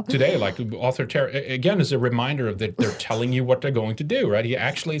played today. Like, authoritarian, again, is a reminder that they're telling you what they're going to do, right? He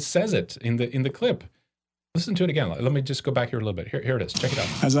actually says it in the clip. Listen to it again. Let me just go back here a little bit. Here it is. Check it out.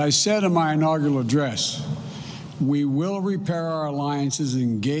 As I said in my inaugural address, We will repair our alliances and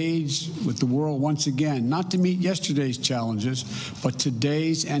engage with the world once again, not to meet yesterday's challenges, but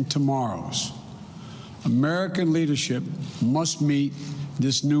today's and tomorrow's. American leadership must meet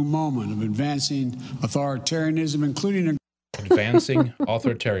this new moment of advancing authoritarianism, including advancing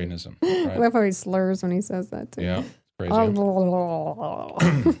authoritarianism. Right? I love how he slurs when he says that too. Yeah, crazy.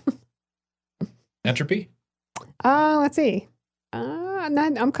 Entropy? Let's see.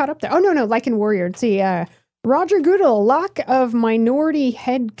 I'm caught up there. Oh, no, like in Warrior. Let's see. Roger Goodell, lack of minority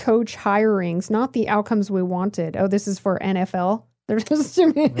head coach hirings, not the outcomes we wanted. Oh, this is for NFL. There's just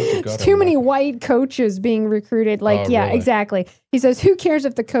too many white coaches being recruited. Like, yeah, really? Exactly. He says, who cares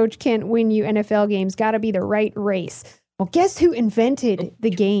if the coach can't win you NFL games? Got to be the right race. Well, guess who invented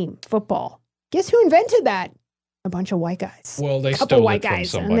the game, football? Guess who invented that? A bunch of white guys. Well, they stole white it from guys,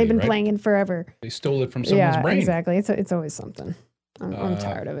 somebody, and they've been right? playing it forever. They stole it from someone's brain. Yeah, exactly. It's always something. I'm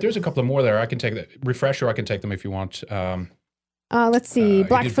tired of it. There's a couple of more there. I can take the refresher. I can take them if you want. Let's see.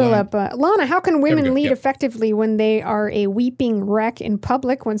 Black Phillip. Lana, how can women lead effectively when they are a weeping wreck in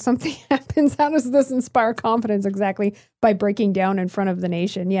public when something happens? How does this inspire confidence exactly? By breaking down in front of the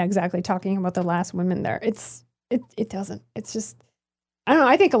nation. Yeah, exactly. Talking about the last women there. It doesn't. It's just, I don't know.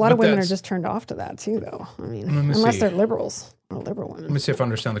 I think a lot of women are just turned off to that too, though. I mean, unless they're liberals or liberal women. Let me see if I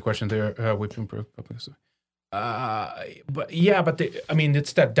understand the question there. Weeping public. But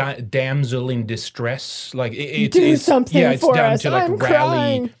it's that damsel in distress. Like it's something it's for down us. to like I'm rally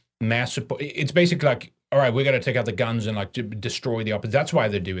crying. mass support. It's basically like, all right, we got to take out the guns and like destroy the opposition. That's why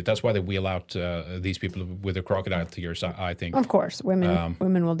they do it. That's why they wheel out these people with their crocodile tears. I think. Of course,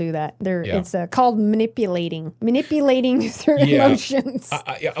 women will do that. It's called manipulating their emotions.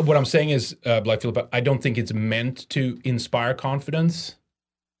 What I'm saying is, Black Phillip, I don't think it's meant to inspire confidence.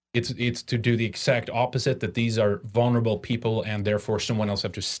 It's to do the exact opposite, that these are vulnerable people and therefore someone else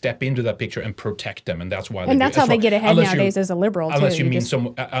have to step into that picture and protect them, and that's why. And that's how they get ahead nowadays as a liberal. Unless you mean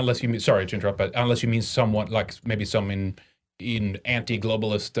sorry to interrupt, but unless you mean someone like maybe some in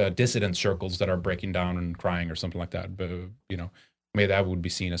anti-globalist dissident circles that are breaking down and crying or something like that. But maybe that would be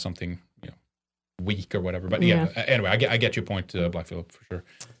seen as something weak or whatever. But anyway, I get your point, Black Phillip, for sure.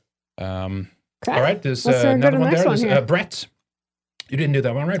 All right, there's another one there. There's Brett. You didn't do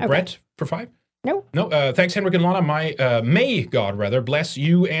that one, right? Okay. Brett for 5? No. Thanks, Henrik and Lana. May God bless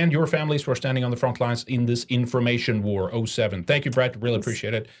you and your families for standing on the front lines in this information war. 07. Thank you, Brett. Really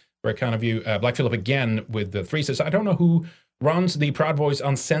appreciate it. Very kind of you. Black Phillip again with the 3 says, I don't know who runs the Proud Boys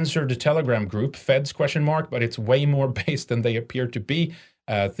Uncensored Telegram group, Feds ? But it's way more based than they appear to be.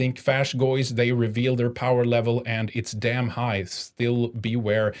 Think Fash Goys, they reveal their power level and it's damn high. Still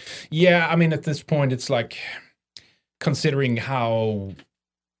beware. Yeah, I mean, at this point, it's like, considering how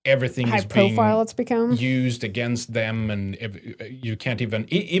everything high is profile being it's become used against them, and you can't even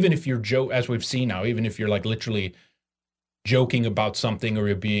if you're as we've seen now, even if you're like literally joking about something or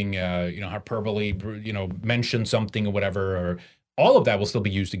you're being hyperbole, mention something or whatever, or all of that will still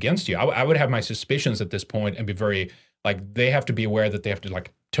be used against you. I would have my suspicions at this point and be very like, they have to be aware that they have to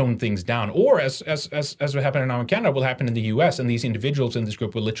like tone things down, or as what happened now in Canada will happen in the US, and these individuals in this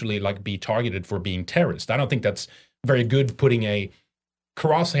group will literally like be targeted for being terrorists. I don't think that's very good, putting a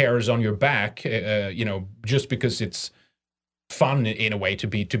crosshairs on your back, just because it's fun in a way to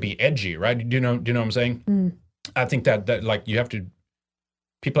be edgy, right? Do you know what I'm saying? Mm. I think that like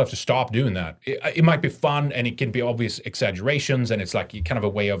people have to stop doing that. It might be fun and it can be obvious exaggerations, and it's like kind of a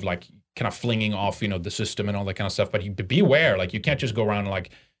way of like kind of flinging off, the system and all that kind of stuff. But you be aware, like you can't just go around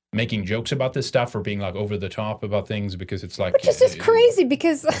like making jokes about this stuff or being like over the top about things, because it's like, which is just crazy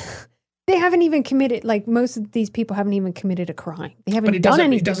because they haven't even committed, like most of these people haven't even committed a crime. They haven't done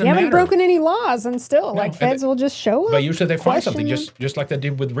anything. They haven't broken any laws, and still feds will just show up. But usually they find something, just like they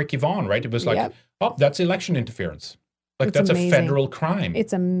did with Ricky Vaughn, right? It was like, oh, that's election interference. Like that's amazing. A federal crime.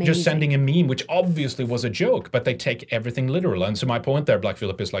 It's amazing. Just sending a meme, which obviously was a joke, but they take everything literal. And so my point there, Black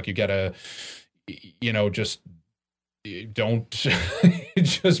Phillip, is like you gotta, just don't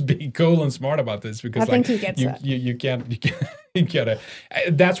just be cool and smart about this, because I think he gets that. You gotta.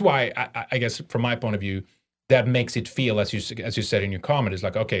 That's why I guess from my point of view, that makes it feel, as you said in your comment, is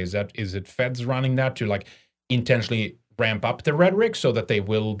like, okay, is it feds running that to like intentionally ramp up the rhetoric so that they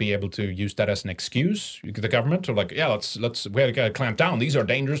will be able to use that as an excuse, the government, or like, we gotta clamp down. These are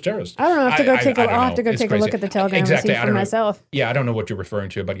dangerous terrorists. I don't know. I'll have to go take a look at the Telegram and see for myself. Yeah, I don't know what you're referring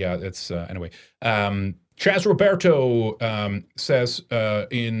to, but yeah, it's anyway. Chaz Roberto says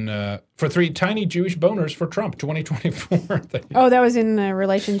for 3 tiny Jewish boners for Trump 2024. Oh, that was in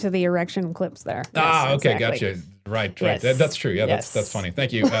relation to the erection clips there. Yes, okay, exactly. Gotcha. Right. Yes. That's true. Yeah, yes. That's funny.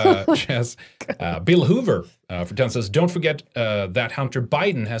 Thank you, Chaz. Bill Hoover for 10 says, don't forget that Hunter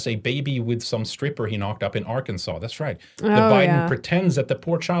Biden has a baby with some stripper he knocked up in Arkansas. That's right. Biden pretends that the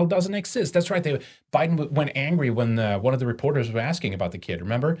poor child doesn't exist. That's right. Biden went angry when one of the reporters was asking about the kid.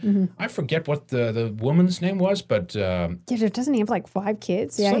 Remember? Mm-hmm. I forget what the woman's name was, but doesn't he have like 5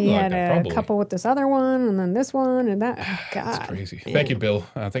 kids? Yeah, he had a couple with this other one, and then this one, and that. Oh, God, that's crazy. Yeah. Thank you, Bill.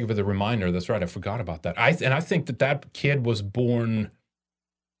 Thank you for the reminder. That's right. I forgot about that. I think that kid was born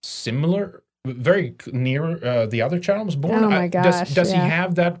similar, very near the other child was born. Oh my gosh! Does he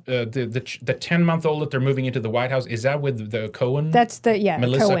have that the 10-month-old that they're moving into the White House? Is that with the Cohen? That's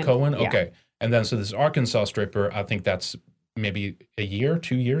Melissa Cohen. Yeah. Okay, and then so this Arkansas stripper, I think that's maybe a year,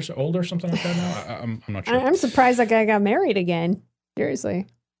 2 years old or something like that. Now I'm not sure. I'm surprised that guy got married again. Seriously.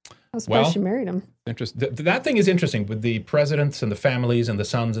 I was surprised she married him. That thing is interesting with the presidents and the families and the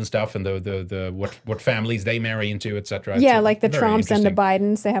sons and stuff and the what families they marry into, etc. Yeah, like the Trumps and the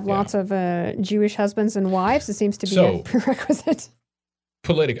Bidens, they have lots of Jewish husbands and wives. It seems to be a prerequisite.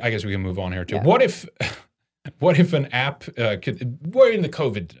 I guess we can move on here too. Yeah. What if an app we're in the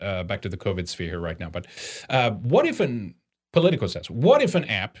COVID back to the COVID sphere here right now, but what if Politico says, what if an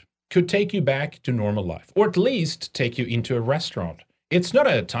app could take you back to normal life, or at least take you into a restaurant? It's not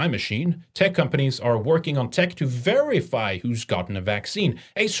a time machine. Tech companies are working on tech to verify who's gotten a vaccine,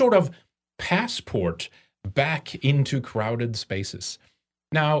 a sort of passport back into crowded spaces.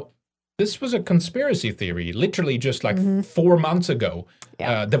 Now, this was a conspiracy theory, literally just like 4 months ago,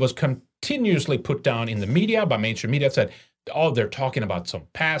 that was continuously put down in the media by mainstream media. It said, oh, they're talking about some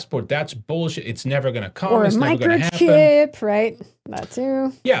passport. That's bullshit. It's never going to come. Or it's a never going to happen. Microchip, right? That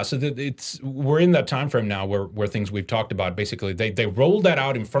too. Yeah, so we're in that time frame now where things we've talked about, basically, they rolled that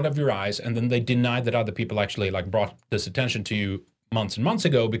out in front of your eyes, and then they denied that other people actually brought this attention to you months and months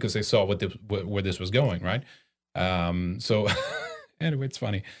ago because they saw where this was going, right? So anyway, it's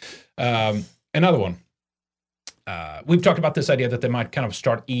funny. Another one. We've talked about this idea that they might kind of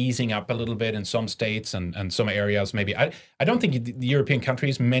start easing up a little bit in some states and some areas. Maybe I don't think the European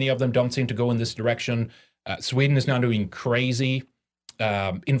countries, many of them don't seem to go in this direction. Sweden is now doing crazy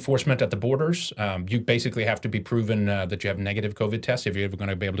enforcement at the borders. You basically have to be proven that you have negative COVID tests if you're ever going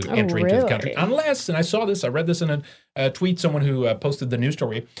to be able to enter into the country. Unless, and I read this in a tweet, someone who posted the news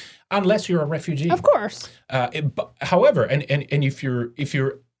story, unless you're a refugee. Of course. However, and if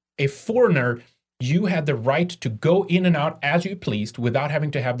you're a foreigner, you had the right to go in and out as you pleased without having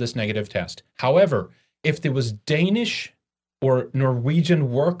to have this negative test. However, if there was Danish or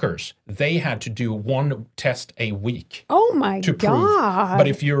Norwegian workers, they had to do 1 test a week. Oh my God. But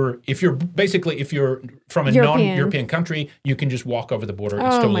if you're from a non-European country, you can just walk over the border.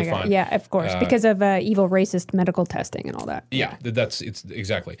 It's totally fine. Yeah, of course, because of evil racist medical testing and all that. Yeah, it's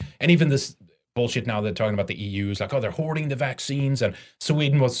exactly. And even this bullshit now they're talking about the EU is like, oh, they're hoarding the vaccines, and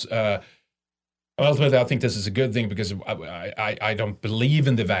Sweden was. Ultimately, I think this is a good thing because I don't believe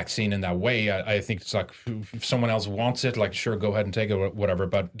in the vaccine in that way. I think it's like if someone else wants it, like sure, go ahead and take it or whatever.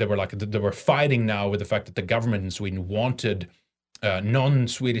 But they were fighting now with the fact that the government in Sweden wanted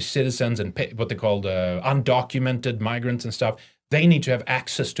non-Swedish citizens and what they called undocumented migrants and stuff. They need to have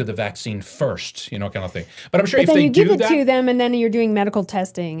access to the vaccine first, kind of thing. But I'm sure if they do that... But then you give it to them, and then you're doing medical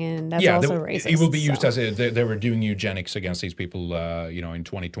testing, and that's also racist. It will be used as they were doing eugenics against these people, in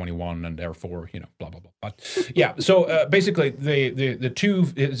 2021, and therefore, blah, blah, blah. But yeah, so basically,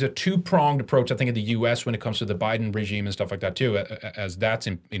 the is a two-pronged approach, I think, in the U.S. when it comes to the Biden regime and stuff like that, too, as that's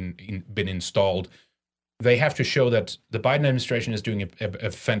been installed. They have to show that the Biden administration is doing a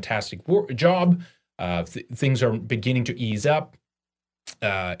fantastic job. Things are beginning to ease up.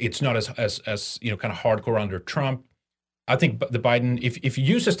 It's not as kind of hardcore under Trump. I think the Biden, if you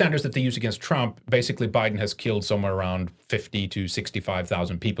use the standards that they use against Trump, basically Biden has killed somewhere around 50 to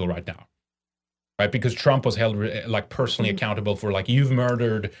 65,000 people right now, right? Because Trump was held personally accountable for you've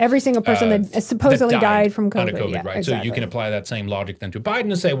murdered every single person that supposedly died from COVID. COVID, right? Exactly. So you can apply that same logic then to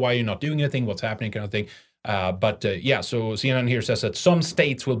Biden and say, why are you not doing anything? What's happening? Kind of thing. So CNN here says that some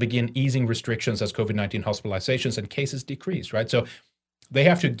states will begin easing restrictions as COVID-19 hospitalizations and cases decrease, right? So they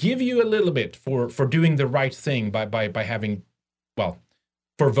have to give you a little bit for doing the right thing by having,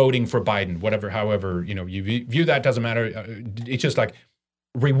 for voting for Biden, however, you view that, doesn't matter. It's just like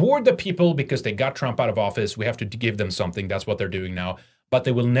reward the people because they got Trump out of office. We have to give them something. That's what they're doing now. but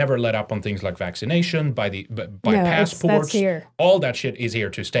they will never let up on things like vaccination, by passports. That's here. All that shit is here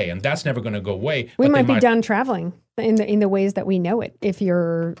to stay, and that's never going to go away. We might be done traveling in the ways that we know it. If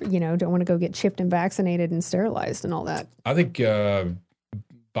you're, don't want to go get chipped and vaccinated and sterilized and all that. I think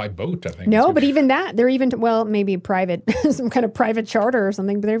by boat. I think no, but even that, they're even maybe private, some kind of private charter or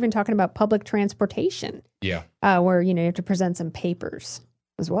something. But they're even talking about public transportation. Yeah, where you have to present some papers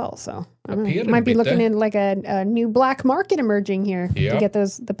as well. So might be looking in like a new black market emerging here to get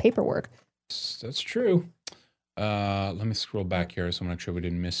the paperwork. That's true. Let me scroll back here so I'm not sure we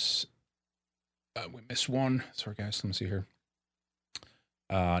didn't miss. We missed one. Sorry, guys. Let me see here.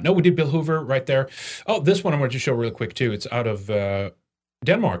 No, we did Bill Hoover right there. Oh, this one I wanted to show real quick too. It's out of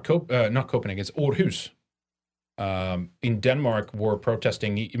Denmark. Not Copenhagen. It's Aarhus. In Denmark, were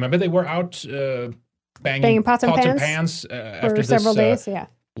protesting. You remember they were out banging pots and pans after several days.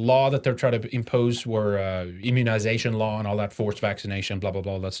 Law that they're trying to impose were immunization law and all that, forced vaccination, blah blah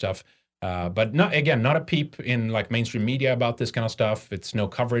blah, all that stuff. But not a peep in like mainstream media about this kind of stuff. It's no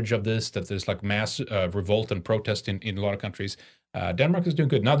coverage of this, that there's like mass revolt and protest in a lot of countries. Denmark is doing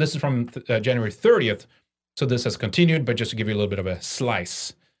good. Now, this is from January 30th, so this has continued, but just to give you a little bit of a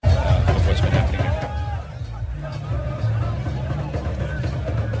slice of what's been happening here.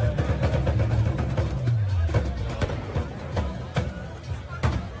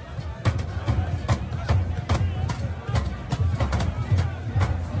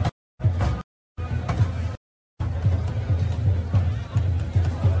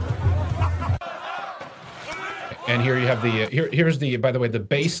 And here you have the here's the, by the way, the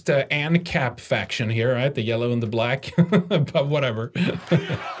based ANCAP faction here, right? The yellow and the black, but whatever.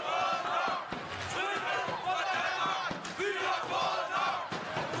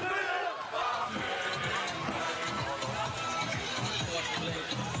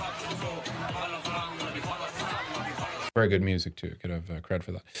 Very good music too. Could have cred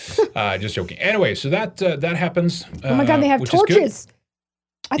for that. Just joking. Anyway, so that happens. Oh my God, they have torches.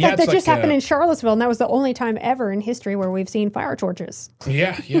 I thought that just happened in Charlottesville, and that was the only time ever in history where we've seen fire torches.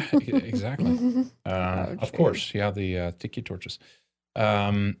 Yeah, exactly. Of course, the tiki torches.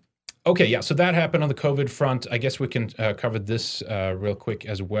 Okay, yeah, so that happened on the COVID front. I guess we can cover this real quick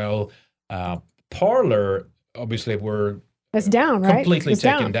as well. Parler, obviously, it's down, right? Completely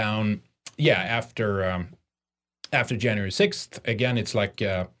taken down. Yeah, after January 6th. Again, it's like...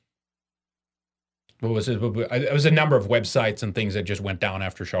 what was it? It was a number of websites and things that just went down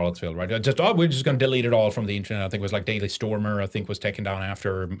after Charlottesville, right? We're just going to delete it all from the internet. I think it was like Daily Stormer, I think, was taken down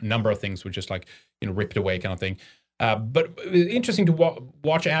after. A number of things were just like, ripped away kind of thing. But interesting to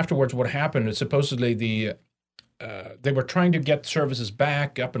watch afterwards what happened. Supposedly they were trying to get services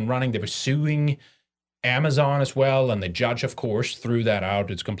back up and running. They were suing Amazon as well, and the judge, of course, threw that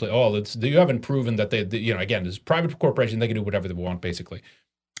out. It's complete. You haven't proven that again, this private corporation, they can do whatever they want, basically.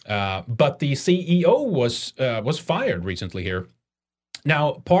 But the CEO was fired recently here.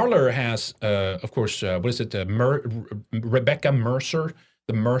 Now, Parler has, of course, what is it? Rebecca Mercer,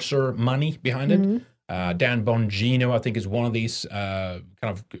 the Mercer money behind it. Dan Bongino, I think, is one of these kind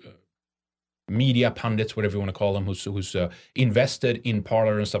of media pundits, whatever you want to call them, who's invested in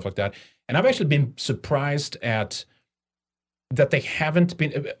Parler and stuff like that. And I've actually been surprised at that they haven't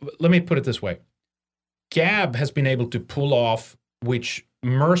been. Let me put it this way: Gab has been able to pull off, which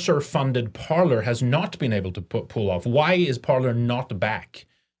Mercer-funded Parler has not been able to pull off. Why is Parler not back?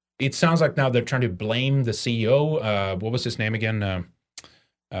 It sounds like now they're trying to blame the CEO. What was his name again?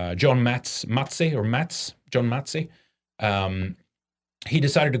 John Matze. He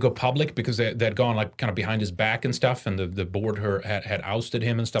decided to go public because they'd gone like kind of behind his back and stuff, and the board had ousted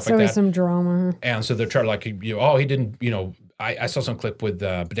him and stuff like that. So some drama. And so they're trying to like, he didn't, I saw some clip with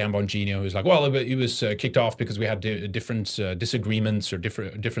Dan Bongino who's like, well, he was kicked off because we had different disagreements or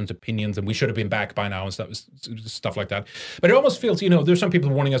different opinions, and we should have been back by now and stuff like that. But it almost feels, there's some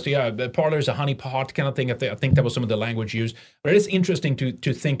people warning us, Parler's a honeypot kind of thing. I think that was some of the language used. But it is interesting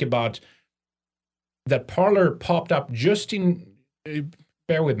to think about that Parler popped up just in,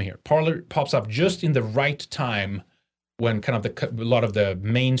 bear with me here, Parler pops up just in the right time when kind of a lot of the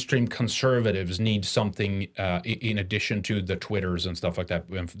mainstream conservatives need something in addition to the Twitters and stuff like that,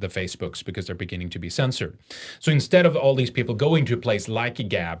 the Facebooks, because they're beginning to be censored. So instead of all these people going to a place like a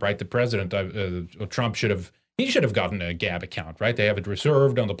Gab, right, the president, Trump should have gotten a Gab account, right? They have it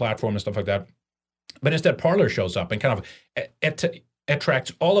reserved on the platform and stuff like that. But instead, Parler shows up and kind of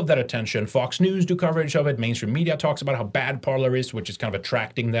attracts all of that attention. Fox News do coverage of it. Mainstream media talks about how bad Parler is, which is kind of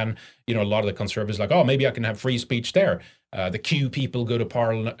attracting then, a lot of the conservatives like, oh, maybe I can have free speech there. The Q people go to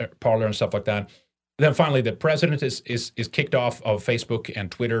Parler and stuff like that. Then finally, the president is kicked off of Facebook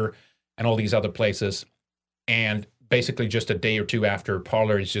and Twitter and all these other places. And basically just a day or two after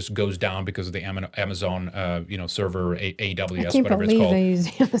Parler just goes down because of the Amazon server, AWS, whatever it's called. They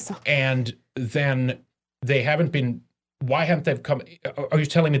use Amazon. And then they haven't been. Why haven't they come? Are you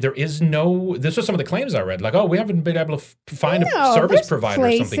telling me there is no? This was some of the claims I read. Like, we haven't been able to find a service provider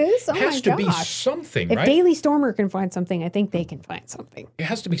or something. It has to be something, right? If Daily Stormer can find something, I think they can find something. It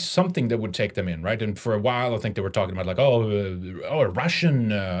has to be something that would take them in, right? And for a while, I think they were talking about like, a Russian.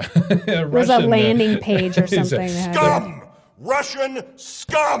 There's a landing page or something. Scum! Russian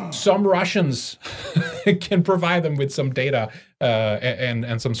scum! Some Russians can provide them with some data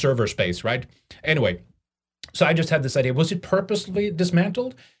and some server space, right? Anyway. So I just had this idea. Was it purposely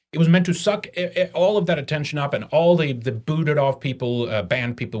dismantled? It was meant to suck all of that attention up, and all the booted off people,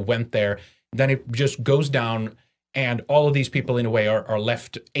 banned people went there. Then it just goes down, and all of these people, in a way, are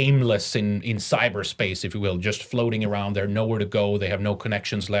left aimless in cyberspace, if you will, just floating around. They're nowhere to go. They have no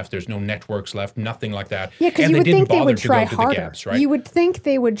connections left. There's no networks left. Nothing like that. Yeah, because you would think they would try harder. Right? You would think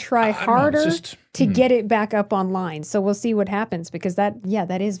they would try harder to get it back up online. So we'll see what happens, because that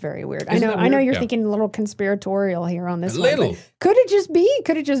is very weird. I know you're thinking a little conspiratorial here on this one. Could it just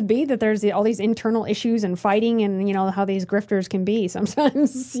be that there's all these internal issues and fighting, and how these grifters can be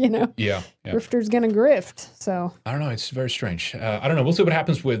sometimes, Yeah. Grifter's gonna grift. So I don't know. It's very strange. I don't know. We'll see what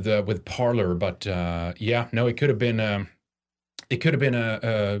happens with Parler, but it could have been. It could have been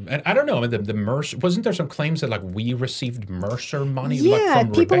and I don't know. The Mercer, wasn't there some claims that like we received Mercer money? Yeah, like,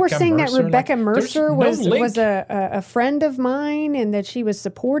 from people were Rebecca saying Mercer? that Rebecca Mercer was a a friend of mine, and that she was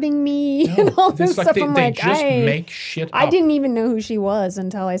supporting me and all this stuff. I'm like, make shit up. I didn't even know who she was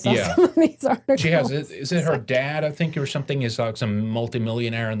until I saw some of these articles. She has. Is it her dad? I think, or something? Is like some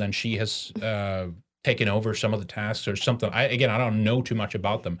multimillionaire, and then she has taken over some of the tasks or something. I don't know too much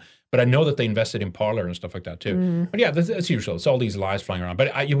about them. But I know that they invested in Parler and stuff like that too. But yeah, that's usual. It's all these lies flying around.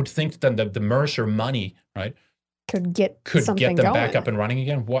 But you would think then the Mercer money, right, could get them going back up and running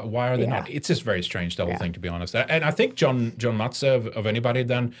again. Why are they not? It's just very strange, the whole thing, to be honest. And I think John Matze of anybody,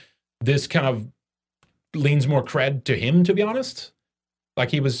 then this kind of leans more cred to him, to be honest. Like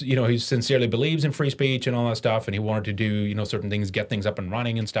he was, he sincerely believes in free speech and all that stuff, and he wanted to do, certain things, get things up and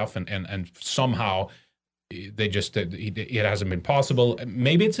running and stuff, and somehow they just it hasn't been possible.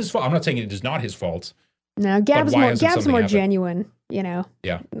 Maybe it's his fault. I'm not saying it is not his fault. No, Gab's more genuine. Yeah,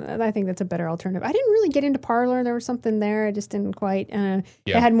 I think that's a better alternative. I didn't really get into Parler. There was something there. I just didn't quite. It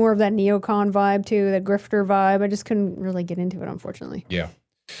had more of that neocon vibe too, that grifter vibe. I just couldn't really get into it, unfortunately. Yeah.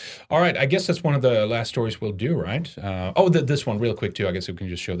 All right, I guess that's one of the last stories we'll do, right? This one real quick too. I guess we can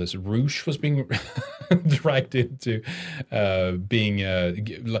just show this. Roosh was being dragged into being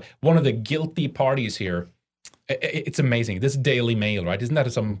one of the guilty parties here. It's amazing. This Daily Mail, right? Isn't that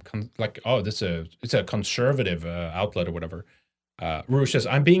it's a conservative outlet or whatever. Roosh says,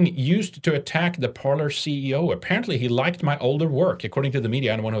 I'm being used to attack the Parler CEO. Apparently, he liked my older work. According to the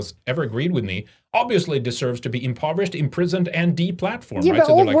media, anyone who's ever agreed with me obviously deserves to be impoverished, imprisoned, and deplatformed. Yeah, right? but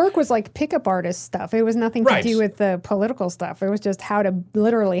old work was like pickup artist stuff. It was nothing to Right. do with the political stuff. It was just how to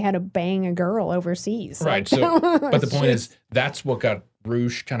bang a girl overseas. Right. But the point is, that's what got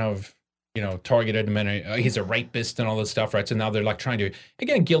Roosh kind of targeted him, and he's a rapist and all this stuff, right? So now they're like trying to,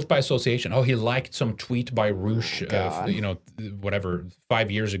 again, guilt by association. Oh, he liked some tweet by Roosh, 5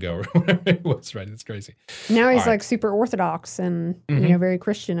 years ago or whatever it was, right? It's crazy. Now he's like super orthodox and very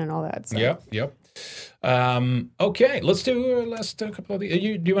Christian and all that. So. Yep. Okay, let's do last couple of these.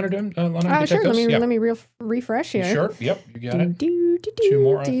 Do you want to do them, Lana? Sure. Let me refresh here. Sure. Yep. You got it. Two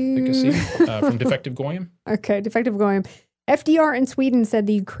more efficacy from Defective Goyim. Okay, Defective Goyim. FDR in Sweden said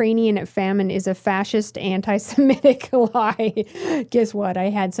the Ukrainian famine is a fascist, anti-Semitic lie. Guess what? I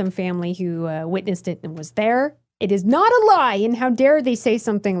had some family who witnessed it and was there. It is not a lie, and how dare they say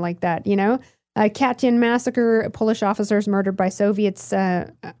something like that, Katyn massacre, Polish officers murdered by Soviets,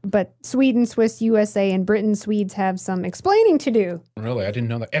 but Sweden, Swiss, USA, and Britain, Swedes have some explaining to do. Really? I didn't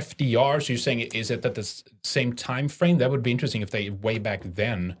know that. FDR, so you're saying, is it at the same time frame? That would be interesting if they way back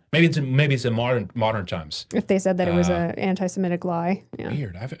then. Maybe it's in modern times. If they said that it was an anti-Semitic lie. Yeah.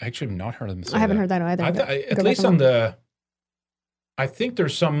 Weird. I've actually not heard them say that. I haven't heard that either. At least on the... I think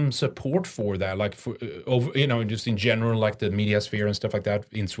there's some support for that, like just in general, like the media sphere and stuff like that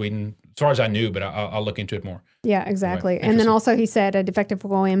in Sweden, as far as I knew, but I'll look into it more. Yeah, exactly. Anyway, and then also he said, Defective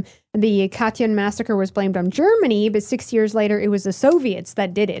William, the Katyn massacre was blamed on Germany, but 6 years later it was the Soviets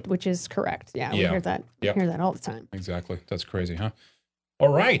that did it, which is correct. Yeah, we hear that. Yep. We hear that all the time. Exactly. That's crazy, huh? All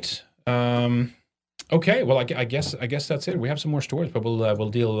right. Okay, well, I guess that's it. We have some more stories, but we'll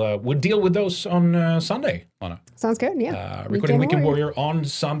deal with those on Sunday, Lana. Sounds good. Yeah. Recording Weekend Warrior on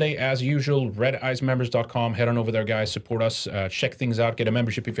Sunday as usual. RedIceMembers.com. Head on over there, guys. Support us. Check things out. Get a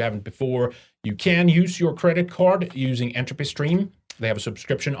membership if you haven't before. You can use your credit card using Entropy Stream. They have a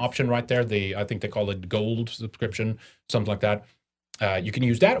subscription option right there. I think they call it Gold subscription, something like that. You can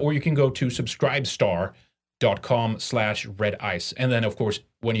use that, or you can go to subscribestar.com/redice. And then, of course,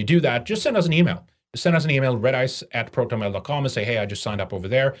 when you do that, just send us an email. Send us an email, redice@protonmail.com, and say, hey, I just signed up over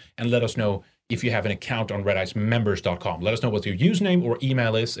there, and let us know if you have an account on redicemembers.com. Let us know what your username or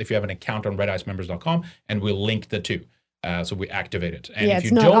email is if you have an account on redicemembers.com, and we'll link the two. So we activate it. And if it's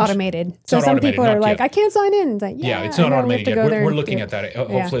you not automated. So some people are like, I can't sign in. It's like, it's not automated yet. We're looking at that.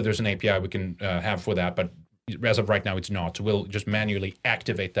 Hopefully there's an API we can have for that, but as of right now, it's not. So we'll just manually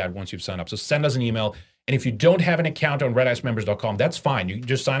activate that once you've signed up. So send us an email. And if you don't have an account on redicemembers.com, that's fine. You can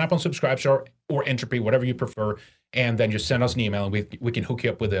just sign up on Subscribestar or Entropy, whatever you prefer, and then just send us an email, and we can hook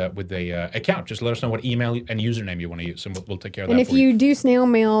you up with a account. Just let us know what email and username you want to use, and we'll take care of that. And if you do snail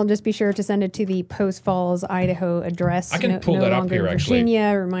mail, just be sure to send it to the Post Falls, Idaho address. I can pull that up here, actually.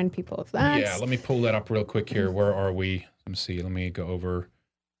 Virginia, remind people of that. Yeah, let me pull that up real quick here. Where are we? Let me see. Let me go over.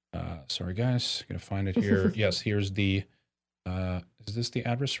 Sorry, guys. I'm going to find it here. Yes, here's the. Is this the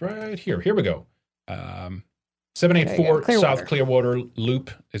address right here? Here we go. 784 South Clearwater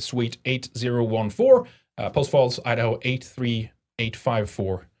Loop. It's Suite 8014. Post Falls, Idaho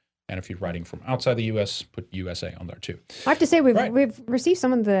 83854. And if you're writing from outside the U.S., put USA on there too. I have to say, we've received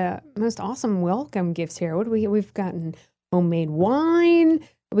some of the most awesome welcome gifts here. What do we've gotten homemade wine.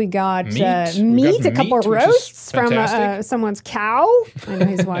 We got meat, a couple of roasts from someone's cow. I know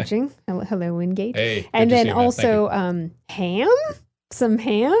he's watching. Hello, Wingate. Hey, and then also ham. Some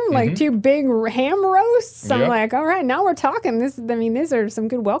ham, like 2 big ham roasts. Yep. I'm like, all right, now we're talking. These are some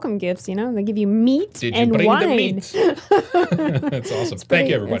good welcome gifts. You know, they give you meat and wine. The meat? That's awesome. Thank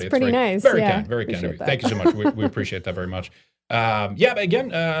you, everybody. It's pretty nice. Very kind. Very kind of you. Thank you so much. We appreciate that very much. But again,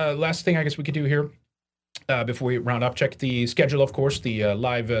 last thing I guess we could do here. Before we round up, check the schedule, of course, the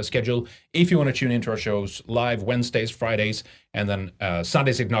live schedule. If you want to tune into our shows live Wednesdays, Fridays, and then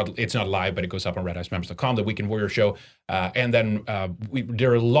Sundays, it's not live, but it goes up on redicemembers.com, the Weekend Warrior show. And then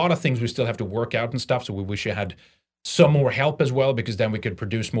there are a lot of things we still have to work out and stuff, so we wish you had some more help as well, because then we could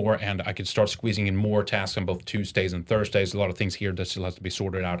produce more and I could start squeezing in more tasks on both Tuesdays and Thursdays. A lot of things here that still has to be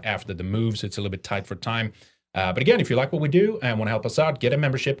sorted out after the moves. It's a little bit tight for time. But again, if you like what we do and want to help us out, get a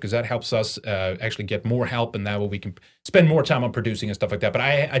membership, because that helps us actually get more help, and that way we can spend more time on producing and stuff like that. But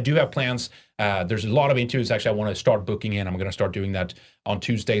I do have plans. There's a lot of interviews actually I want to start booking in. I'm going to start doing that on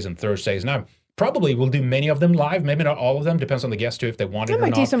Tuesdays and Thursdays. Now, probably we'll do many of them live, maybe not all of them. Depends on the guest too, if they want it or not. I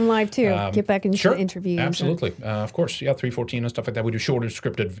might do some live too. Get back into interviews. Absolutely. Of course. Yeah, 314 and stuff like that. We do shorter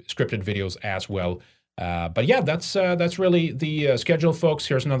scripted videos as well. But yeah, that's really the schedule, folks.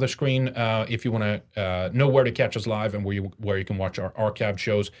 Here's another screen if you want to know where to catch us live and where you can watch our archived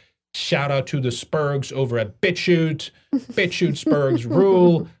shows. Shout out to the Spurgs over at BitChute. BitChute Spurgs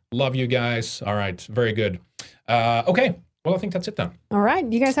rule. Love you guys. All right, very good. Okay, well, I think that's it then. All right,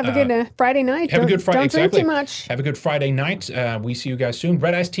 you guys have a good Friday night. Have a good Friday. Don't drink too much. Have a good Friday night. We see you guys soon.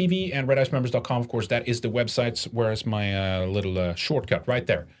 Red Ice TV and redicemembers.com, of course. That is the websites. Where's my little shortcut right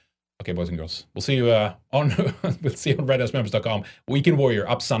there? Okay, boys and girls. We'll see you on redicemembers.com. Weekend Warrior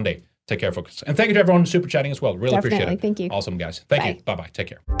up Sunday. Take care, folks. And thank you to everyone super chatting as well. Really appreciate it. Thank you. Awesome, guys. Thank you. Bye-bye. Take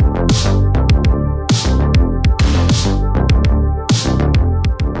care.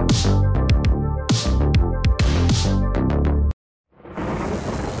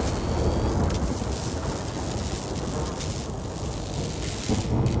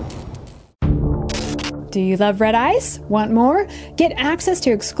 Do you love Red Ice? Want more? Get access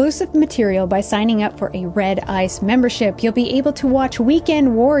to exclusive material by signing up for a Red Ice membership. You'll be able to watch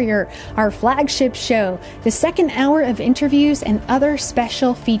Weekend Warrior, our flagship show, the second hour of interviews, and other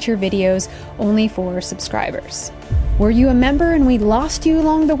special feature videos only for subscribers. Were you a member and we lost you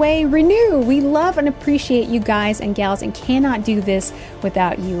along the way? Renew! We love and appreciate you guys and gals and cannot do this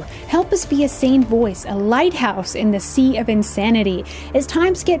without you. Help us be a sane voice, a lighthouse in the sea of insanity. As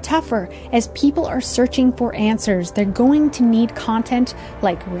times get tougher, as people are searching for answers, they're going to need content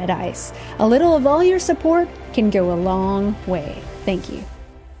like Red Ice. A little of all your support can go a long way. Thank you.